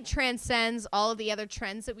it really transcends all of the other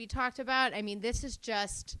trends that we talked about. I mean, this is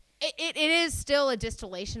just it is still a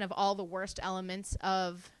distillation of all the worst elements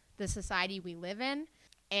of the society we live in,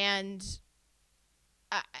 and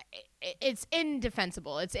it's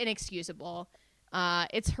indefensible. It's inexcusable.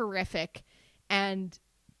 It's horrific, and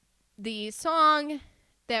the song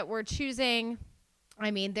that we're choosing. I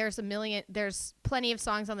mean, there's plenty of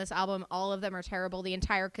songs on this album. All of them are terrible. The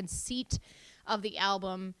entire conceit of the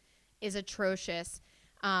album is atrocious.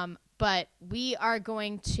 But we are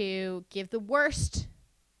going to give the worst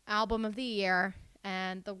album of the year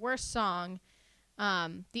and the worst song,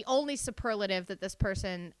 the only superlative that this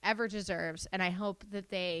person ever deserves. And I hope that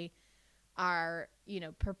they are,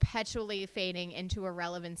 perpetually fading into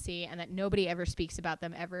irrelevancy and that nobody ever speaks about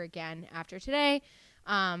them ever again after today.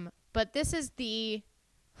 But this is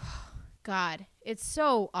God, it's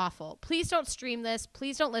so awful. Please don't stream this.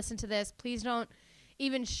 Please don't listen to this. Please don't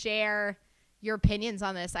even share your opinions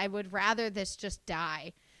on this. I would rather this just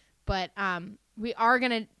die. But we are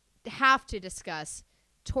going to have to discuss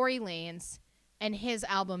Tory Lanez and his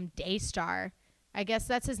album Daystar. I guess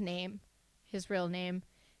that's his name, his real name.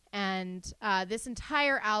 And this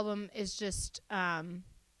entire album is just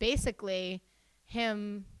basically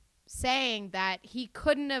him saying that he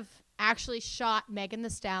couldn't have actually shot Megan Thee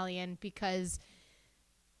Stallion because,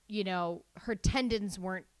 her tendons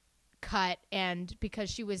weren't cut and because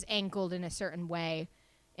she was ankled in a certain way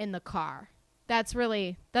in the car. That's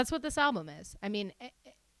what this album is. I mean,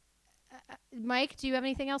 Mike, do you have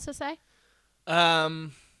anything else to say? I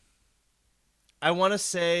want to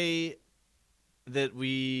say that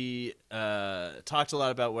we talked a lot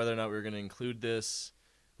about whether or not we were going to include this,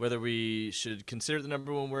 whether we should consider the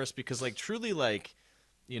number one worst, because truly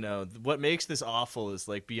what makes this awful is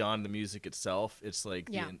beyond the music itself. It's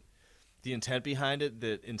the intent behind it,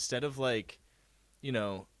 that instead of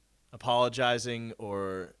apologizing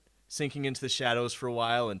or sinking into the shadows for a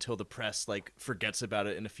while until the press forgets about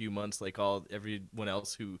it in a few months, everyone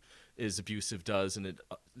else who is abusive does, and it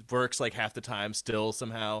works half the time still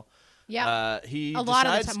somehow. Yeah. He a lot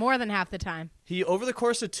of the time, more than half the time. He, over the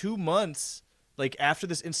course of 2 months, after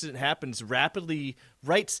this incident happens, rapidly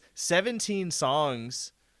writes 17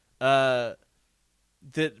 songs that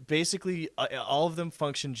basically all of them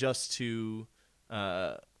function just to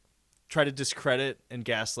try to discredit and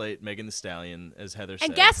gaslight Megan Thee Stallion, as Heather said.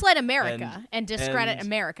 And gaslight America and discredit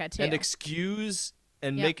America, too. And excuse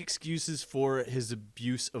and make excuses for his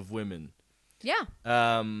abuse of women.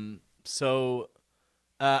 Yeah. So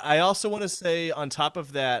I also want to say, on top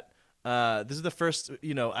of that, this is the first,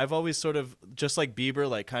 I've always sort of, just like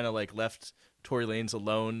Bieber, kind of left Tory Lanez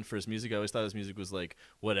alone for his music. I always thought his music was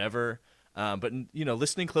whatever. But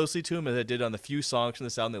listening closely to him, as I did on the few songs from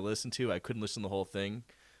this album that I listened to, I couldn't listen to the whole thing.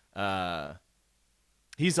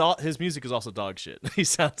 His music is also dog shit. He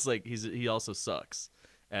sounds like he also sucks.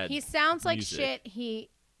 He sounds like music. shit. He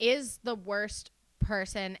is the worst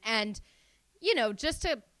person. And, just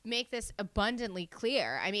to make this abundantly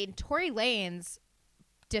clear, I mean, Tory Lanez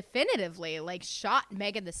definitively shot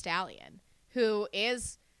Megan Thee Stallion, who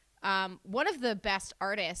is one of the best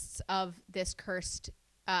artists of this cursed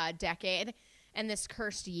decade and this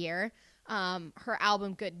cursed year. Her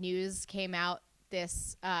album Good News came out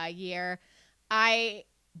this year. I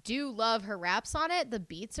do love her raps on it. The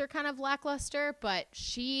beats are kind of lackluster, but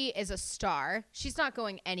she is a star. She's not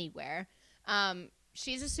going anywhere.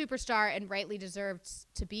 She's a superstar and rightly deserves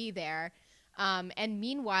to be there. And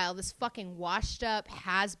meanwhile, this fucking washed up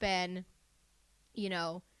has-been,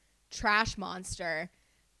 trash monster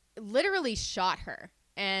literally shot her.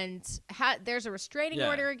 And there's a restraining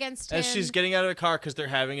order against him. As she's getting out of the car because they're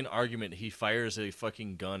having an argument, he fires a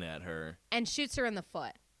fucking gun at her. And shoots her in the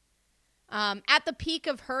foot. At the peak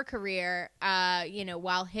of her career,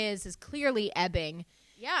 while his is clearly ebbing.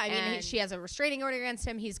 Yeah, I mean, she has a restraining order against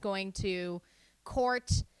him. He's going to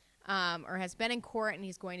court, or has been in court, and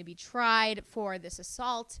he's going to be tried for this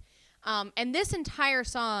assault. And this entire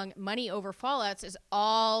song, Money Over Fallouts, is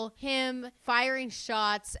all him firing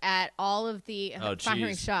shots at all of the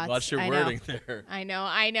firing shots. Watch your wording there. I know.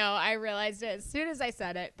 I realized it as soon as I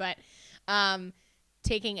said it, but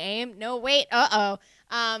taking aim. No, wait.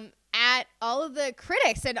 At all of the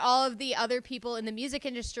critics and all of the other people in the music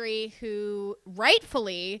industry who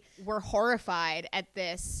rightfully were horrified at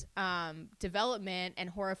this development and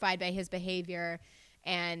horrified by his behavior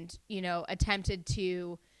and, attempted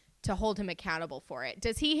to hold him accountable for it.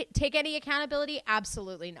 Does he take any accountability?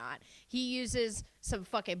 Absolutely not. He uses some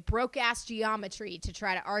fucking broke-ass geometry to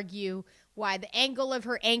try to argue why the angle of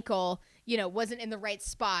her ankle, wasn't in the right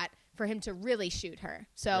spot for him to really shoot her.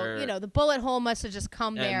 So, the bullet hole must have just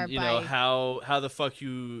come there. You know, how the fuck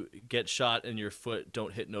you get shot in your foot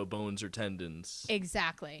don't hit no bones or tendons.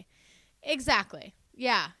 Exactly.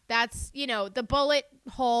 Yeah, that's, the bullet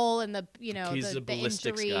hole and the, He's a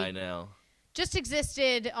ballistics guy now. Just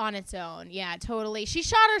existed on its own. Yeah, totally. She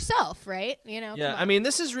shot herself, right? Yeah, I mean,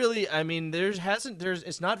 this is really,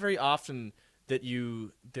 it's not very often that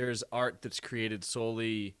there's art that's created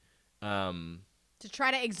solely to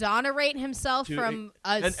try to exonerate himself from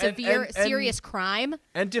a serious crime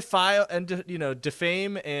and defame and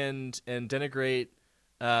denigrate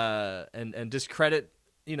and discredit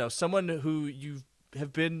someone who you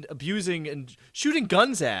have been abusing and shooting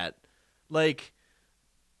guns at, literally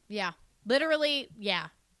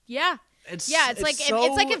it's like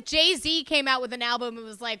if Jay-Z came out with an album and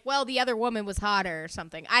was like, well, the other woman was hotter or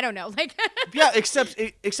something. I don't know. Except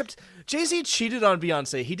Jay-Z cheated on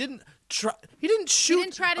Beyonce. He didn't try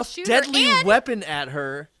to shoot deadly weapon at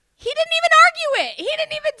her. He didn't even argue it. He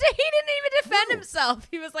didn't even defend himself.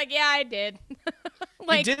 He was like, "Yeah, I did."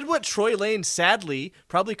 He did what Troy Lane sadly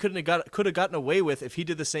probably could have gotten away with if he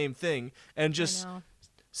did the same thing and just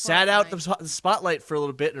sat out the spotlight for a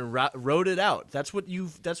little bit and wrote it out. That's what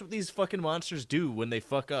these fucking monsters do when they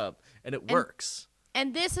fuck up, and it works.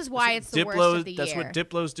 And this is why it's the worst of the year. That's what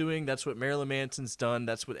Diplo's doing. That's what Marilyn Manson's done.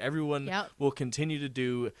 That's what everyone will continue to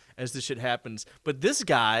do as this shit happens. But this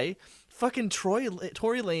guy, fucking Tory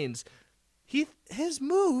Lanez, he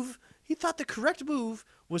thought the correct move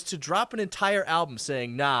was to drop an entire album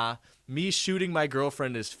saying, "Nah, me shooting my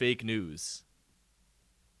girlfriend is fake news."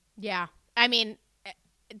 Yeah, I mean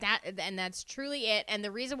that's truly it. And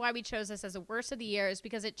the reason why we chose this as the worst of the year is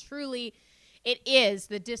because it is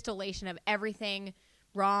the distillation of everything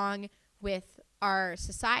wrong with our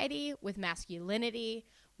society, with masculinity,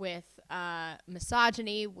 with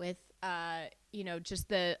misogyny, with just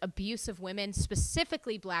the abuse of women,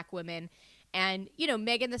 specifically black women. And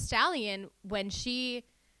Megan Thee Stallion, when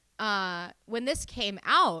this came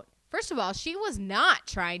out, first of all, she was not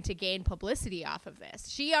trying to gain publicity off of this.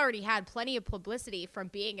 She already had plenty of publicity from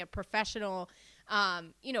being a professional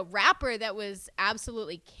rapper that was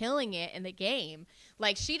absolutely killing it in the game.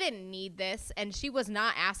 She didn't need this, and she was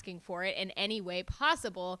not asking for it in any way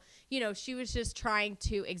possible. She was just trying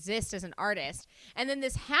to exist as an artist. And then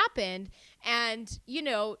this happened, and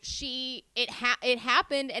it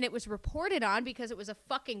happened, and it was reported on because it was a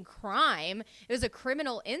fucking crime. It was a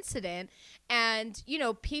criminal incident, and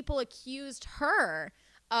people accused her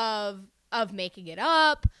of making it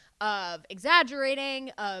up, of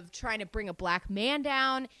exaggerating, of trying to bring a black man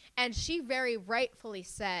down. And she very rightfully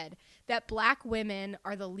said that black women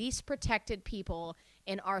are the least protected people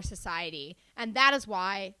in our society. And that is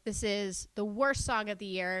why this is the worst song of the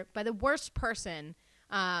year by the worst person,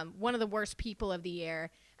 one of the worst people of the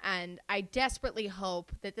year. And I desperately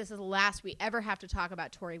hope that this is the last we ever have to talk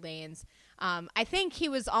about Tory Lanez. I think he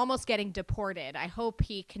was almost getting deported. I hope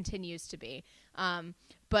he continues to be.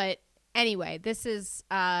 But anyway, this is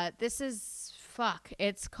fuck.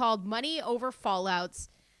 It's called Money Over Fallouts,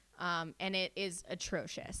 and it is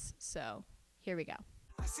atrocious. So here we go.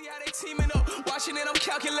 I see how they teaming up, watching it, I'm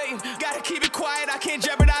calculating. Gotta keep it quiet, I can't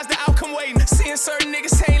jeopardize the outcome waiting. Seeing certain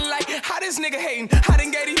niggas hating like, how this nigga hating? I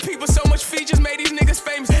done gave these people so much features, made these niggas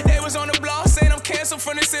famous. They was on the block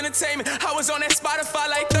entertainment. I was on that Spotify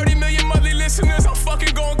like 30 million monthly listeners. I'm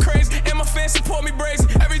fucking going crazy, and my fans support me brazen.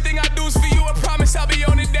 Everything I do is for you, I promise I'll be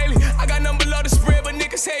on it daily. I got nothing but love to spread, but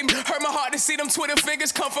niggas hate me. Hurt my heart to see them Twitter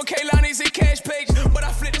fingers come from Kaylani's and Cash Page, but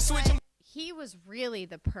I flip the switch. He was really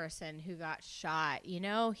the person who got shot, you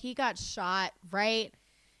know? He got shot right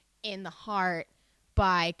in the heart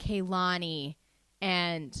by Kehlani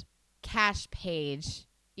and Cash Page,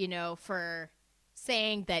 you know, for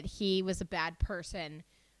saying that he was a bad person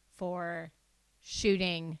for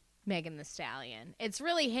shooting Megan Thee Stallion. It's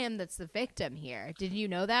really him that's the victim here. Did you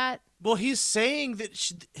know that? Well, he's saying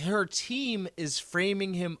that her team is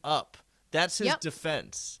framing him up. That's his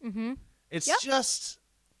defense. Mm-hmm. It's just,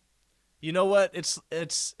 you know what? It's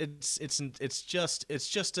just a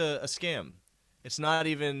scam. It's not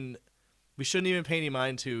even. We shouldn't even pay any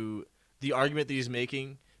mind to the argument that he's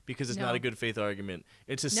making because it's not a good faith argument.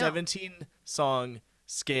 It's a 17-song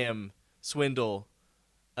scam swindle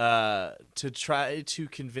to try to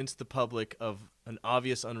convince the public of an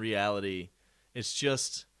obvious unreality. It's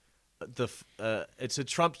just it's a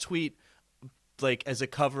Trump tweet like as a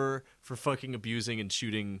cover for fucking abusing and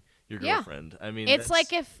shooting your girlfriend. I mean, it's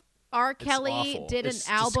like if R. Kelly did an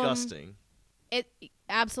album. Disgusting.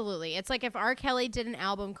 Absolutely. It's like if R. Kelly did an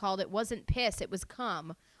album called It Wasn't Piss, It Was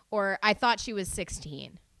Cum, or I Thought She Was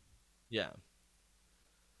 16. Yeah.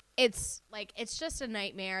 It's like, it's just a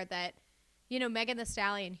nightmare that, you know, Megan Thee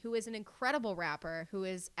Stallion, who is an incredible rapper, who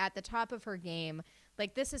is at the top of her game,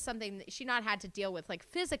 like this is something that she not had to deal with like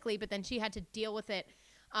physically, but then she had to deal with it,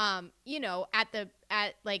 you know,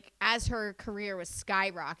 as her career was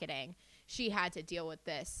skyrocketing, she had to deal with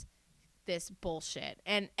this bullshit.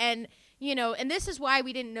 And you know, and this is why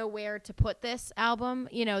we didn't know where to put this album.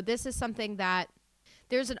 You know, this is something that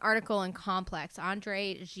there's an article in Complex,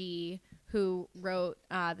 Andre G, who wrote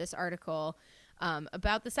this article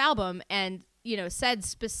about this album, and you know, said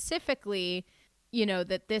specifically, you know,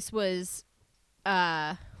 that this was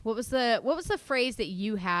what was the phrase that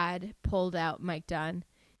you had pulled out, Mike Dunn?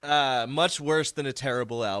 Much worse than a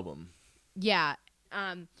terrible album. Yeah.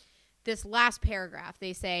 This last paragraph,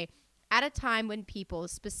 they say, at a time when people,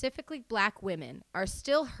 specifically black women, are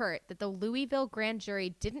still hurt that the Louisville grand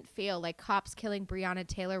jury didn't feel like cops killing Breonna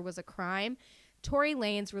Taylor was a crime, Tory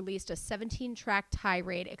Lanez released a 17-track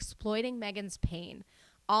tirade exploiting Megan's pain,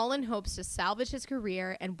 all in hopes to salvage his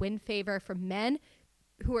career and win favor from men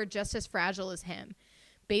who are just as fragile as him.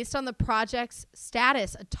 Based on the project's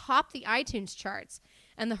status atop the iTunes charts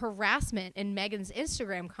and the harassment in Megan's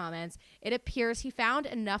Instagram comments, it appears he found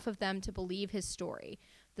enough of them to believe his story.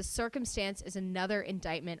 The circumstance is another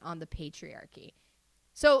indictment on the patriarchy.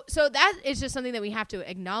 So that is just something that we have to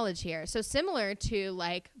acknowledge here. So similar to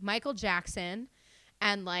like Michael Jackson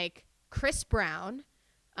and like Chris Brown,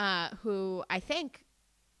 who I think,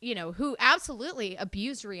 you know, who absolutely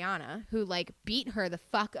abused Rihanna, who like beat her the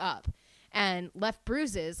fuck up and left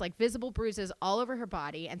bruises, like visible bruises all over her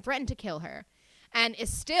body and threatened to kill her, and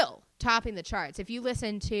is still topping the charts. If you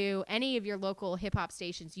listen to any of your local hip hop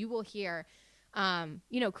stations, you will hear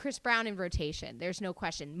you know, Chris Brown in rotation. There's no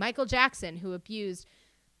question. Michael Jackson, who abused,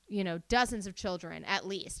 you know, dozens of children at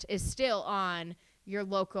least, is still on your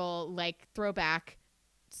local like throwback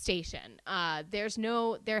station.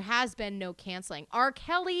 There has been no canceling. R.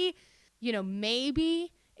 Kelly, you know,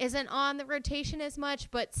 maybe isn't on the rotation as much,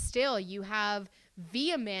 but still you have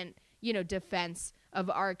vehement, you know, defense of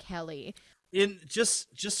R. Kelly. In just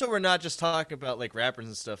so we're not just talking about like rappers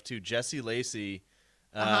and stuff too, Jesse Lacey.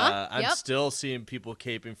 I'm still seeing people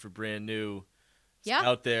caping for Brand New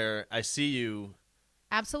out there. I see you.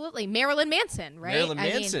 Absolutely. Marilyn Manson, right? Marilyn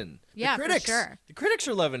Manson. Yeah, the critics, for sure. The critics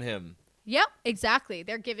are loving him. Yep, exactly.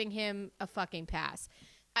 They're giving him a fucking pass.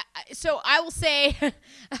 So I will say,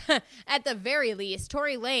 at the very least,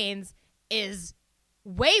 Tory Lanez is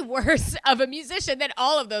way worse of a musician than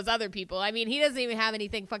all of those other people. I mean, he doesn't even have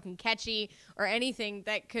anything fucking catchy or anything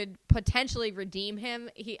that could potentially redeem him.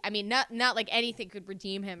 Not like anything could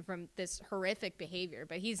redeem him from this horrific behavior,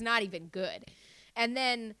 but he's not even good. And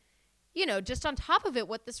then, you know, just on top of it,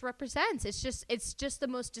 what this represents, it's just the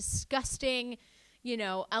most disgusting, you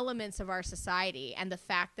know, elements of our society, and the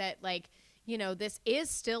fact that, like, you know, this is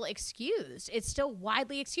still excused. It's still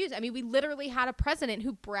widely excused. I mean, we literally had a president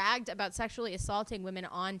who bragged about sexually assaulting women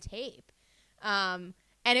on tape. And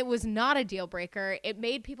it was not a deal breaker. It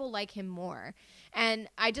made people like him more. And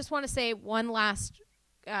I just want to say one last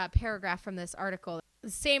paragraph from this article. The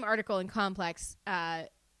same article in Complex.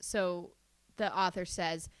 So the author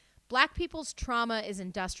says, Black people's trauma is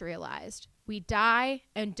industrialized. We die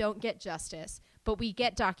and don't get justice, but we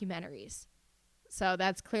get documentaries. So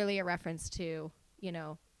that's clearly a reference to, you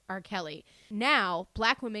know, R. Kelly. Now,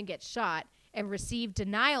 Black women get shot. and receive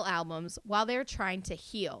denial albums while they're trying to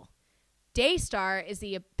heal. Daystar is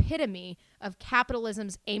the epitome of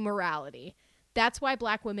capitalism's amorality. That's why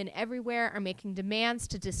Black women everywhere are making demands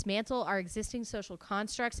to dismantle our existing social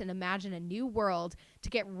constructs and imagine a new world to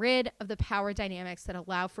get rid of the power dynamics that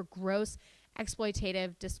allow for gross,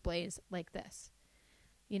 exploitative displays like this.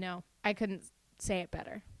 You know, I couldn't say it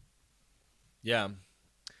better. Yeah.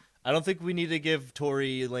 I don't think we need to give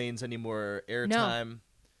Tory Lanez any more airtime.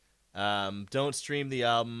 No. Don't stream the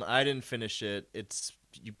album. I didn't finish it.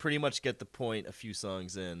 You pretty much get the point a few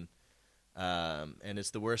songs in. And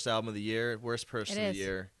it's the worst album of the year, worst person of the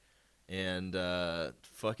year. And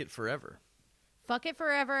fuck it forever. Fuck it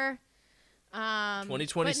forever.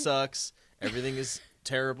 2020 sucks. Everything is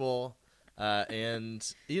terrible.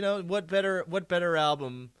 And you know what better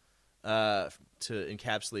album to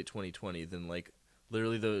encapsulate 2020 than like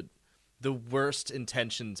literally the worst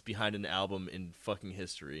intentions behind an album in fucking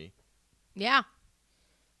history. Yeah.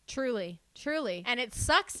 Truly. And it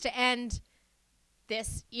sucks to end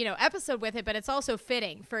this, episode with it, but it's also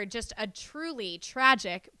fitting for just a truly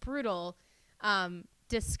tragic, brutal,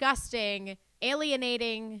 disgusting,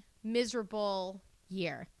 alienating, miserable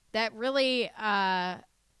year that really, I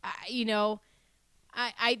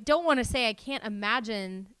don't want to say I can't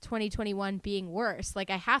imagine 2021 being worse. Like,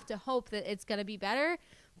 I have to hope that it's going to be better,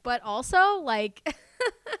 but also, like,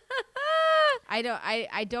 I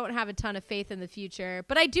don't have a ton of faith in the future,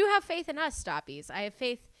 but I do have faith in us, Stoppies. I have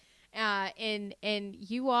faith in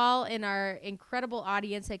you all, in our incredible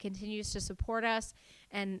audience that continues to support us,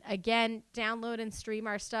 and again, download and stream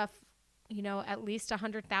our stuff, at least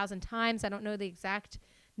 100,000 times. I don't know the exact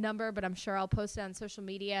number, but I'm sure I'll post it on social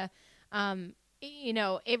media.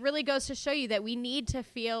 It really goes to show you that we need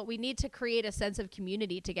to create a sense of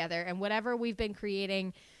community together, and whatever we've been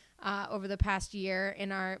creating over the past year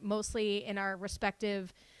mostly in our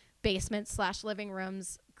respective basements / living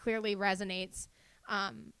rooms clearly resonates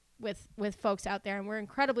with folks out there, and we're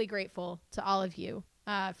incredibly grateful to all of you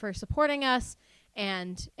for supporting us,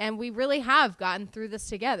 and we really have gotten through this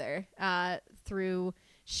together through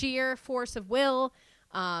sheer force of will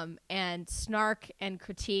and snark and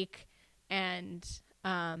critique and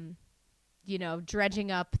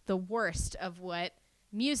dredging up the worst of what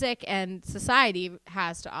music and society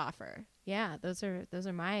has to offer. Yeah, those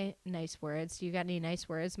are my nice words. Do you got any nice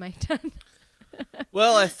words, Mike Dunn?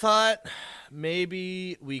 Well, I thought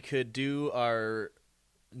maybe we could do our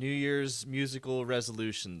New Year's musical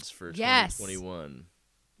resolutions for 2021.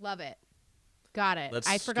 Love it. Got it. Let's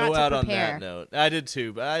I forgot go to out prepare. on that note. I did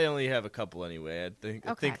too, but I only have a couple anyway. I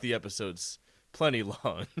think the episode's plenty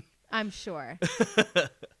long. I'm sure.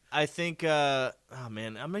 I think, oh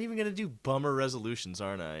man, I'm not even going to do bummer resolutions,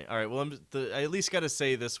 aren't I? All right, well, I at least got to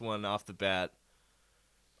say this one off the bat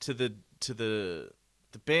to the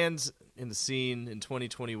bands in the scene in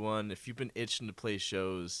 2021. If you've been itching to play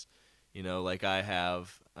shows, like I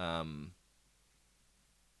have,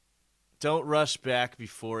 don't rush back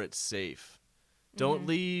before it's safe. Don't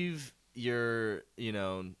leave your,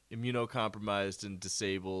 immunocompromised and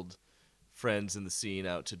disabled friends in the scene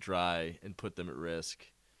out to dry and put them at risk.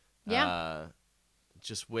 Yeah.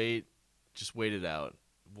 Just wait it out.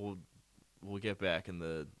 We'll get back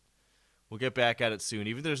we'll get back at it soon.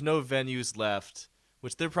 Even if there's no venues left,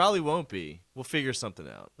 which there probably won't be, we'll figure something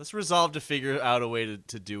out. Let's resolve to figure out a way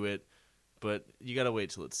to do it, but you got to wait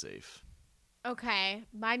till it's safe. Okay.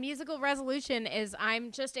 My musical resolution is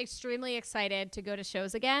I'm just extremely excited to go to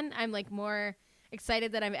shows again. I'm like more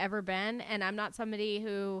excited than I've ever been, and I'm not somebody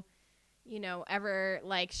who ever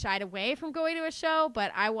like shied away from going to a show,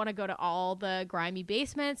 but I want to go to all the grimy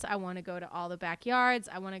basements. I want to go to all the backyards.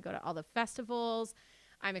 I want to go to all the festivals.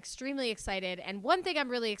 I'm extremely excited. And one thing I'm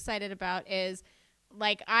really excited about is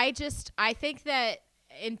like, I think that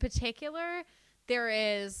in particular,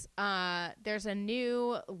 there's a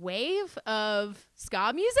new wave of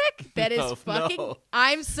ska music that is fucking. No.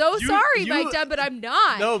 I'm so sorry, Mike Dunn, but I'm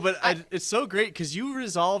not. No, but it's so great because you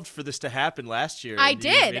resolved for this to happen last year. I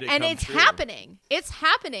did, and it's happening. It's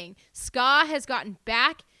happening. Ska has gotten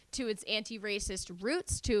back to its anti-racist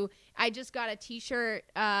roots. I just got a T-shirt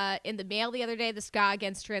in the mail the other day, the Ska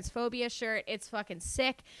Against Transphobia shirt. It's fucking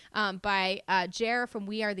sick, by Jer from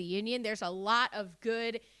We Are the Union. There's a lot of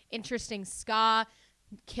good, interesting ska,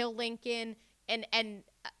 Kill Lincoln, and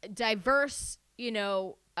diverse,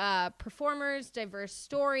 performers, diverse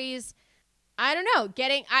stories. I don't know.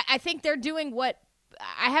 I think they're doing what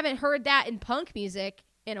I haven't heard that in punk music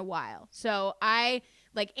in a while. So I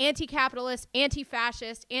like anti-capitalist,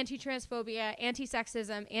 anti-fascist, anti-transphobia,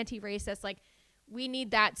 anti-sexism, anti-racist. Like, We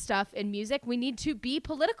need that stuff in music. We need to be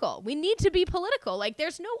political. Like,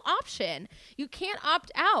 there's no option. You can't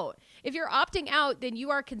opt out. If you're opting out, then you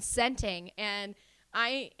are consenting. And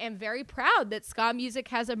I am very proud that ska music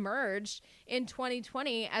has emerged in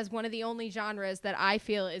 2020 as one of the only genres that I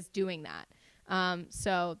feel is doing that.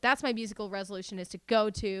 So that's my musical resolution, is to go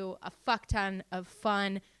to a fuck ton of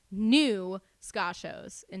fun, new ska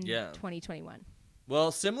shows in 2021.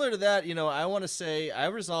 Well, similar to that, I want to say I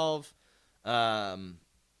resolve,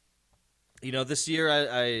 this year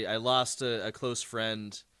I lost a close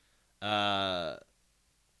friend, and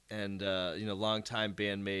longtime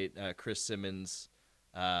bandmate, Chris Simmons,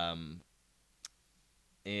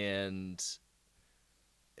 and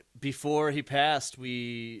before he passed,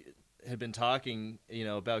 we had been talking,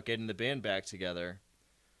 about getting the band back together.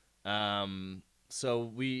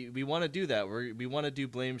 So we want to do that. We want to do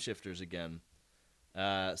Blame Shifters again.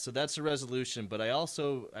 So that's a resolution, but I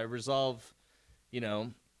resolve,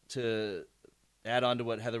 to add on to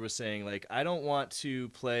what Heather was saying. Like, I don't want to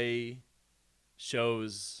play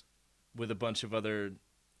shows with a bunch of other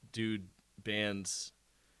dude bands.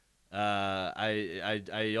 I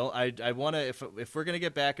want to, if we're going to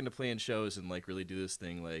get back into playing shows and like really do this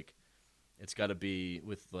thing, like it's got to be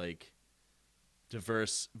with like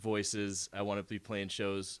diverse voices. I want to be playing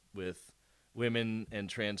shows with women and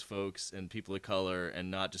trans folks and people of color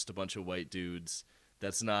and not just a bunch of white dudes.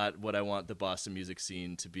 That's not what I want the Boston music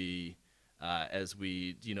scene to be, as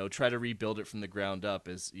we, try to rebuild it from the ground up,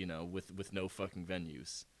 as, with no fucking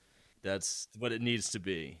venues. That's what it needs to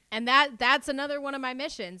be. And that's another one of my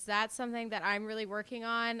missions. That's something that I'm really working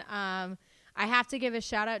on. I have to give a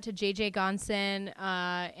shout out to JJ Gonson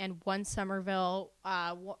and One Somerville.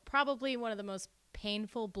 Probably one of the most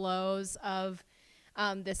painful blows of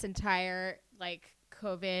this entire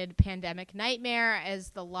COVID pandemic nightmare is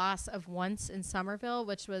the loss of Once in Somerville,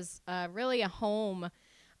 which was really a home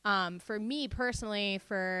for me personally,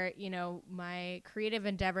 for my creative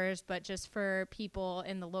endeavors, but just for people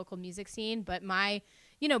in the local music scene. But my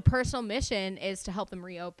personal mission is to help them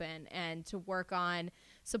reopen and to work on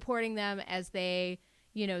supporting them as they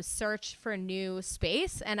search for new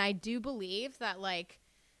space. And I do believe that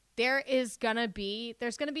there's gonna be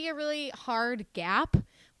a really hard gap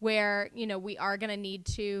where, we are going to need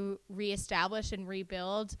to reestablish and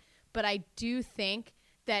rebuild. But I do think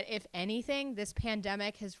that if anything, this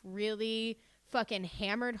pandemic has really fucking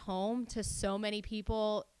hammered home to so many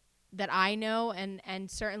people that I know and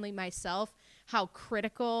certainly myself, how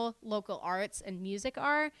critical local arts and music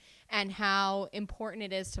are and how important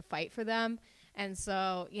it is to fight for them. And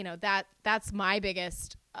so, that's my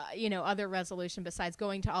biggest, other resolution besides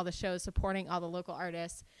going to all the shows, supporting all the local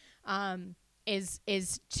artists, is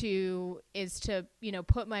to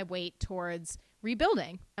put my weight towards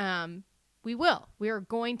rebuilding. We are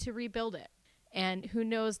going to rebuild it, and who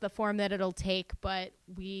knows the form that it'll take, but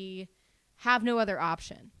we have no other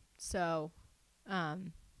option. So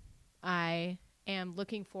I am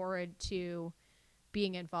looking forward to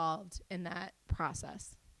being involved in that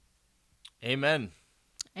process. Amen.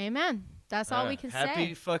 That's all we can say.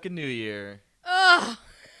 Happy fucking New Year. Ugh.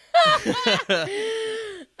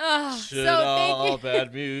 Should all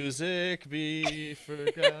bad music be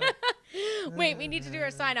forgotten? Wait, we need to do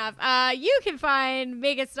our sign off. You can find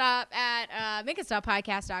Make It Stop at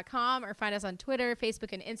makeitstoppodcast.com or find us on Twitter,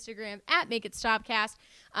 Facebook, and Instagram at Make It Stopcast.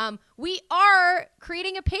 We are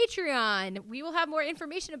creating a Patreon. We will have more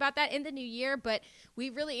information about that in the new year, but we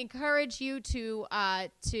really encourage you to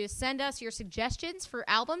send us your suggestions for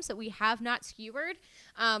albums that we have not skewered.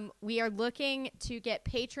 We are looking to get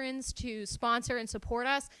patrons to sponsor and support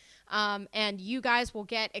us. And you guys will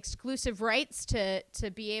get exclusive rights to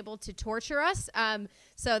be able to torture us.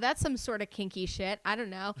 So that's some sort of kinky shit. I don't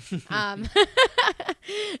know.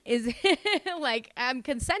 Is I'm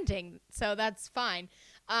consenting, so that's fine.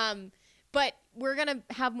 But we're going to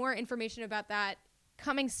have more information about that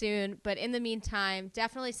coming soon. But in the meantime,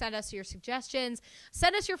 definitely send us your suggestions.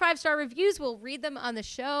 Send us your 5-star reviews. We'll read them on the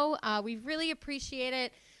show. We really appreciate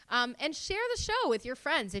it. And share the show with your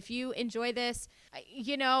friends if you enjoy this.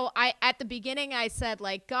 At the beginning I said,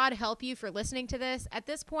 God help you for listening to this. At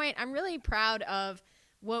this point, I'm really proud of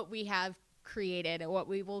what we have created and what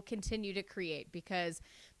we will continue to create, because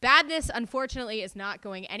badness, unfortunately, is not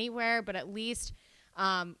going anywhere, but at least,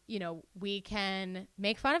 we can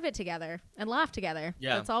make fun of it together and laugh together.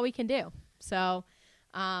 Yeah. That's all we can do. So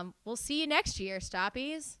we'll see you next year,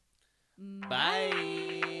 Stoppies.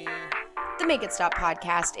 Bye. The Make It Stop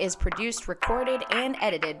podcast is produced, recorded, and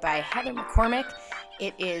edited by Heather McCormick.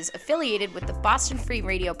 It is affiliated with the Boston Free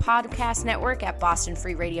Radio Podcast Network at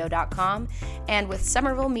bostonfreeradio.com and with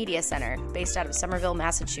Somerville Media Center, based out of Somerville,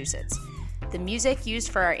 Massachusetts. The music used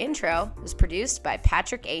for our intro was produced by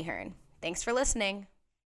Patrick Ahern. Thanks for listening.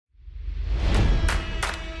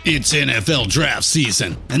 It's NFL draft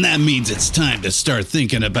season, and that means it's time to start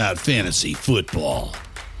thinking about fantasy football.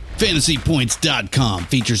 FantasyPoints.com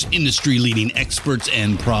features industry-leading experts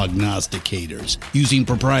and prognosticators using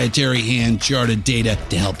proprietary hand-charted data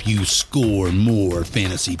to help you score more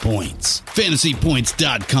fantasy points.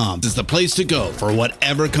 FantasyPoints.com is the place to go for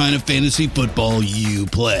whatever kind of fantasy football you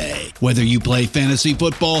play. Whether you play fantasy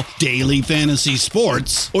football, daily fantasy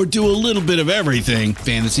sports, or do a little bit of everything,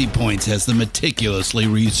 Fantasy Points has the meticulously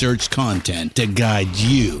researched content to guide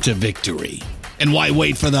you to victory. And why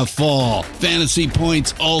wait for the fall? Fantasy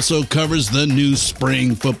Points also covers the new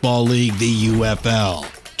spring football league, the UFL.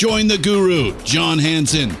 Join the guru, John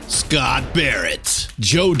Hansen, Scott Barrett,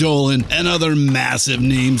 Joe Dolan, and other massive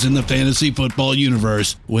names in the fantasy football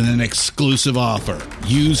universe with an exclusive offer.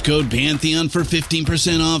 Use code Pantheon for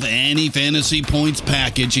 15% off any Fantasy Points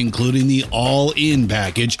package, including the all-in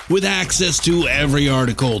package, with access to every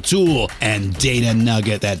article, tool, and data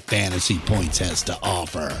nugget that Fantasy Points has to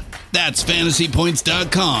offer. That's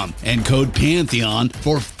FantasyPoints.com and code Pantheon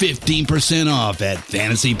for 15% off at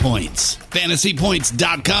Fantasy Points.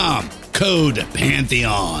 FantasyPoints.com. Code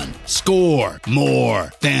Pantheon. Score more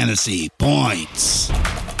fantasy points.